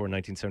 1974 and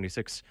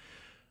 1976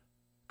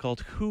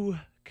 called Who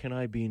Can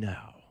I Be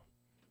Now?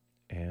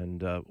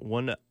 And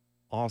one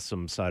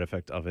awesome side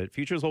effect of it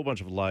features a whole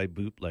bunch of live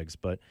bootlegs,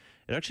 but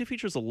it actually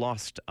features a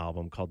lost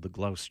album called The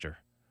Gloucester.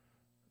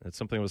 It's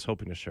something I was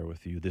hoping to share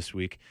with you this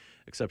week,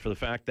 except for the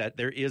fact that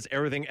there is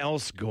everything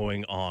else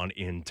going on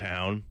in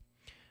town,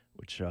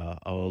 which I'll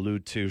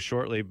allude to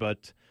shortly.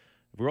 But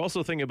we're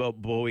also thinking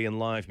about Bowie and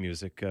live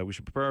music. We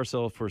should prepare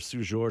ourselves for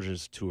Sue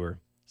George's tour,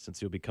 since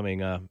he'll be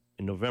coming in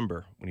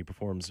November when he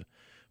performs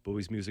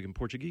Bowie's music in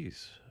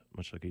Portuguese,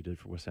 much like he did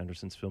for Wes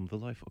Anderson's film The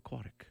Life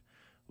Aquatic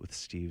with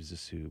Steve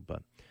Zissou.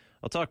 But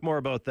I'll talk more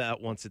about that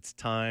once it's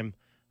time.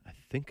 I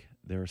think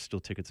there are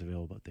still tickets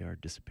available, but they are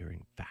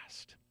disappearing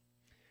fast.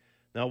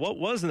 Now, what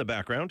was in the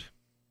background,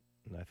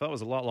 and I thought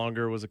was a lot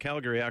longer, was a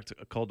Calgary act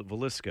called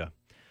Veliska.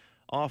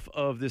 Off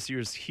of this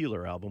year's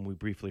Healer album, we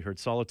briefly heard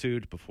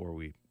Solitude before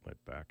we went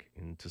back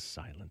into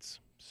silence.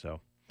 So,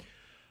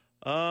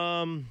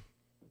 we'll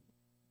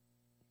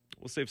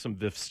save some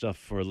Biff stuff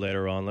for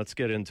later on. Let's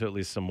get into at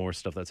least some more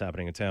stuff that's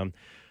happening in town.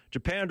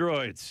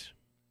 Japandroids,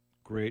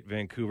 great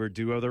Vancouver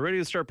duo. They're ready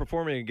to start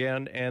performing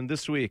again, and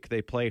this week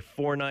they play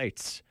 4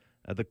 nights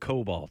at the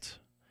Cobalt.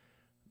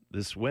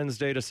 This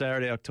Wednesday to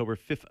Saturday, October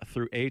 5th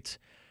through 8th.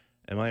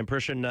 And my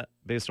impression,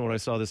 based on what I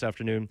saw this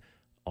afternoon,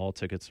 all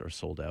tickets are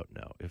sold out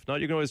now. If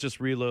not, you can always just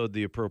reload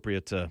the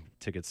appropriate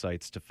ticket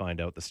sites to find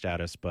out the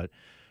status. But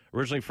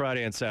originally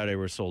Friday and Saturday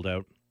were sold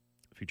out,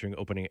 featuring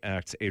opening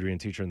acts Adrian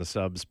Teacher and the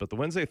Subs. But the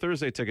Wednesday,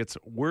 Thursday tickets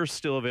were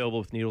still available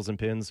with needles and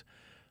pins,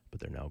 but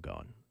they're now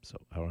gone. So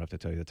I don't have to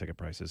tell you the ticket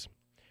prices.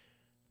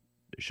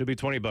 It should be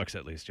 $20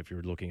 at least if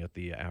you're looking at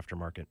the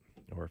aftermarket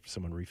or if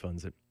someone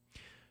refunds it.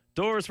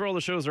 Doors for all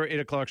the shows are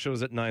 8 o'clock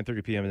shows at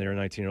 9:30 p.m. and they are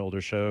 19 and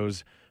older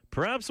shows.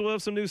 Perhaps we'll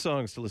have some new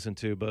songs to listen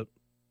to, but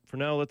for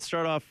now, let's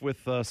start off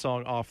with a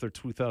song off their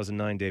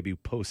 2009 debut,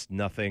 Post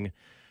Nothing.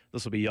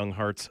 This will be Young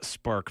Hearts'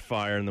 Spark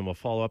Fire, and then we'll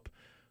follow up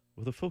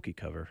with a folky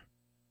cover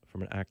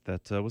from an act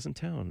that was in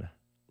town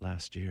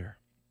last year.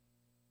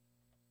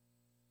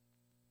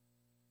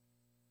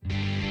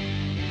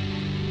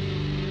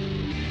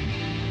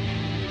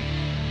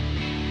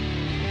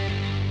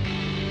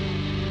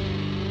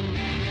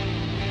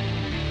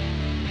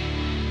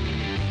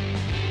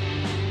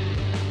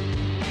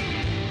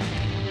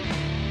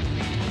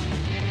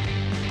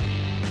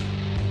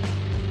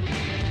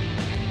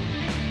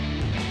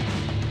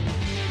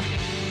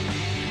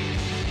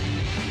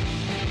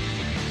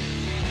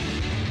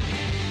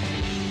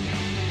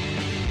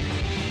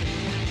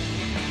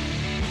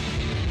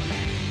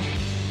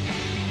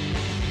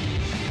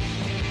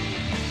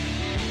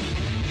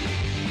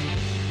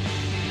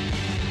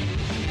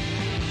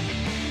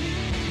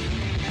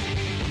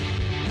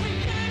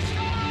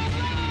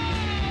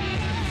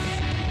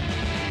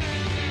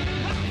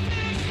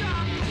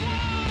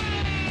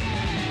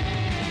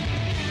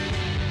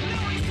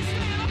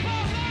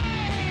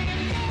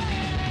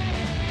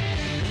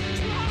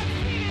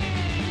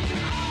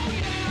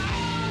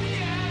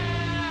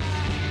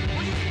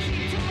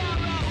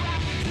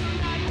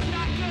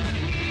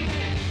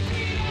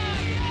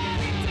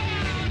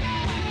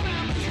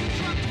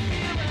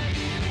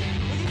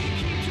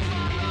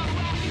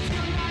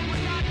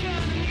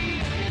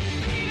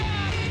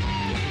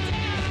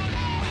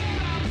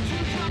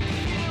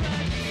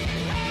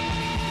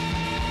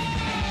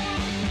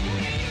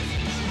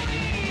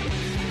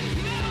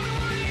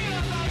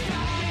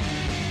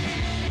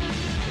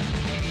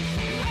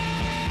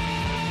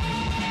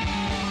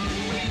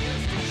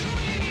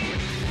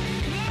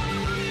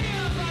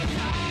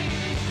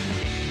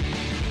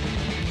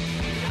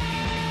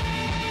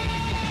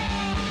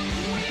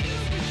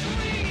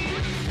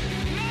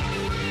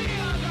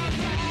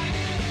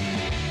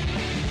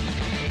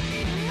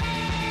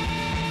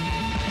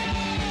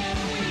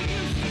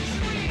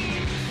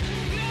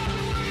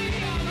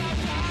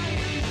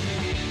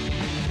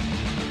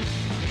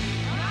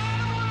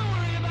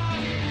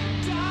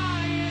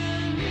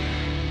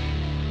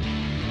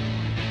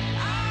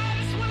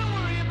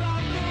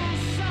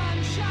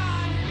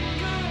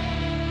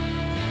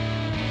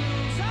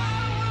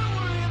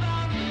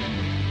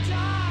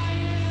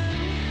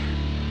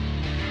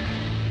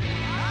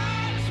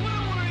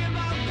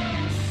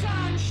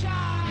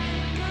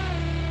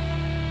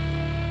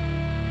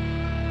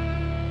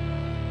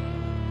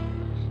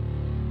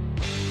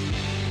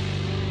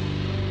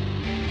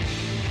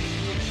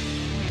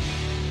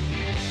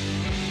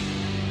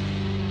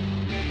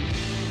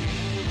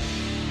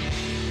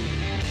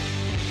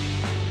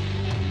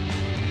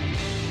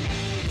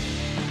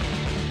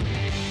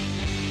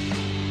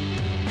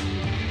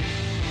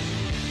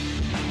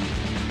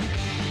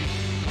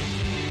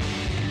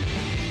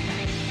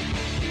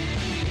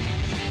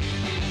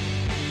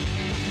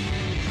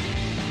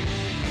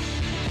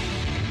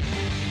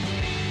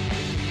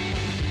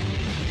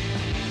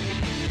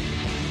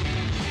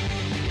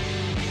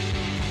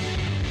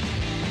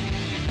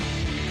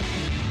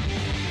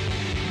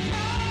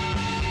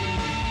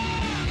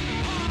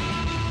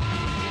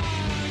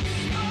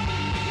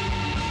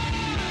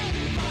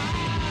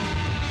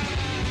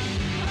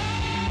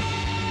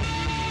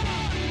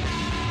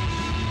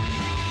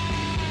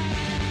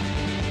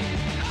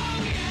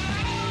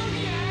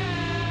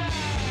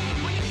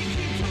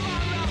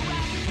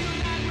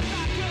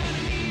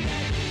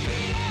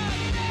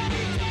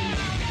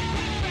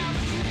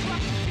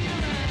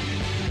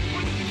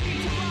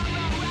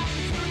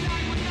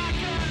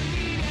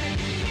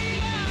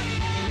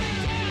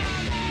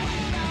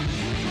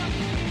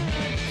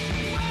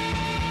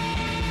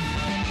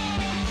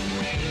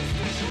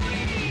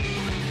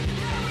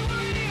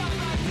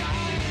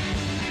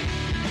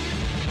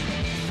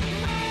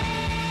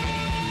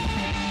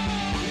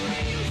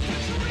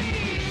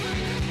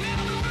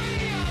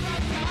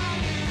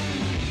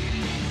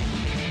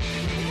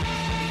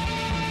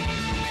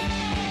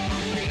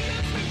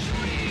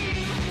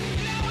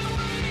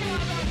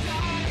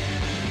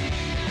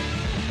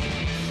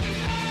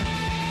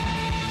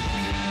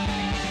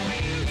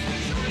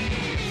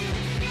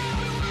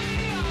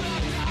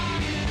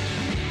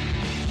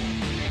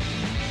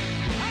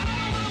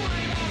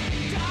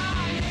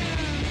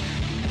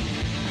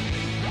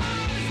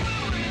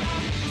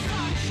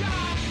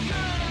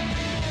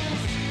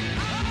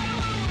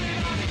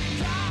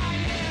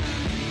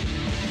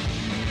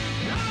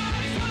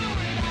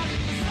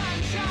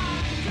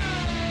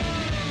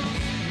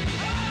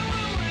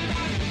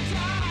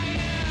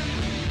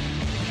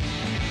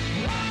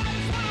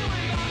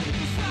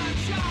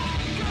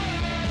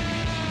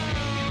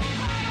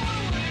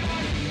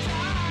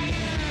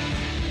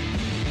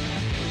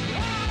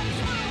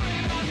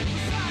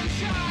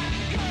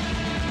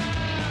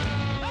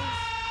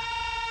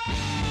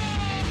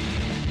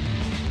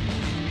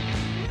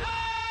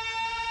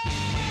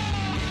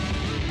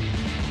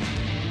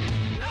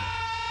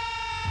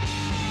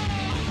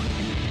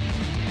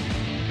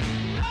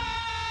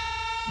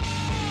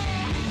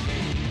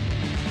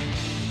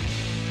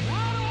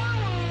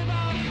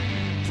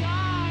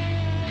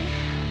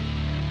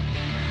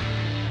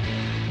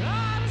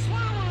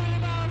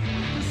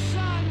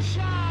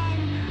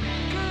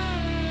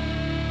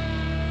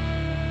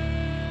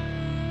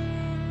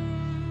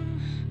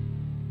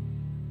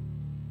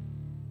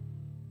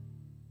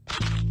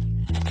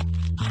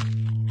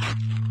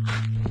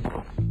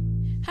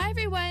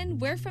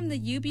 We're from the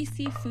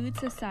UBC Food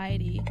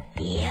Society.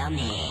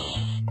 Yummy.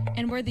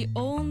 And we're the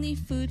only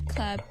food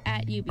club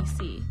at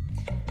UBC.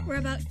 We're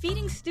about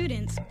feeding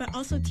students, but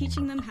also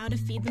teaching them how to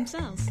feed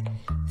themselves.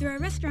 Through our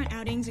restaurant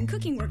outings and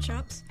cooking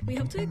workshops, we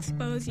hope to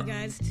expose you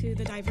guys to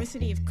the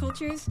diversity of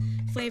cultures,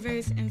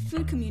 flavors, and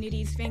food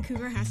communities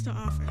Vancouver has to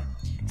offer.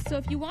 So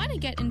if you want to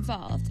get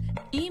involved,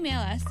 email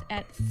us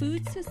at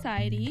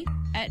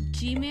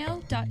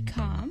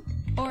foodsociety@gmail.com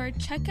or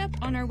check up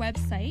on our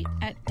website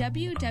at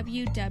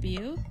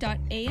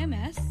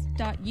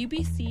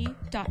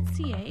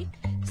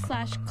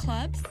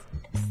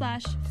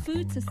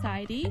www.ams.ubc.ca/clubs/food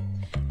society,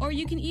 or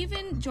you can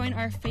even join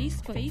our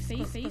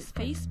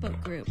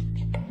Facebook group.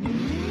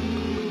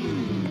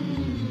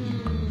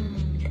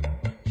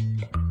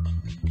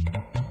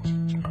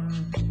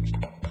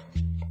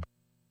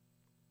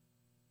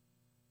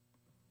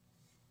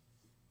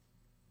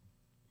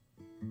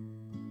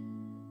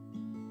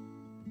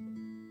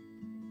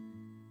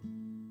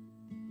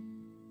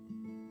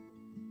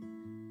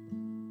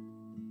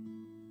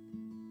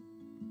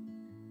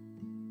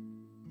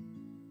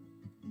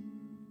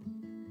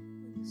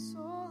 The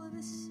soul of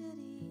the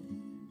city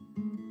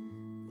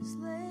was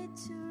laid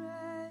to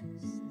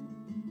rest,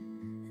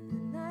 and the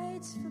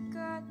night's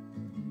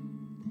forgotten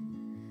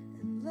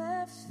and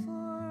left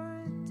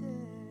for dead.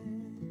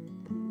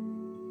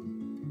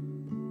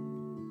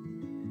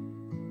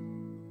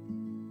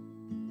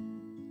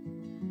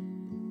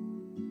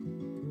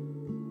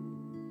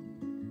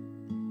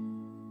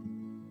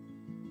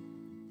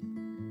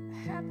 It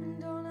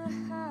happened on a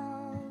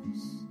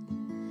house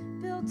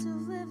built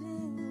of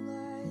living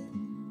light,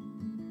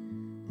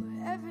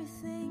 where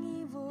everything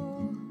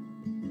evil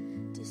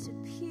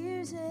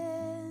disappears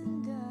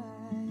and dies.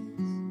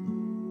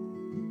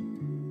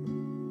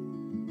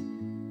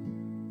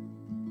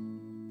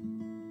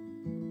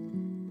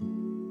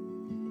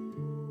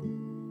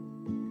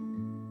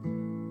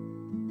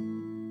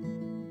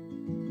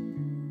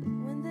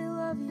 When they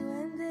love you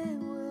and they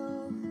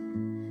will,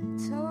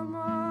 tell them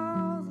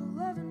all the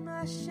love in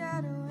my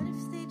shadow, and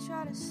if they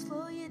try to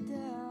slow you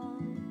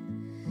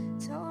down,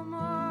 tell them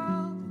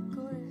all to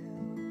go to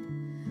hell.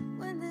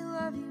 When they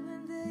love you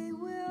and they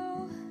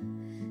will,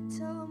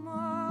 tell them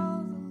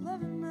all the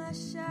love in my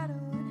shadow,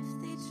 and if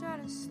they try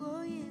to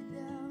slow you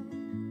down,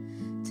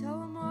 tell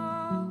them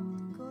all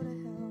to go to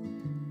hell.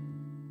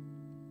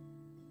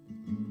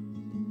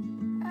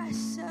 I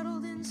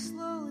settled in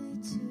slowly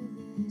to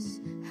this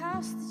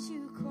house that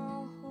you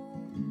call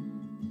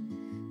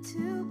home,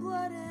 to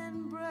blood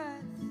and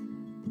breath,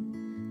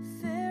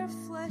 fair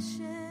flesh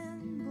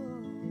and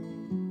bone.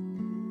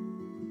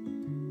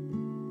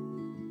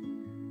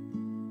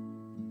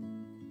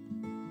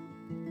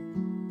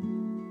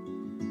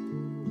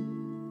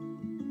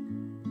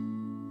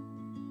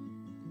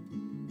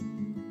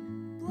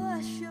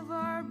 Blush of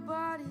our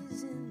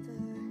bodies in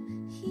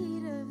the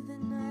heat of the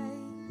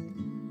night,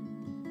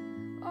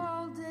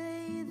 all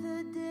day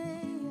the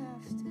day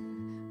after,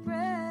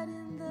 red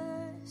in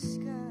the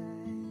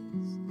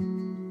skies.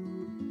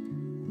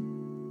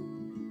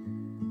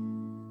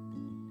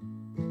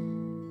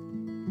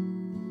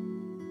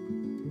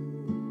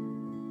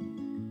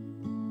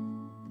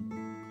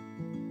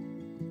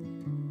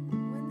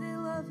 When they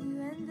love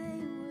you and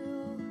they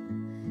will,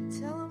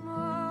 tell them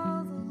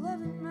all the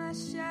love in my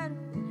shadow,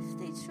 and if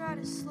they try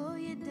to slow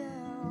you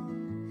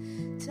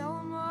down, tell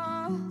them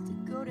all to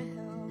go to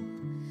hell.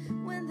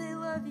 When they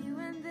love you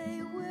and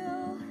they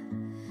will,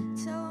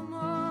 tell them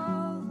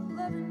all the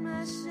love in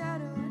my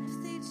shadow, and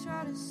if they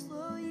try to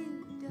slow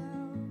you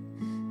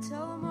down,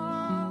 tell them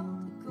all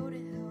to go to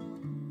hell.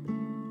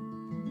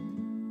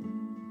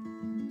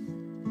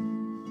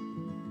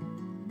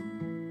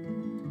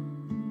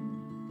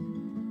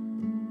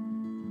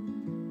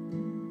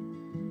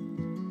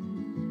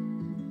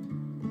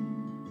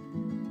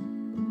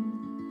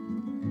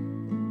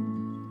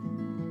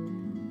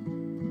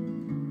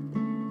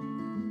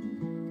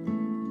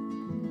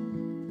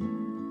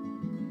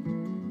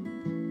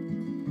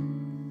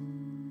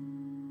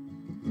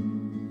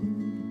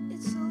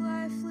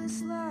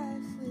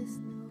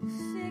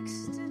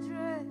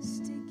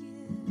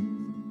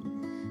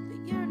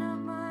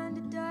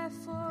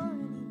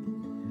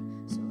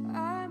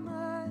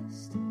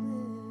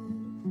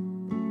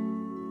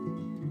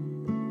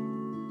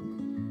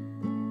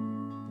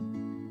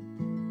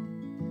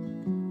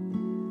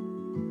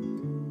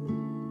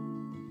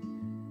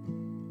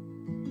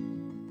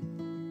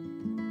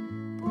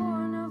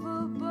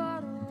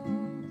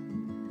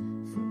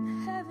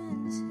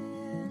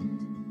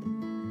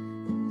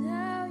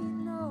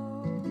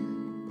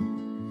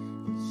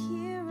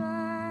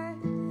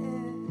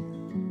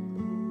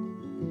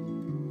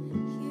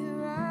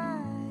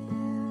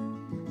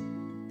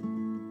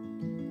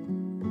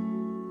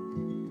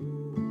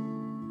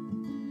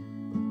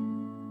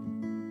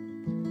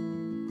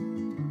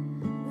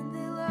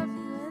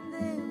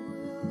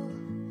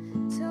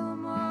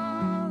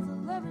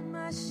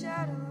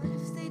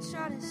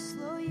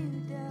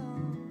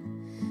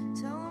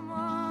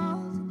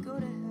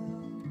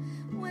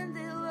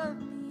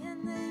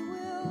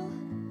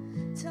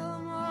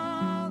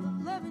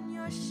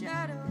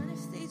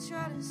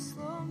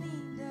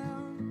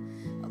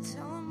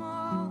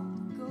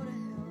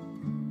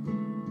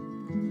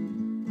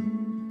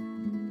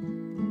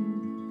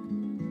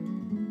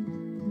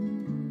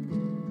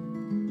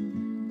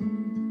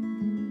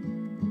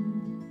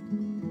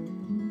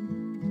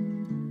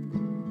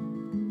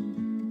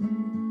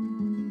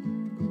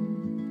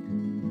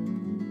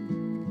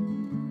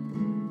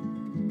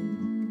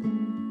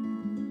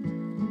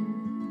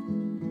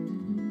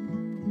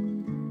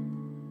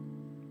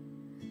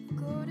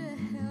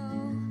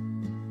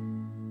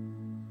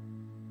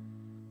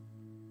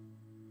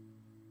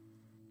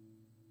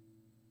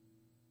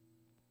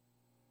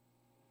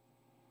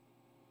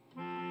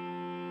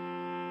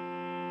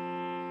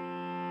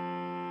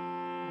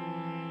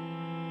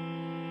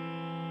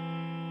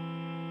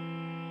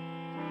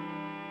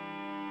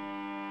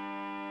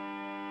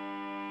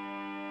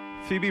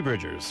 Phoebe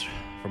Bridgers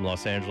from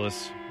Los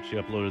Angeles. She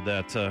uploaded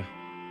that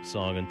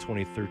song in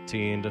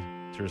 2013 to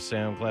her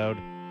SoundCloud.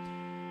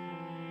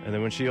 And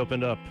then when she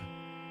opened up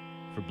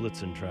for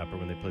Blitzen Trapper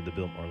when they played the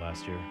Biltmore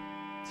last year,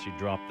 she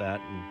dropped that,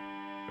 and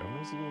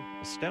everyone was a little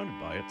astounded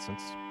by it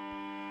since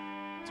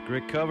it's a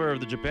great cover of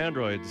the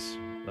Japandroids.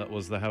 That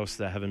was the house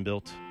that Heaven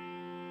built.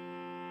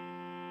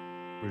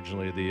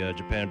 Originally, the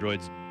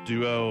Japandroids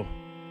duo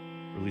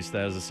released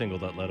that as a single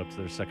that led up to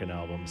their second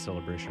album,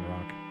 Celebration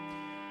Rock.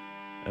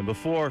 And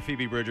before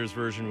Phoebe Bridgers'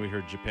 version, we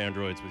heard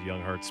Japandroids with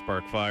Young Hearts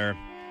Sparkfire.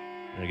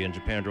 And again,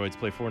 Japandroids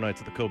play 4 nights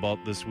at the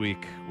Cobalt this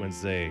week,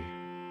 Wednesday,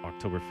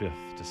 October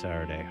 5th to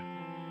Saturday,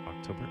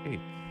 October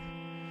 8th.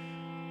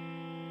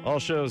 All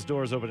shows,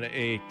 doors open at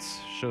 8.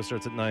 Show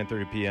starts at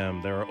 9:30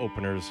 p.m. There are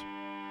openers.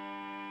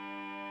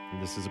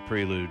 And this is a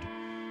prelude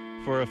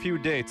for a few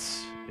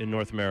dates in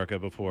North America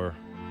before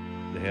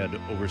they head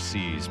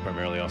overseas,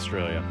 primarily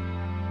Australia.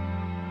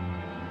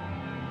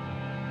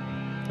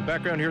 The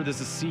background here,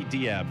 this is C.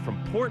 Diab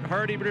from Port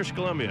Hardy, British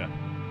Columbia,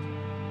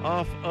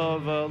 off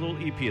of a little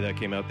EP that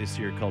came out this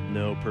year called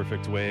No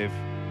Perfect Wave.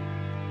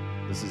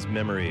 This is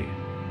Memory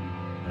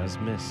Has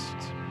Missed.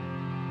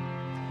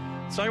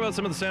 Let's talk about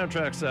some of the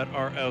soundtracks that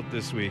are out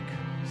this week,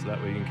 so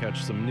that way you can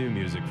catch some new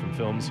music from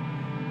films.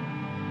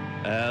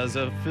 As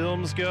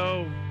films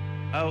go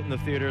out in the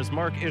theaters,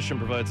 Mark Isham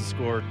provides the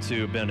score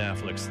to Ben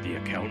Affleck's The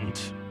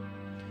Accountant.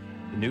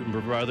 The Newton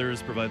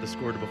Brothers provide the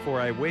score to Before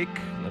I Wake.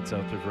 That's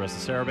out through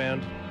Vanessa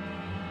Saraband.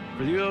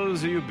 For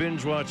those of you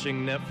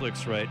binge-watching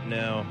Netflix right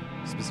now,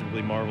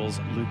 specifically Marvel's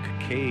Luke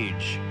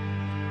Cage,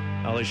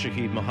 Ali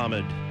Shaheed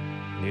Muhammad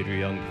and Adrian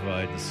Young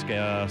provide the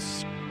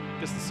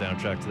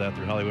soundtrack to that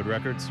through Hollywood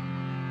Records.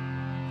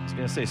 I was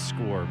going to say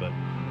score, but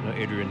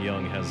Adrian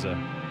Young has a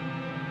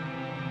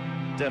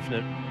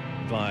definite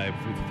vibe.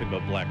 If you think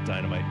about Black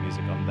Dynamite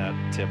music on that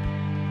tip.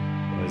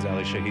 Otherwise,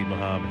 Ali Shaheed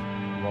Muhammad,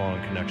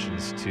 long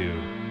connections to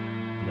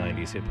the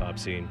 90s hip-hop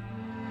scene.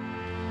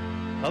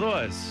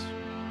 Otherwise,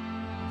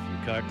 if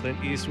you caught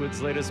Clint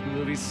Eastwood's latest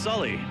movie,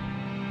 Sully,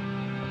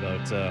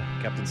 about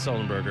Captain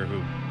Sullenberger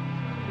who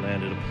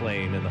landed a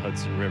plane in the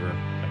Hudson River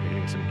after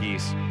hitting some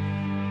geese.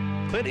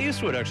 Clint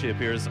Eastwood actually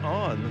appears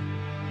on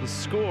the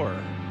score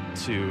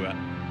to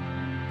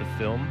the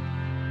film,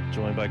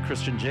 joined by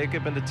Christian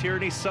Jacob and the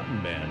Tierney Sutton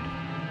Band.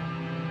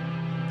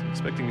 So I'm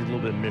expecting a little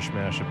bit of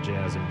mishmash of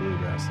jazz and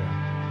bluegrass there.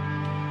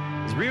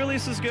 As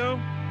re-releases go,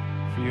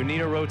 for you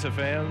Nino Rota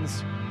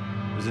fans,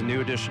 there's a new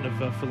edition of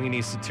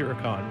Fellini's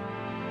Satyricon.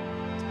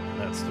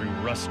 That's through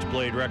Rust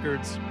Blade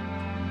Records.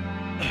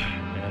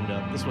 And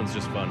this one's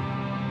just fun.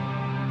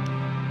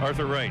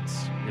 Arthur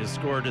writes, his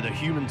score to The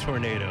Human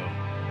Tornado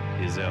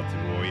is out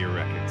through Warrior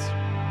Records.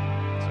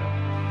 So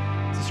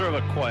it's sort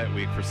of a quiet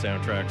week for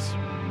soundtracks.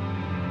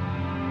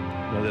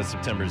 I know that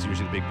September is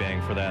usually the big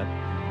bang for that.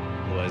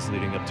 Otherwise,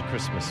 leading up to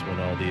Christmas when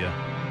all the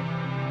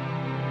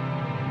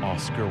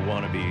Oscar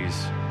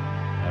wannabes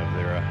have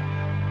their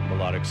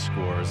melodic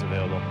scores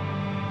available.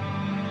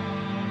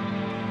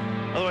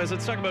 Otherwise,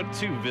 let's talk about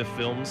 2 VIF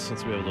films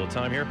since we have a little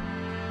time here.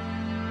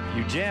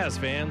 You jazz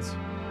fans.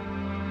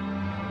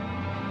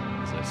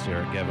 As I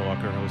stare at Gavin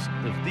Walker, host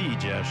of the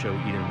jazz show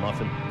Eating a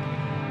Muffin.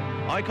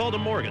 I Called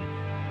Him Morgan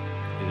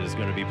is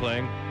going to be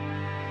playing.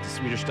 It's a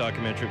Swedish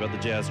documentary about the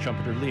jazz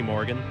trumpeter Lee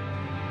Morgan,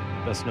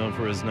 best known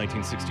for his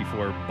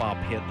 1964 bop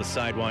hit The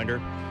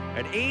Sidewinder.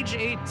 At age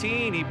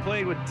 18, he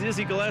played with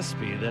Dizzy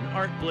Gillespie, then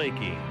Art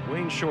Blakey,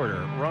 Wayne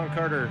Shorter, Ron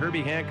Carter,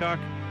 Herbie Hancock.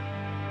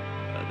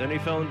 Then he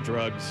fell into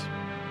drugs.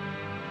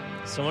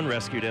 Someone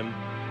rescued him,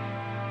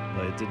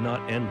 but it did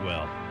not end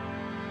well.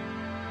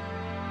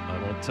 I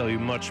won't tell you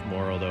much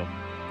more, although,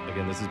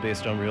 again, this is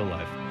based on real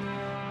life.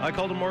 I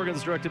Called Him Morgan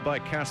is directed by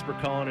Casper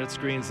Collin. It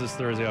screens this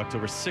Thursday,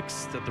 October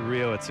 6th at the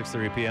Rio at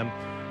 6:30 p.m.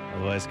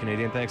 Otherwise,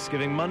 Canadian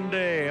Thanksgiving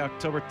Monday,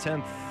 October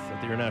 10th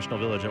at the International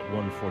Village at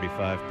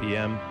 1:45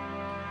 p.m.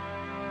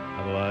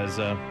 Otherwise,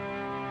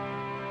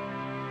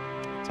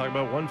 talk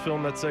about one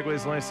film that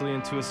segues nicely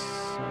into a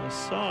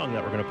song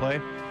that we're going to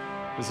play.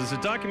 This is a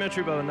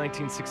documentary about a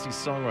 1960s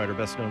songwriter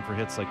best known for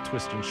hits like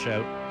Twist and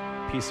Shout,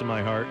 Piece of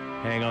My Heart,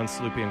 Hang On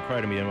Sloopy, and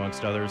Cry to Me,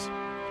 amongst others.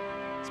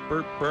 It's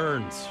Burt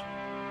Burns.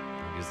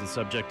 He's the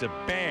subject of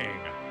Bang,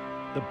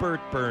 the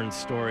Burt Burns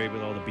story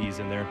with all the B's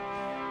in there.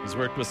 He's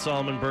worked with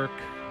Solomon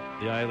Burke,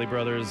 the Isley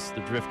Brothers,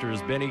 the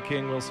Drifters, Benny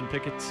King, Wilson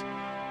Pickett,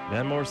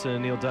 Van Morrison,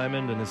 and Neil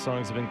Diamond, and his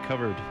songs have been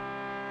covered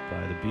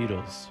by the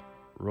Beatles,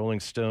 Rolling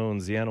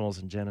Stones, The Animals,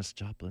 and Janis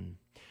Joplin.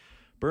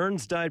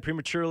 Burns died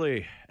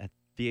prematurely at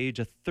the age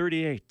of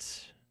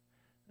 38.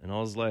 And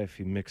all his life,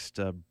 he mixed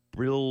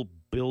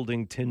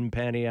brill-building Tin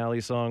Panty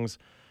Alley songs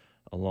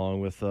along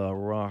with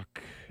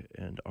rock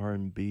and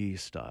R&B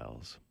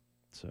styles.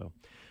 So,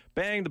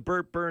 Bang, the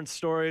Burt Burns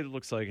story. It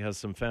looks like it has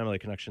some family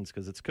connections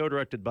because it's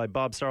co-directed by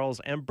Bob Sarles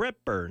and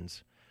Brett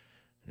Burns.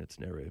 And it's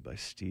narrated by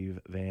Steve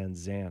Van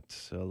Zandt.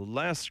 So the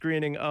last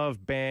screening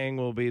of Bang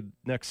will be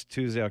next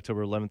Tuesday,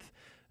 October 11th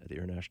at the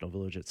International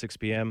Village at 6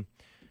 p.m.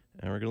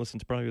 And we're going to listen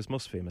to probably his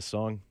most famous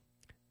song,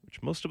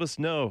 which most of us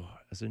know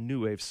as a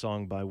new wave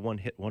song by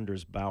one-hit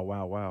wonders Bow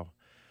Wow Wow.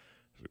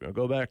 We're going to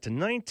go back to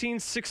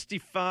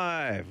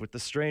 1965 with the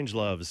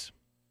Strangeloves.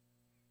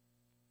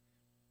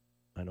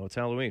 I know it's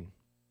Halloween.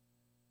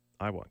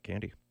 I want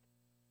candy.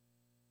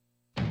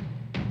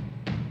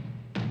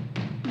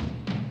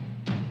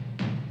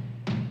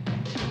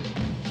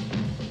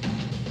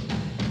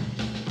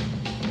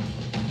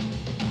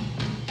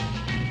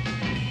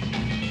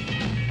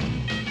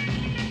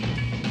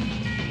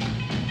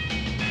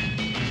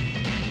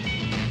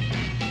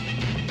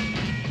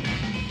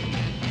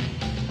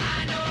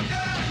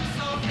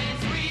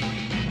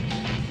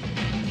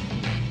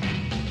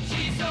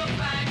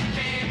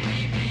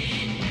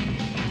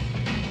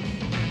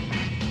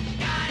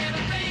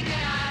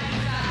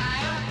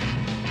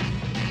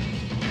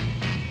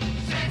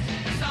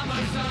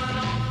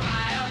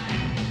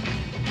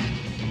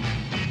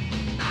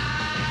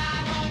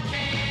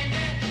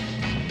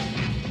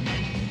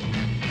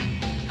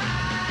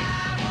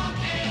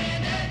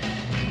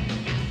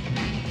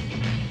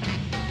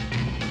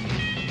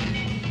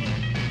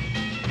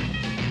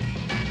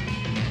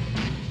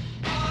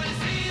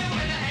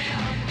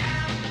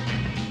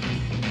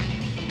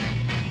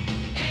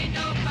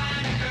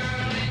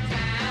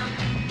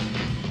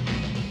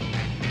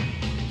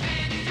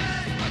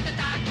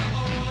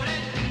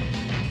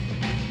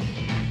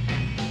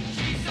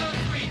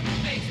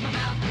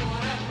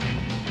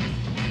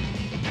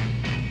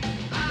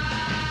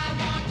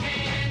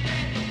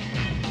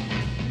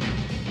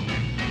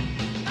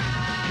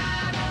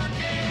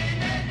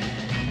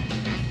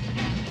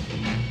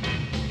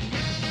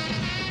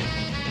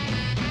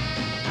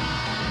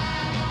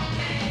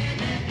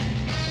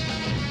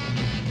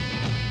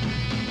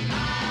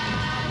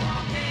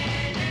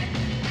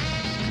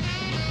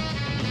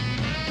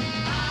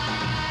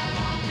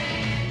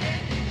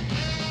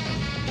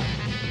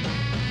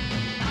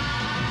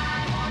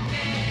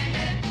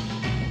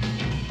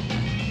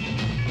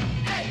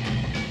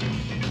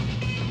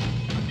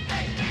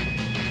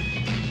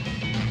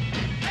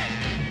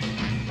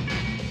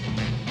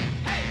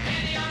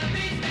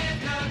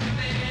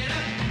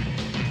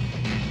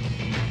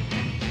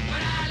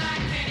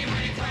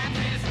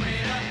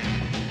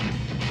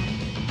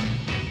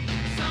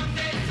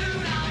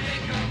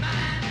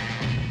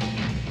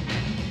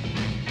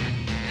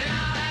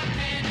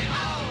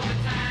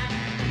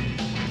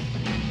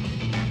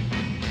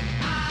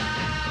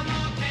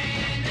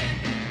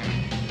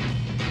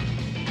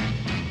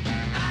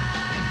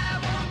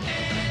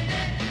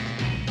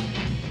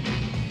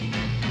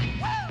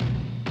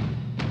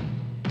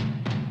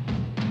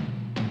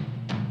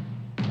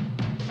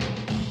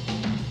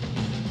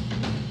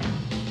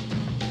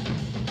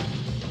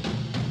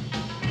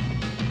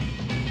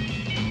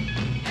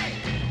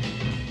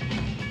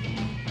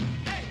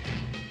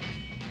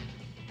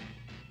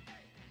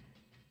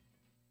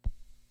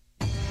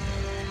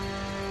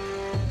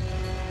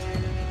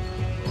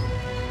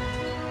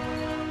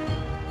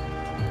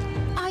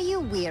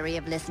 Weary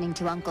of listening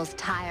to Uncle's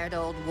tired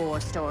old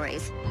war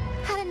stories?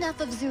 Had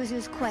enough of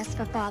Zuzu's quest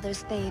for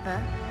father's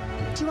favor?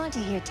 Do you want to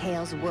hear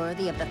tales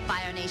worthy of the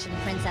Fire Nation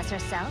princess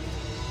herself?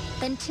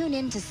 Then tune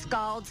in to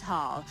Scald's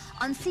Hall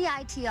on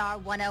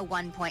CITR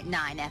 101.9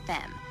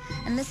 FM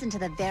and listen to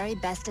the very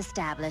best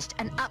established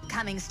and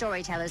upcoming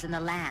storytellers in the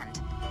land.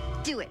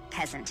 Do it,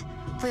 peasant,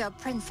 for your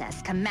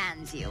princess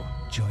commands you.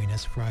 Join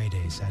us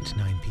Fridays at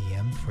 9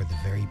 p.m. for the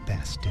very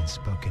best in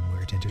spoken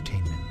word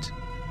entertainment.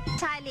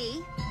 Ty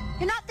Lee,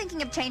 you're not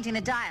thinking of changing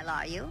the dial,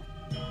 are you?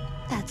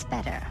 That's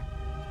better.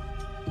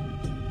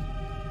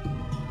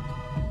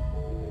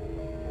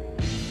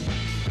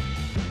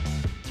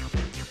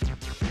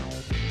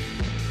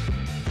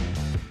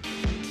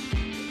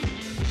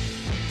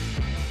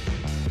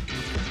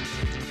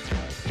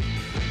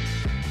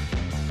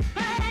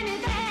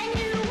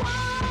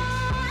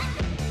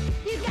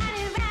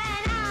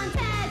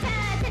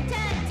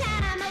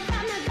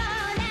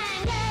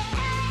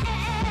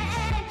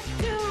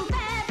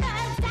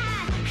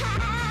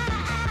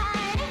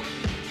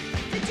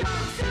 The joke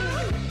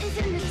soon is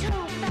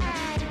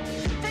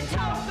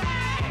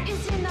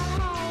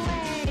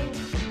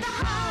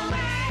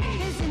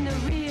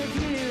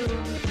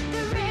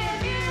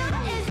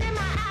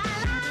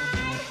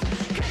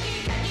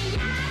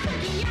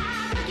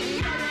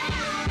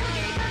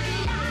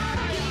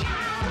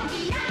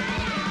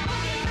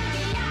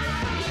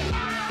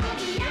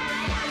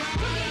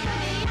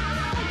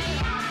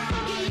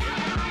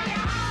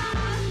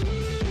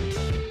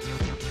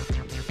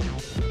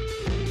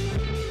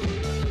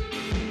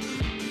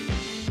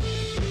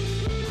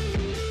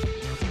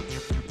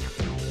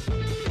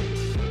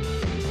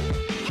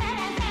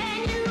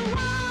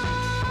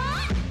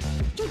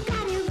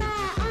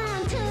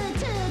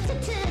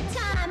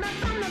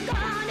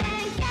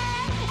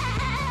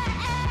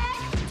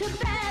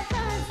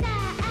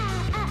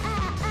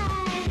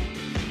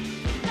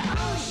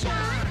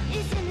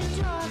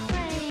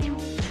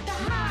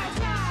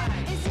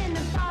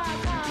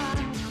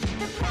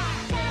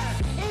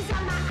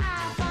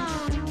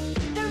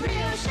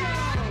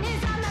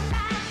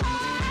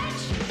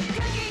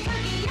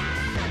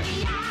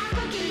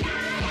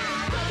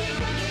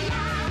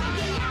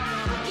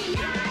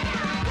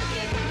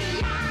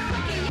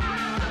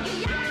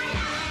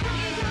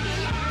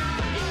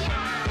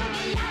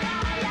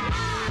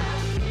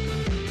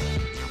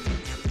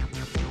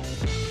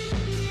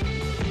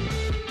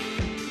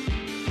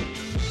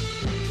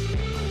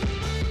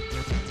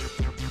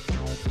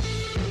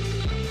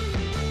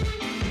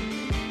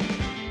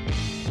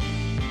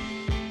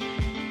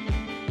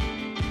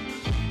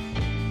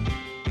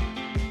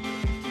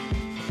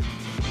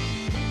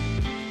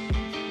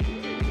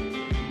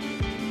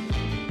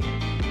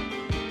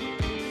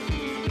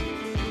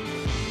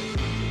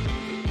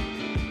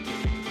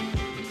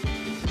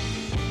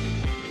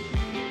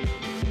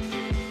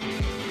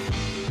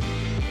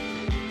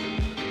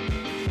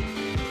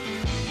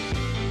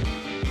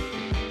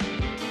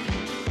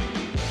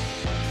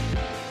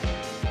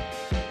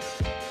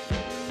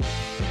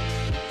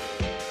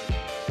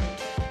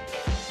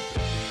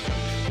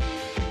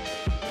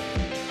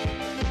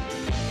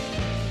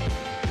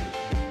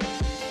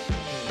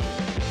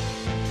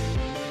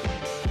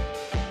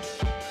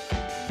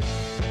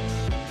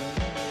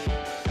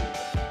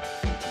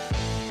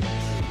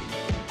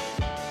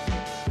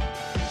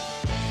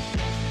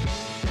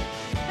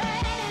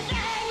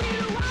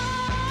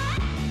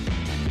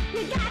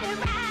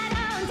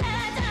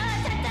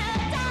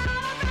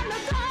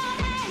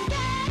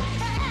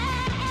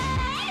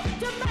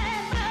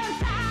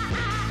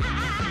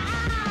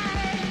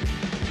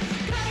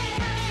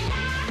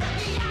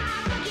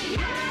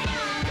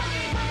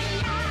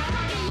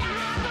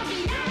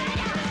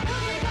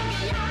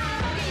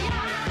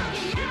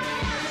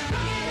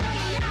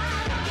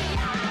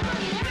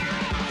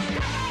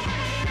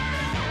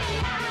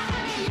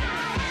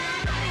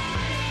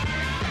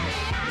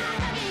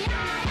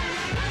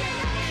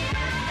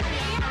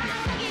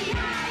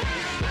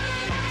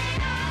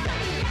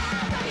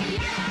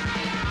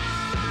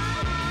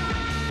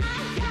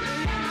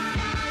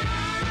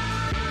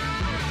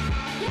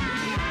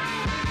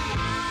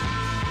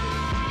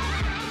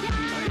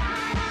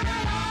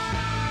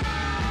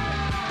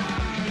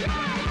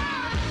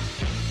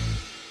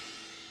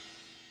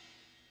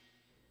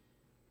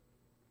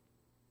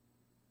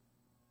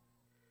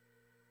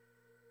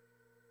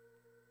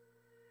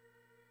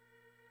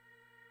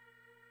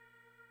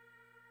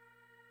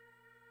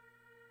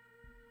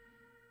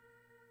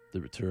The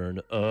return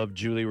of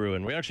Julie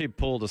Ruin. We actually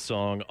pulled a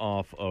song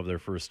off of their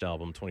first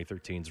album,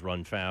 2013's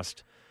Run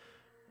Fast.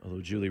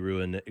 Although Julie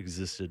Ruin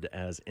existed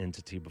as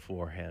entity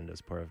beforehand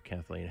as part of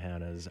Kathleen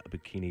Hanna's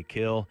Bikini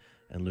Kill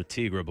and Le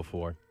Tigre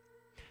before.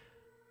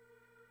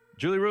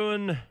 Julie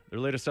Ruin, their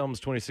latest album is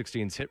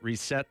 2016's hit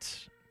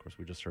Reset. Of course,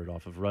 we just heard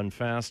off of Run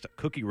Fast,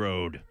 Cookie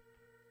Road.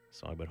 A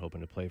song I've been hoping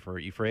to play for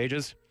E for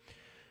ages.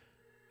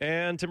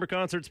 And Timber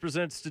Concerts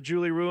presents to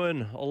Julie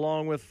Ruin,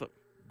 along with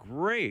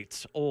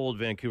great old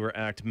Vancouver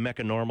act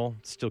Mechanormal,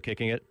 still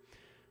kicking it.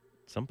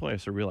 Some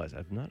players will realize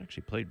I've not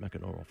actually played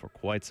Mechanormal for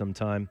quite some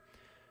time.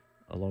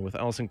 Along with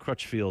Alison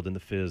Crutchfield in the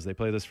Fizz. They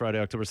play this Friday,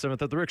 October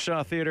 7th at the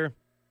Rickshaw Theater.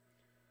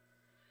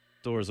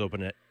 Doors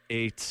open at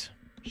 8.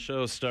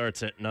 Show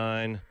starts at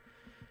 9.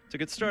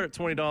 Tickets start at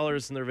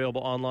 $20 and they're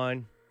available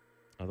online.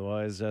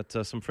 Otherwise at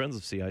some friends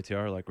of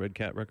CITR like Red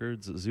Cat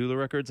Records, Zulu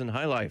Records, and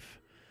High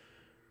Life.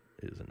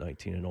 It is a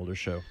 19 and older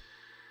show.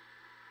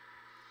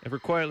 Ever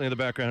quietly in the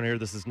background here,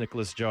 this is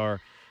Nicholas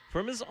Jar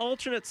from his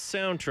alternate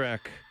soundtrack.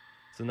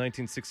 It's a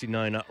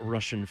 1969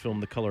 Russian film,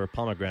 The Color of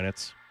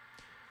Pomegranates.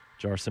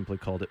 Jar simply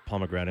called it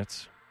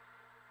Pomegranates.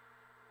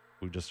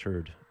 We just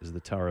heard is the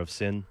Tower of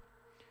Sin.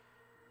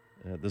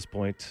 And at this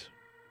point,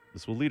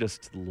 this will lead us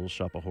to the Little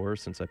Shop of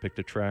Horrors, since I picked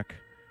a track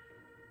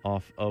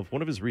off of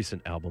one of his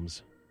recent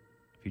albums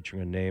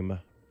featuring a name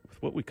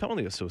with what we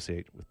commonly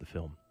associate with the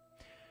film.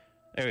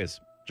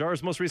 Anyways,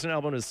 Jar's most recent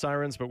album is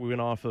Sirens, but we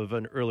went off of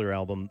an earlier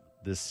album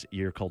this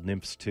year called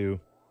Nymphs 2.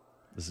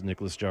 This is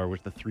Nicholas Jar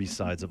with the 3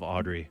 Sides of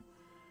Audrey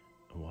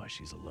and why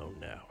she's alone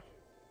now.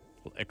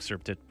 We'll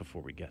excerpt it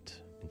before we get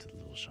into the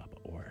Little Shop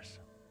of Horrors.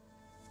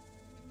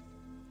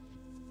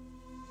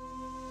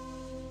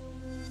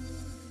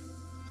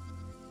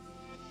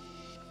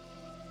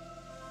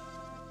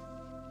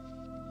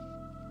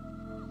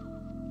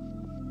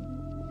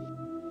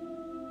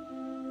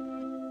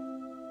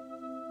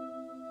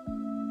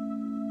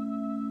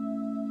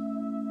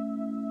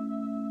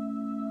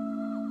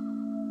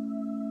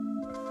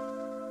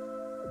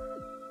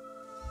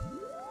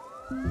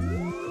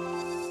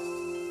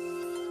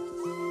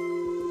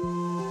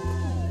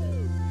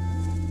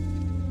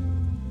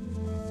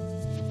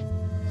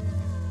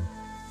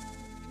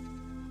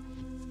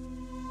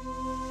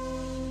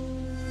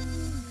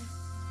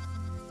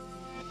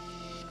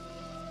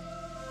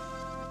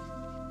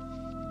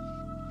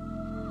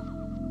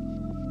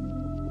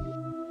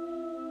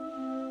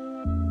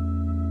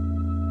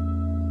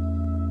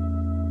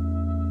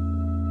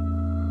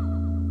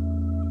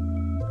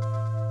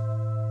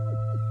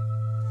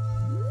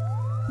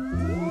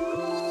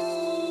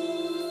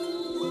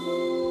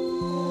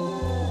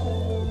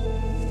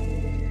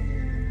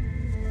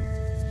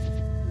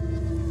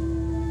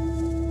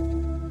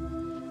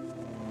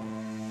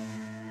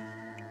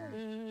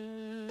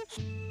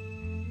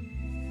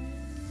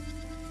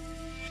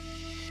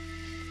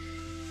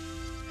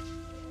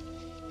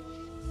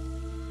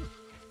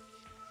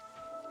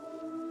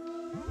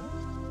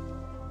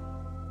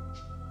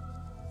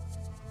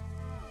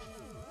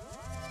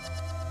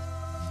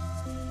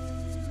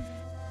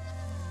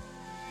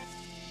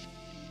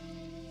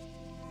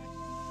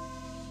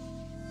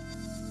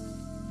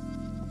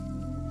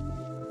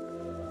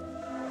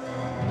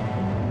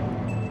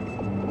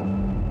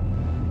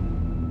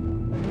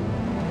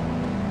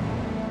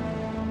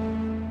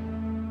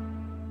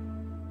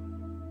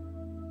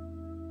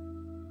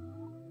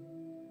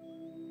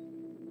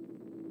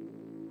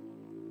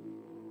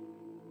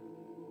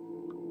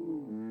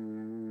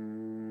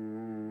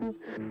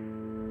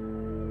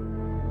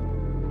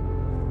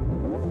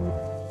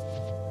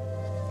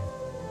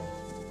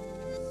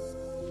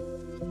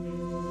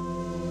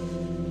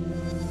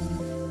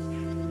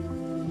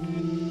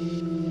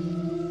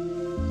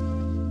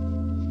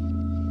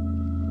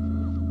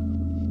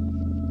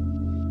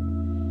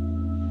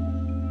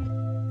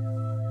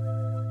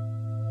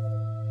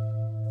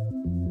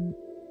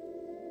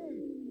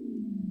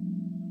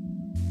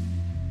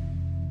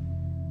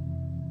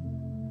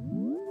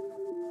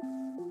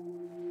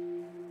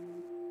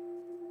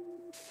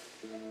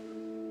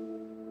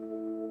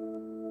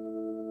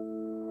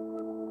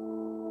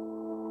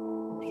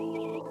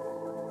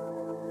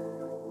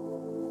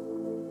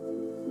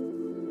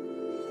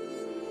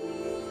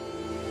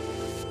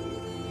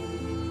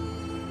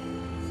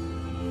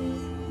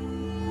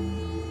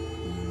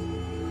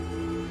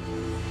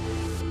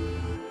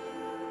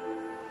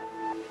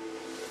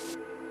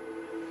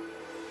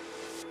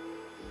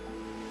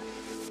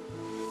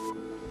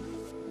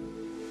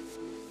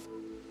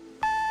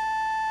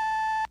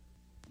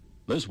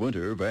 This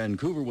winter,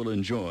 Vancouver will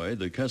enjoy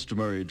the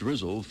customary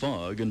drizzle,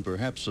 fog, and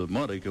perhaps a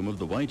modicum of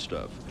the white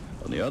stuff.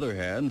 On the other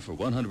hand, for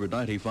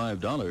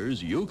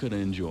 $195, you can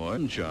enjoy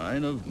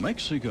sunshine of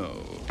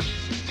Mexico.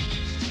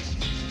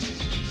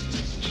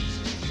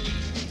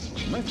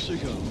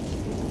 Mexico.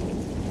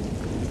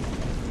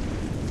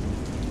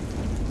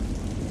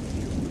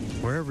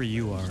 Wherever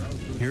you are,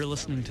 You're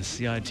listening to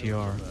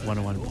CITR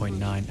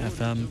 101.9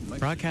 FM,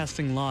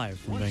 broadcasting live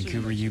from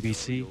Vancouver,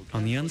 UBC,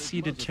 on the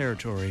unceded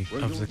territory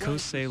of the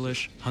Coast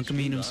Salish,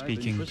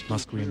 Hunkaminam-speaking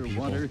Musqueam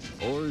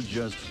people. Or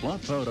just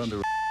flop out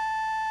under...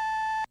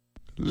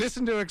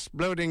 Listen to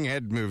Exploding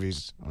Head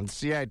Movies on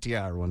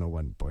CITR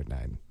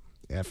 101.9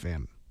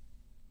 FM.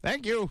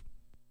 Thank you.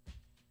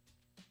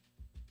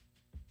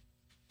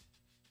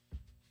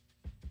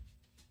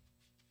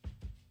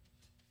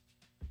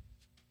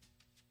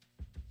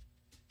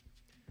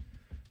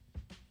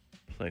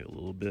 Play a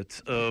little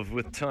bit of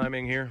with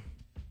timing here.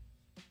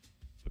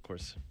 Of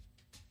course,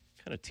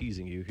 kind of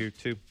teasing you here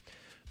too.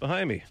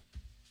 Behind me,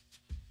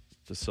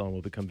 the song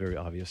will become very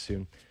obvious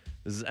soon.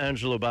 This is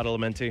Angelo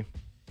Badalamenti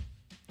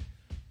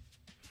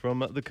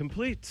from the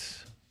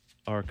complete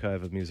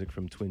archive of music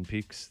from Twin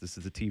Peaks. This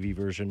is the TV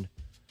version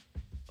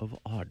of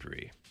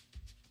Audrey.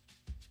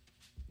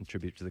 In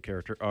tribute to the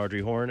character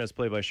Audrey Horne, as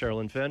played by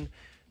Sherilyn Fenn,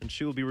 and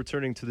she will be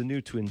returning to the new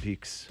Twin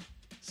Peaks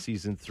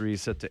Season 3,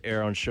 set to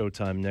air on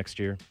Showtime next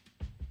year.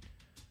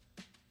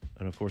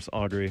 And of course,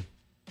 Audrey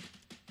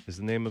is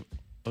the name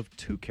of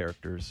two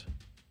characters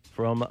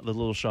from The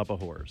Little Shop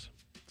of Horrors.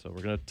 So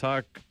we're going to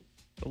talk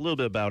a little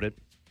bit about it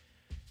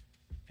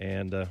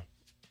and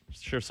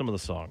share some of the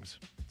songs.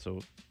 So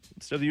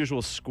instead of the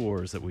usual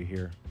scores that we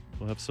hear,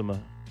 we'll have some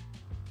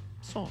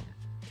song.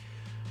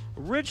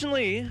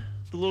 Originally,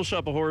 The Little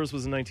Shop of Horrors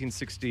was a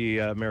 1960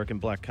 American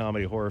black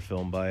comedy horror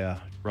film by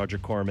Roger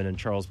Corman and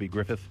Charles B.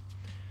 Griffith.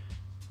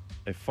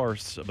 A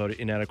farce about an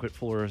inadequate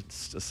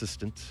florist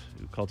assistant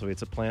who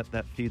cultivates a plant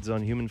that feeds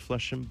on human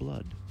flesh and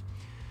blood.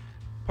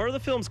 Part of the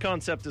film's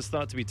concept is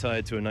thought to be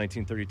tied to a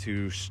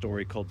 1932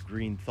 story called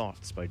Green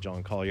Thoughts by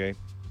John Collier.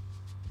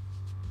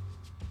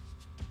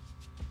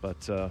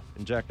 But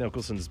in Jack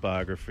Nicholson's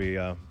biography,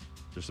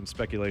 there's some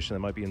speculation that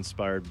might be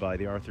inspired by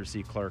the Arthur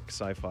C. Clarke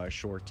sci-fi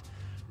short,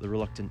 The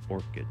Reluctant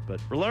Orchid. But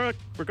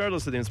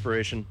regardless of the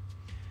inspiration,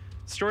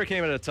 the story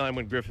came at a time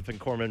when Griffith and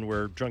Corman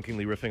were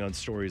drunkenly riffing on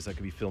stories that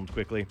could be filmed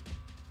quickly.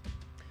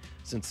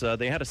 Since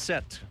they had a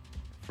set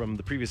from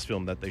the previous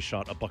film that they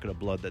shot, A Bucket of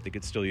Blood, that they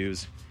could still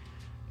use.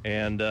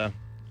 And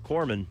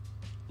Corman,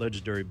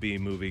 legendary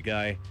B-movie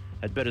guy,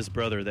 had bet his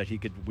brother that he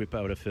could whip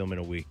out a film in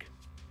a week.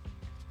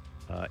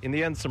 In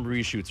the end, some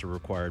reshoots were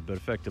required, but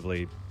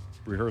effectively,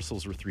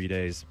 rehearsals were 3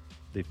 days.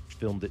 They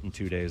filmed it in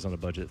 2 days on a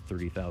budget of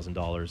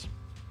 $30,000.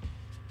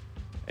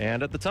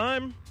 And at the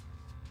time,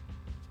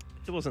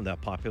 it wasn't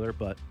that popular,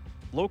 but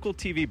local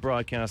TV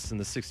broadcasts in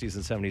the 60s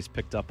and 70s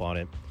picked up on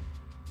it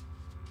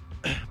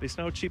based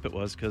on how cheap it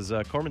was, because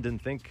Corman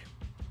didn't think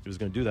it was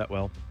going to do that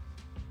well.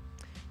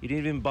 He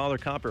didn't even bother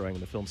copyrighting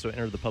the film, so it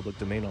entered the public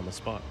domain on the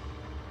spot.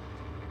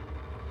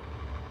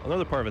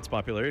 Another part of its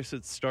popularity is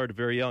it starred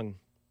very young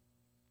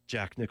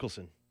Jack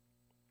Nicholson.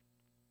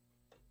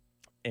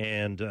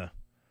 And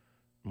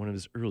one of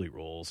his early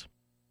roles,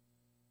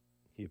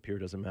 he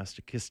appeared as a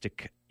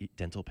masochistic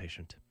dental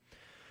patient.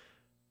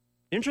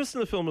 Interest in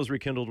the film was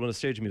rekindled when a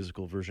stage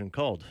musical version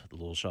called The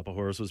Little Shop of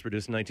Horrors was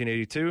produced in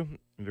 1982.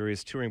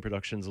 Various touring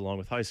productions along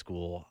with high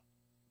school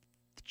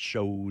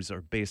shows are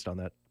based on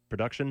that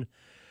production.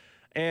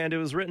 And it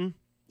was written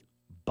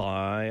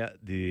by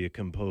the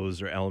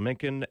composer Alan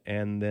Menken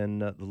and then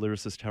the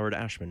lyricist Howard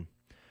Ashman.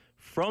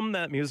 From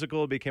that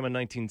musical, it became a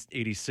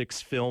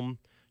 1986 film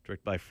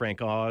directed by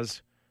Frank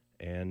Oz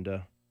and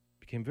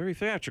became very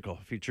theatrical.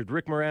 It featured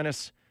Rick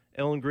Moranis,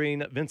 Ellen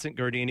Greene, Vincent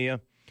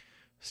Gardenia,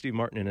 Steve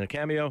Martin in a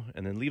cameo,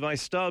 and then Levi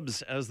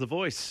Stubbs as the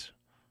voice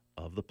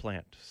of the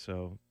plant.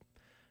 So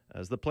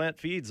as the plant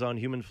feeds on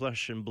human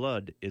flesh and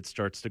blood, it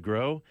starts to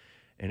grow,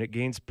 and it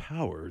gains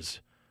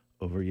powers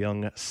over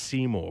young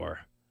Seymour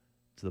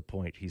to the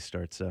point he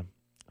starts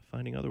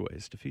finding other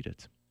ways to feed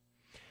it.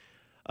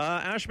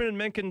 Ashman and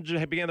Menken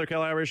began their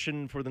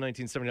collaboration for the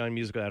 1979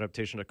 musical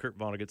adaptation of Kurt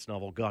Vonnegut's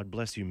novel God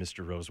Bless You,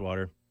 Mr.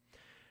 Rosewater.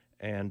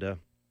 And in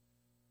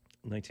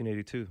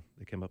 1982,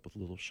 they came up with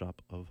Little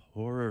Shop of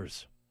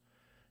Horrors.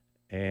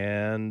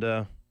 And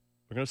we're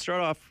going to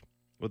start off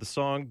with a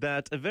song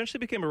that eventually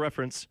became a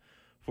reference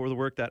for the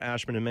work that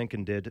Ashman and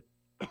Menken did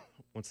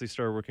once they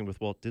started working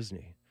with Walt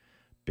Disney,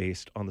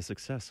 based on the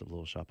success of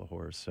Little Shop of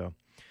Horrors. So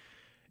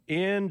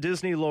in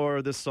Disney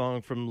lore, this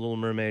song from Little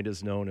Mermaid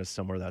is known as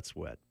Somewhere That's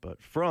Wet.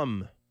 But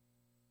from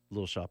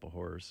Little Shop of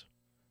Horrors,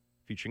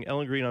 featuring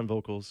Ellen Greene on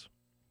vocals,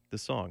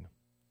 this song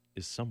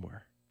is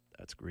Somewhere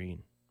That's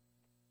Green.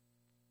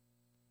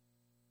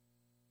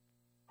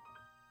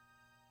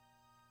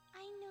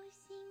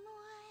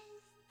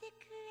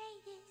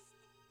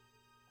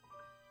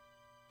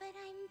 But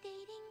I'm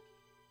dating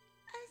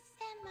a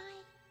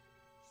semi-sadist,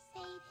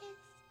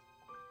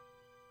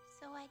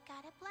 so I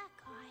got a black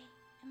eye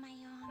and my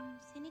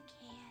arms in a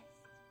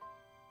cast.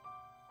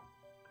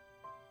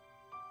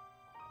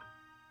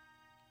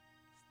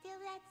 Still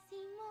that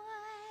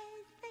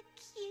Seymour's the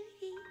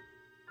cutie.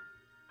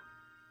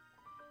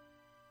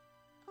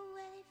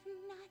 Well, if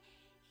not,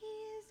 he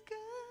is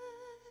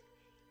good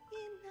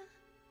enough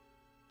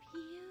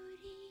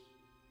beauty.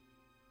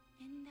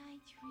 And I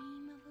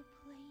dream of a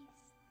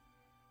place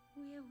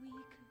where we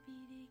could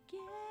be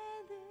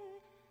together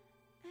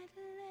at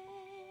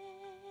last.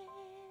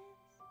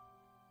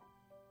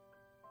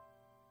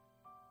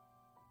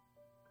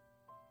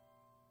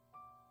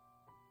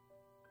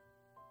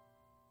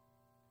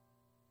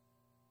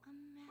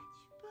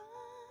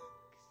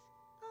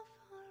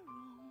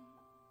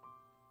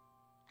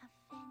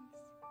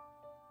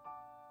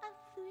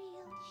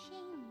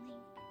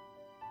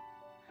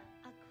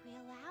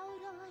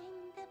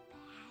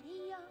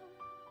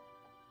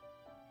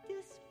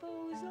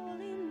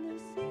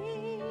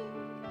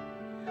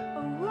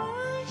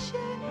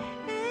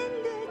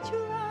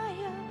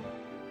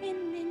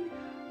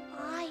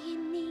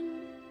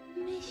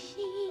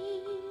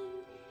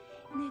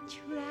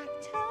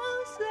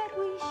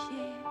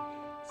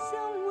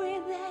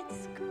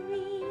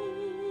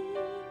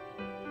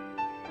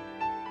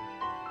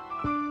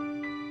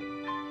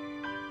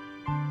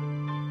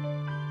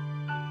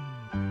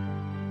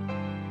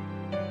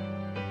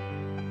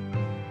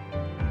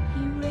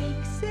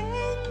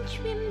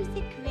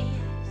 the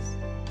grass.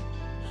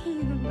 He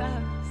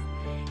loves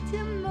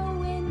to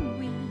mow and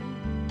weed.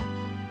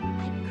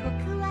 I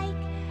cook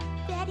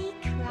like Betty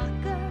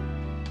Crocker,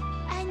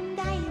 and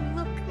I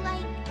look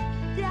like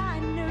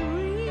Donna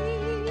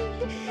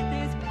Reed.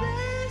 There's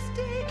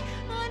plastic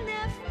on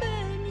our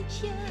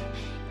furniture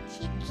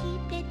to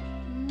keep it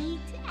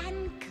neat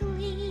and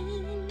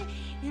clean.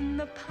 In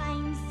the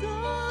pine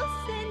sol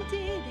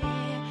scented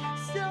air,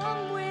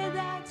 somewhere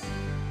that's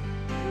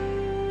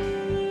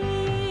green.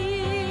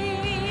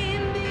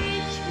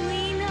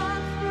 Between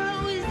our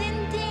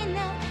frozen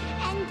dinner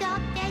and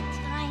our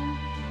bedtime,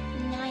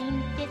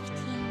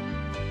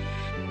 9:15,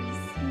 we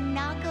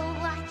snuggle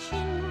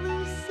watching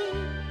Lucy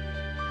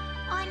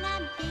on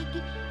a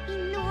big,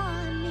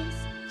 enormous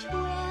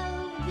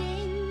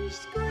 12-inch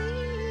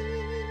screen.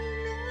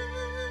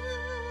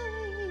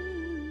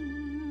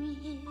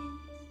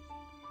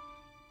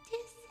 His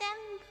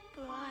December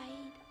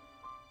bride,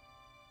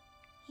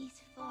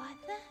 his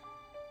father,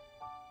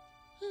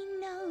 he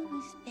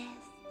knows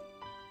best.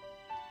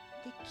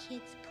 The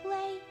kids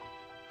play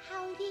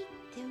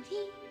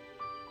howdy-doody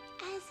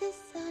as the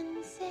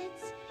sun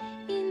sets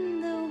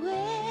in the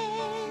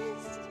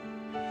west.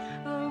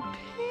 A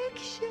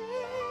picture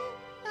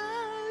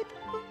out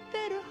for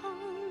better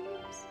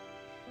homes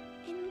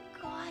in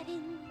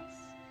Gardens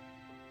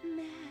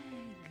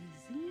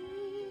magazine.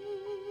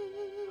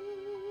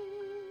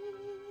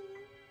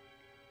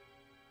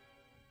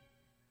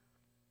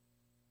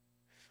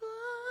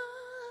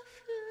 Far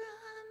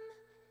from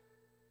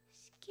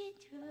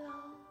Skid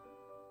Row,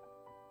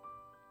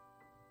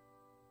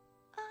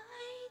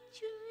 I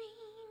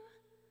dream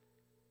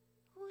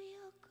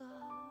we'll go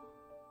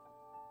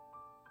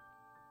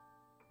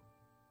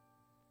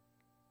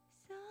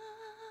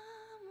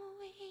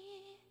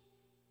somewhere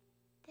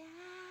that's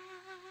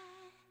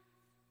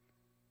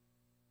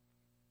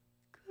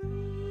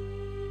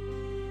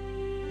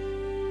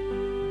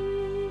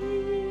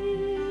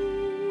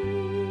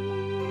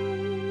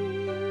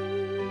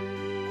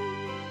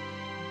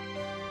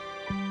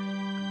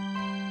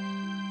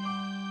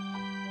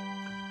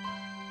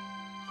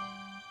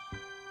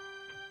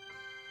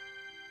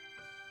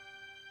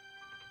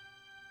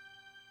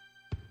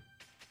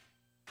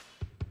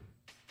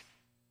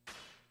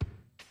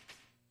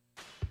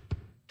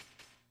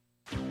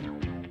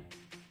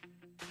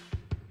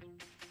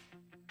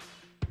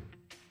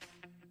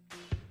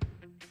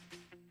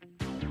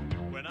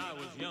When I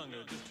was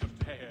younger, just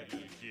a tad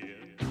little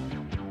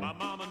kid, my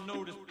mama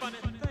noticed funny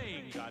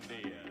things I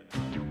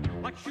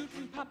did, like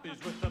shooting puppies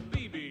with a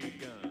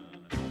BB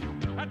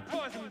gun. I'd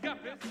poison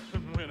guppies,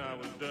 and when I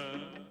was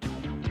done,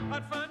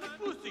 I'd find a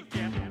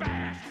pussycat,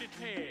 bashed its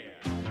head.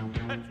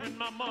 That's when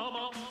my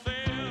mama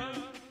said,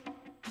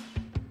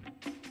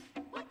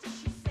 What did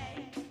she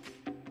say?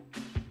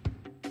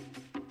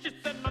 she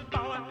said, my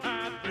boy,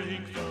 I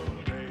think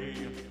someday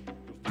you'll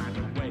find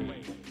a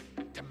way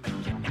to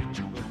make your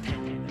natural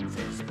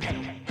tendencies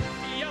pay.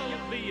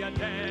 You'll be a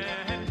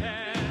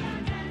dentist.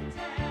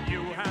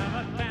 You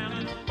have a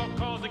talent for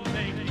causing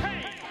things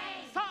pain.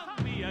 So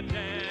be a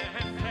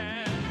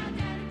dentist.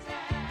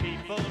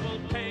 People will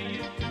pay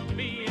you to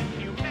be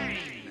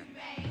inhumane.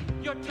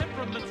 Your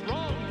temperament's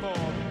wrong for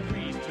the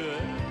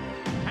priesthood,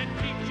 and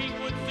teaching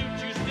would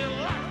suit you still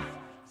less.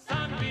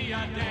 Son, be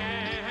a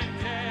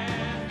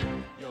dentist.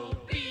 You'll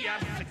be a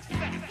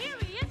success. Here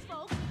he is,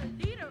 folks,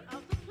 the leader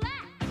of the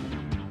pack.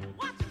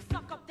 Watch him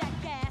suck up that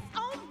gas.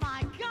 Oh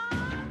my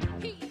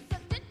God! He's a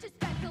dentist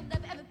that he'll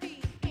never ever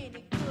be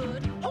any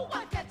good. Who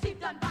wants that teeth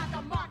done by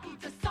the Marquis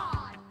de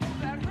Sade?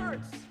 That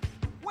hurts.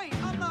 Wait,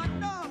 I'm not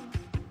numb.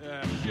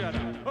 Shut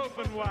up.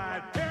 Open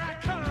wide. Here I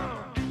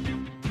come.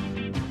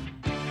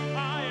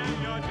 I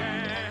am your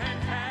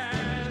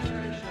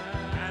dentist,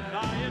 and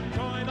I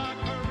enjoy the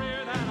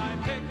career that I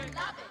picked.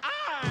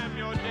 I am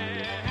your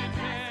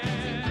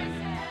dentist,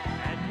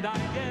 and I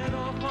get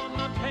off on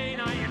the pain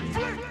I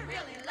inflict.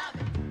 Really love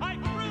it. I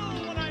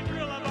thrill when I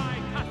drill a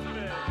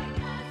bicuspid.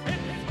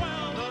 It's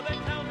swell, though they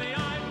tell me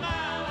I'm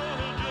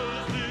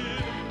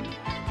maladjusted.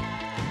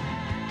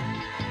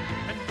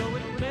 And though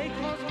it may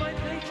cause my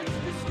patients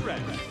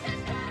distress,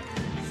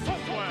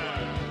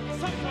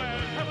 somewhere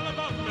in heaven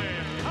above me,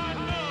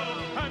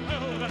 I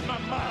know that my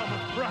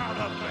mama's proud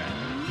of me.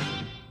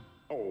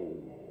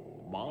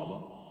 Oh,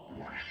 mama.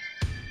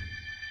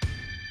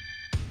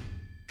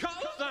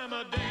 'Cause I'm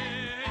a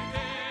dentist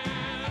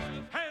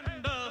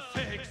and a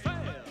sick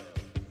cell.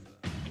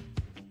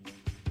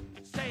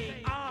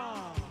 Say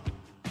ah.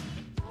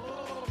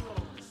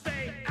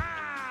 Say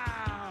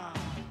ah.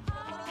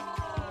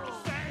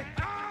 Say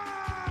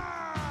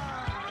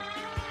ah.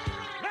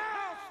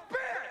 Now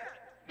spit.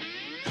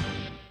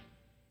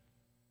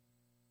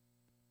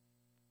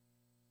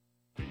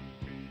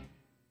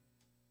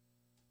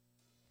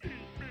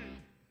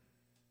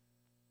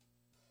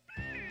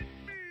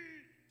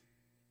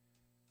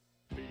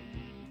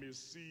 Feed me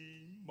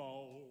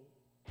Seymour.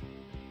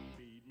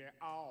 Feed me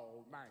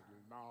all night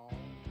long.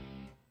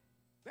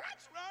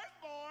 That's right,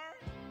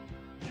 boy.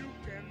 You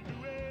can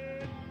do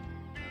it.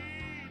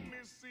 Feed me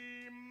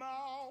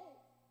Seymour.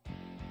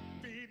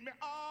 Feed me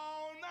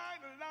all night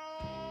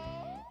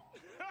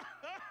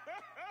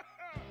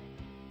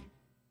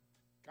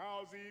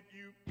if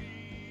you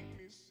feed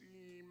me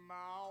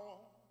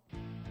small,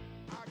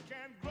 I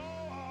can grow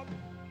up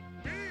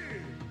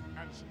big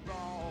and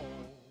strong.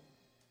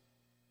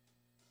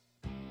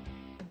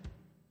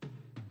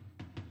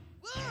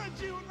 Would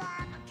you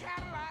like a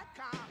Cadillac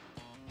car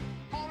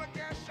on a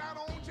gas shot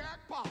on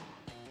jackpot?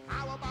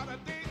 How about a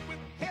date with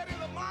Hedy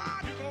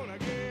Lamarr? You're gonna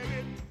get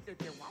it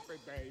if you want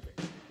it, baby.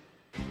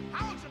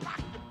 How would you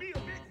like to be a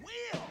big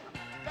wheel,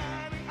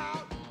 dining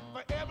out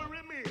for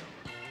every meal?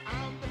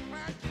 I'm the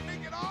plant, you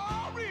make it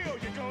all real.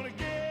 You're gonna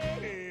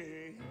get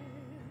it.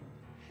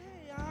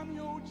 Hey, I'm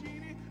your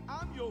genie,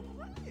 I'm your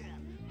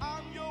friend,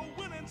 I'm your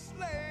willing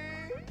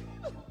slave.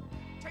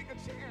 Take a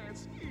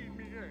chance, feed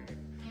me in.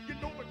 You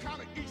know the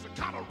kind of eats, the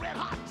kind of red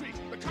hot treats,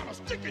 the kind of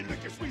sticky,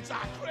 licky sweets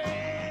I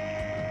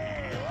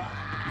crave.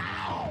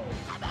 Wow!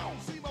 Come on,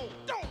 Simo,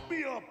 don't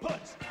be a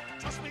putz.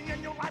 Trust me,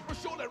 and your life will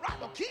surely rock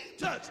a key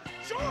touch.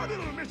 Show a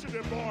little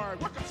initiative, boy.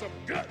 Work up some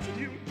guts and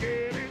you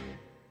get it.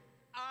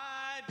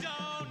 I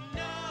don't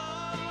know.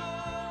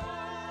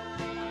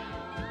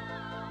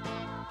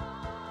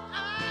 I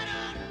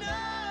don't know.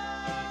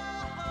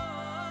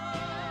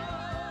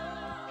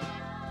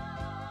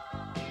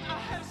 I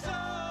have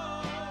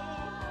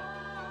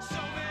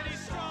so many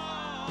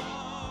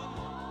strong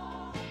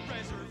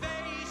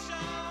reservations.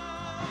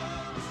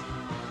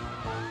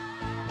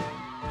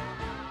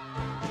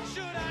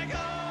 Should I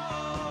go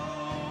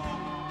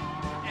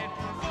and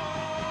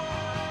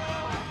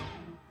perform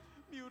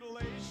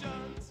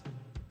mutilations?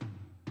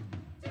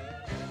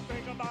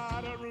 Think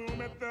about a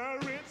room at the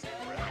Ritz,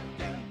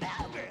 wrapped in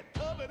velvet,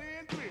 covered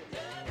in grits.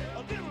 A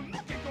little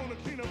nookie gonna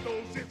clean up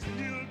those zits and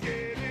you'll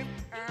get it.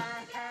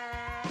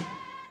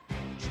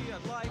 Gee,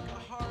 I'd like a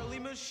Harley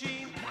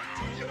machine,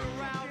 turn it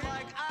around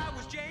like I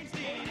was James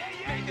Dean.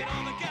 Make it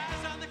all the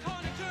guys on the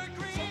corner turn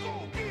green. So go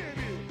get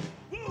it.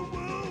 Woo,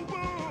 woo,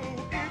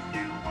 woo. If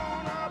you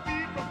wanna be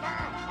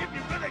profound, if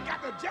you really got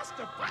to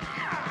justify,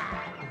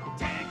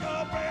 take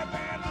a breath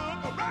and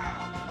look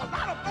around. A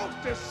lot of folks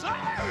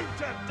deserve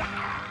to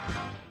die.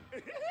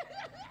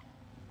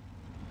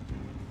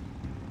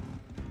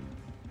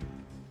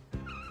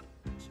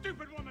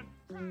 Stupid woman.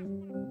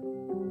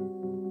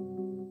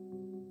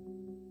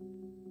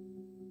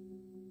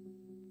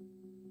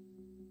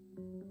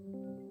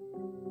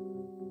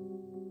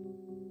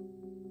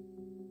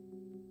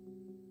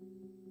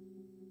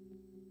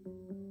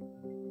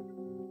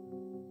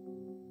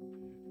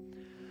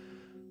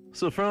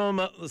 So from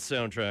the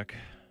soundtrack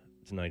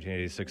to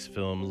 1986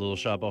 film Little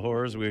Shop of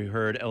Horrors, we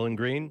heard Ellen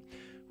Greene,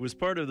 who was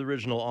part of the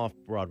original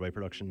off-Broadway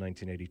production in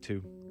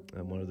 1982,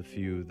 and one of the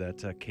few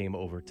that came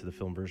over to the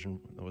film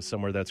version. That was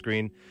Somewhere That's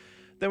Green.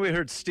 Then we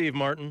heard Steve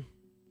Martin,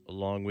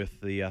 along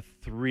with the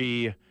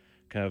three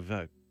kind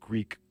of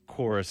Greek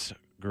chorus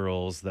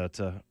girls that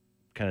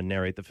kind of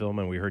narrate the film,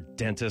 and we heard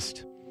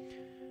Dentist.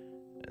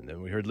 And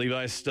then we heard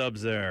Levi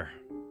Stubbs there,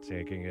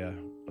 taking a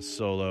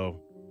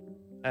solo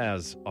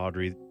as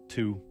Audrey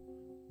 2,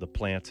 the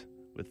plant,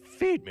 with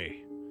Feed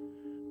Me.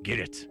 Get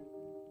it.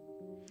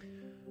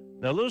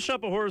 Now, Little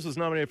Shop of Horrors was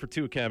nominated for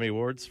 2 Academy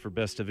Awards for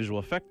Best Visual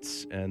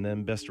Effects and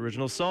then Best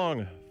Original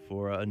Song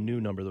for a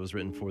new number that was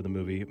written for the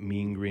movie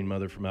Mean Green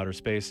Mother from Outer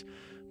Space,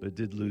 but it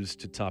did lose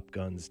to Top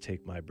Gun's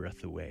Take My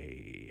Breath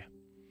Away.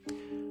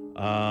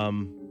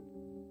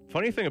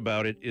 Funny thing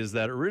about it is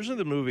that originally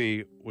the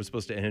movie was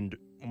supposed to end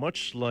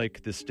much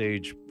like the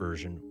stage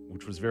version,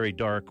 which was very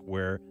dark,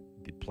 where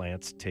the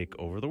plants take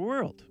over the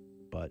world.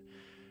 But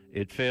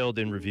it failed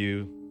in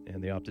review,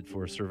 and they opted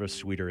for a sort of a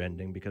sweeter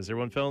ending because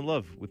everyone fell in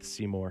love with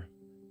Seymour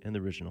and the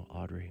original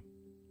Audrey.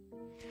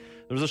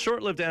 There was a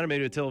short-lived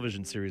animated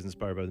television series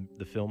inspired by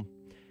the film,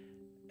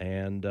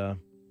 and at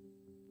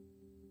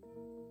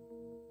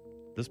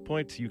this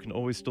point, you can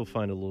always still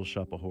find a Little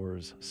Shop of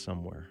Horrors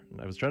somewhere. And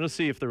I was trying to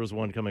see if there was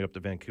one coming up to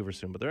Vancouver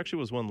soon, but there actually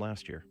was one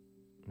last year,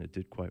 and it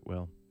did quite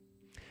well.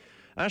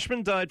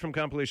 Ashman died from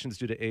complications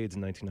due to AIDS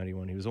in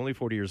 1991. He was only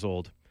 40 years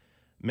old.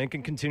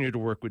 Menken continued to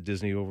work with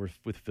Disney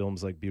with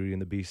films like Beauty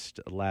and the Beast,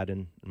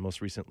 Aladdin, and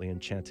most recently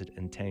Enchanted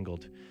and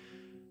Tangled.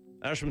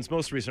 Ashman's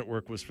most recent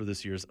work was for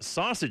this year's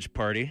Sausage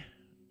Party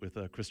with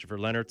Christopher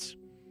Lennertz.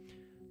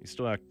 He's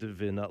still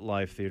active in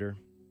live theater.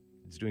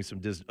 He's doing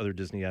some other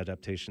Disney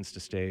adaptations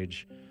to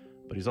stage,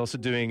 but he's also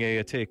doing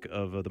a take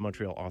of the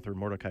Montreal author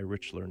Mordecai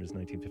Richler in his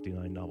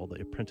 1959 novel, The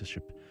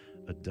Apprenticeship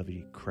of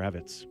Dovey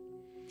Kravitz.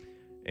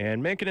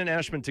 And Menken and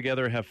Ashman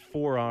together have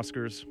 4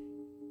 Oscars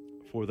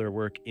for their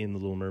work in The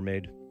Little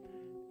Mermaid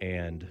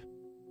and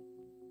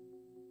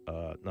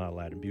not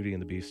Aladdin, Beauty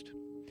and the Beast.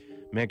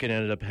 Menken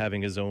ended up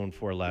having his own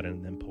for Aladdin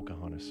and then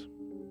Pocahontas.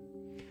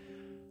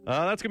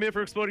 That's going to be it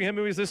for Exploding Head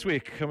Movies this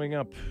week. Coming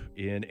up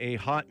in a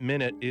hot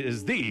minute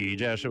is the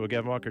Jazz Show with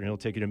Gavin Walker, and he'll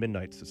take you to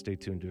midnight, so stay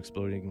tuned to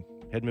Exploding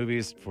Head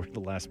Movies for the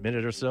last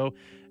minute or so,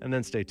 and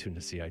then stay tuned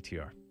to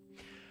CITR.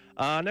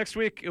 Next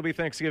week, it'll be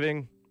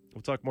Thanksgiving.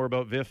 We'll talk more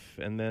about VIF,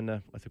 and then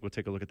I think we'll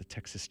take a look at the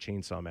Texas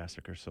Chainsaw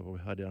Massacre, so we'll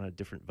head on a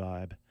different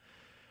vibe.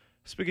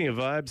 Speaking of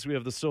vibes, we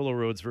have the Solo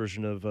Roads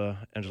version of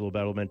Angelo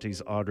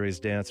Badalamenti's Audrey's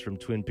Dance from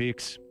Twin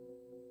Peaks.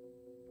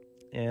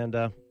 And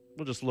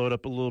we'll just load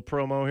up a little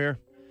promo here.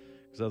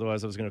 Because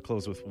otherwise I was going to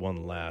close with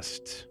one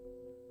last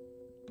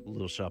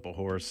Little Shop of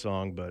Horrors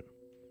song, but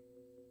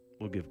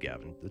we'll give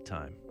Gavin the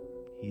time.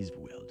 He's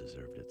well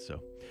deserved it.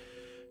 So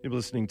you're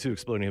listening to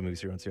Exploding Head Movies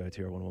here on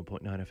CITR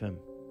 101.9 FM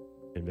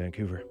in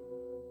Vancouver.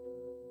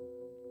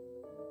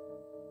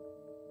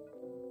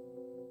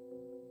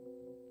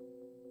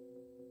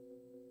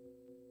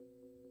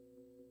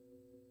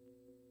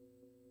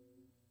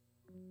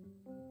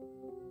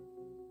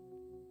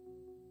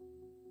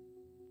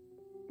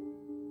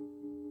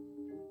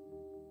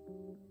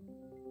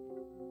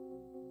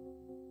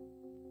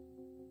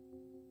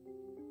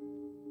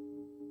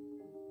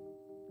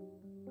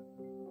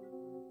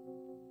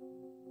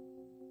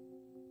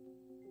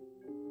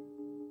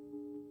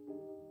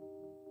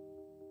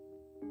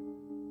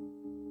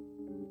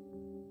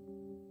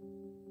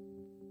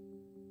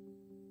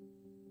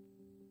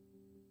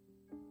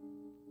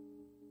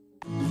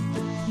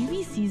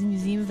 UBC's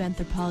Museum of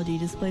Anthropology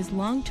displays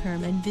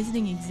long-term and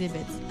visiting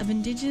exhibits of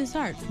indigenous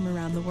art from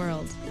around the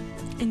world,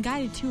 and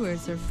guided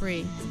tours are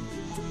free.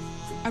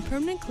 Our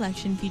permanent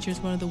collection features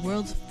one of the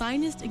world's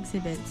finest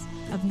exhibits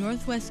of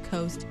Northwest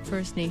Coast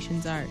First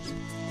Nations art.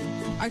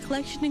 Our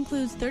collection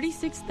includes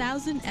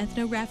 36,000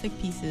 ethnographic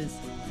pieces,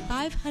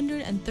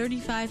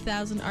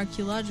 535,000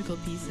 archaeological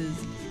pieces,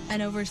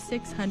 and over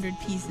 600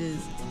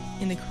 pieces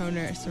in the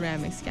Kroner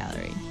Ceramics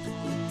Gallery.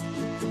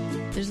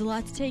 There's a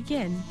lot to take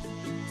in.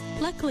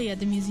 Luckily, at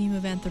the Museum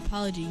of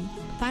Anthropology,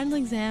 final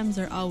exams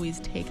are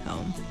always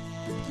take-home.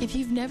 If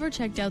you've never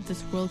checked out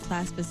this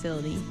world-class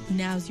facility,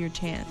 now's your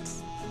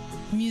chance.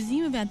 The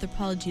Museum of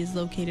Anthropology is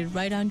located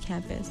right on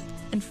campus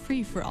and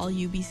free for all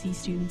UBC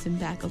students and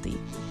faculty.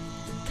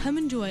 Come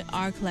enjoy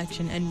our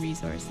collection and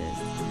resources.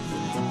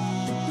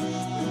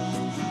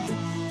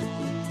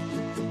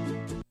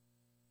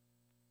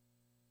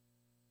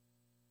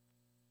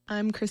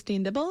 I'm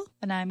Christine Dibble.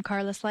 And I'm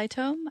Carla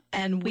Slytome. And we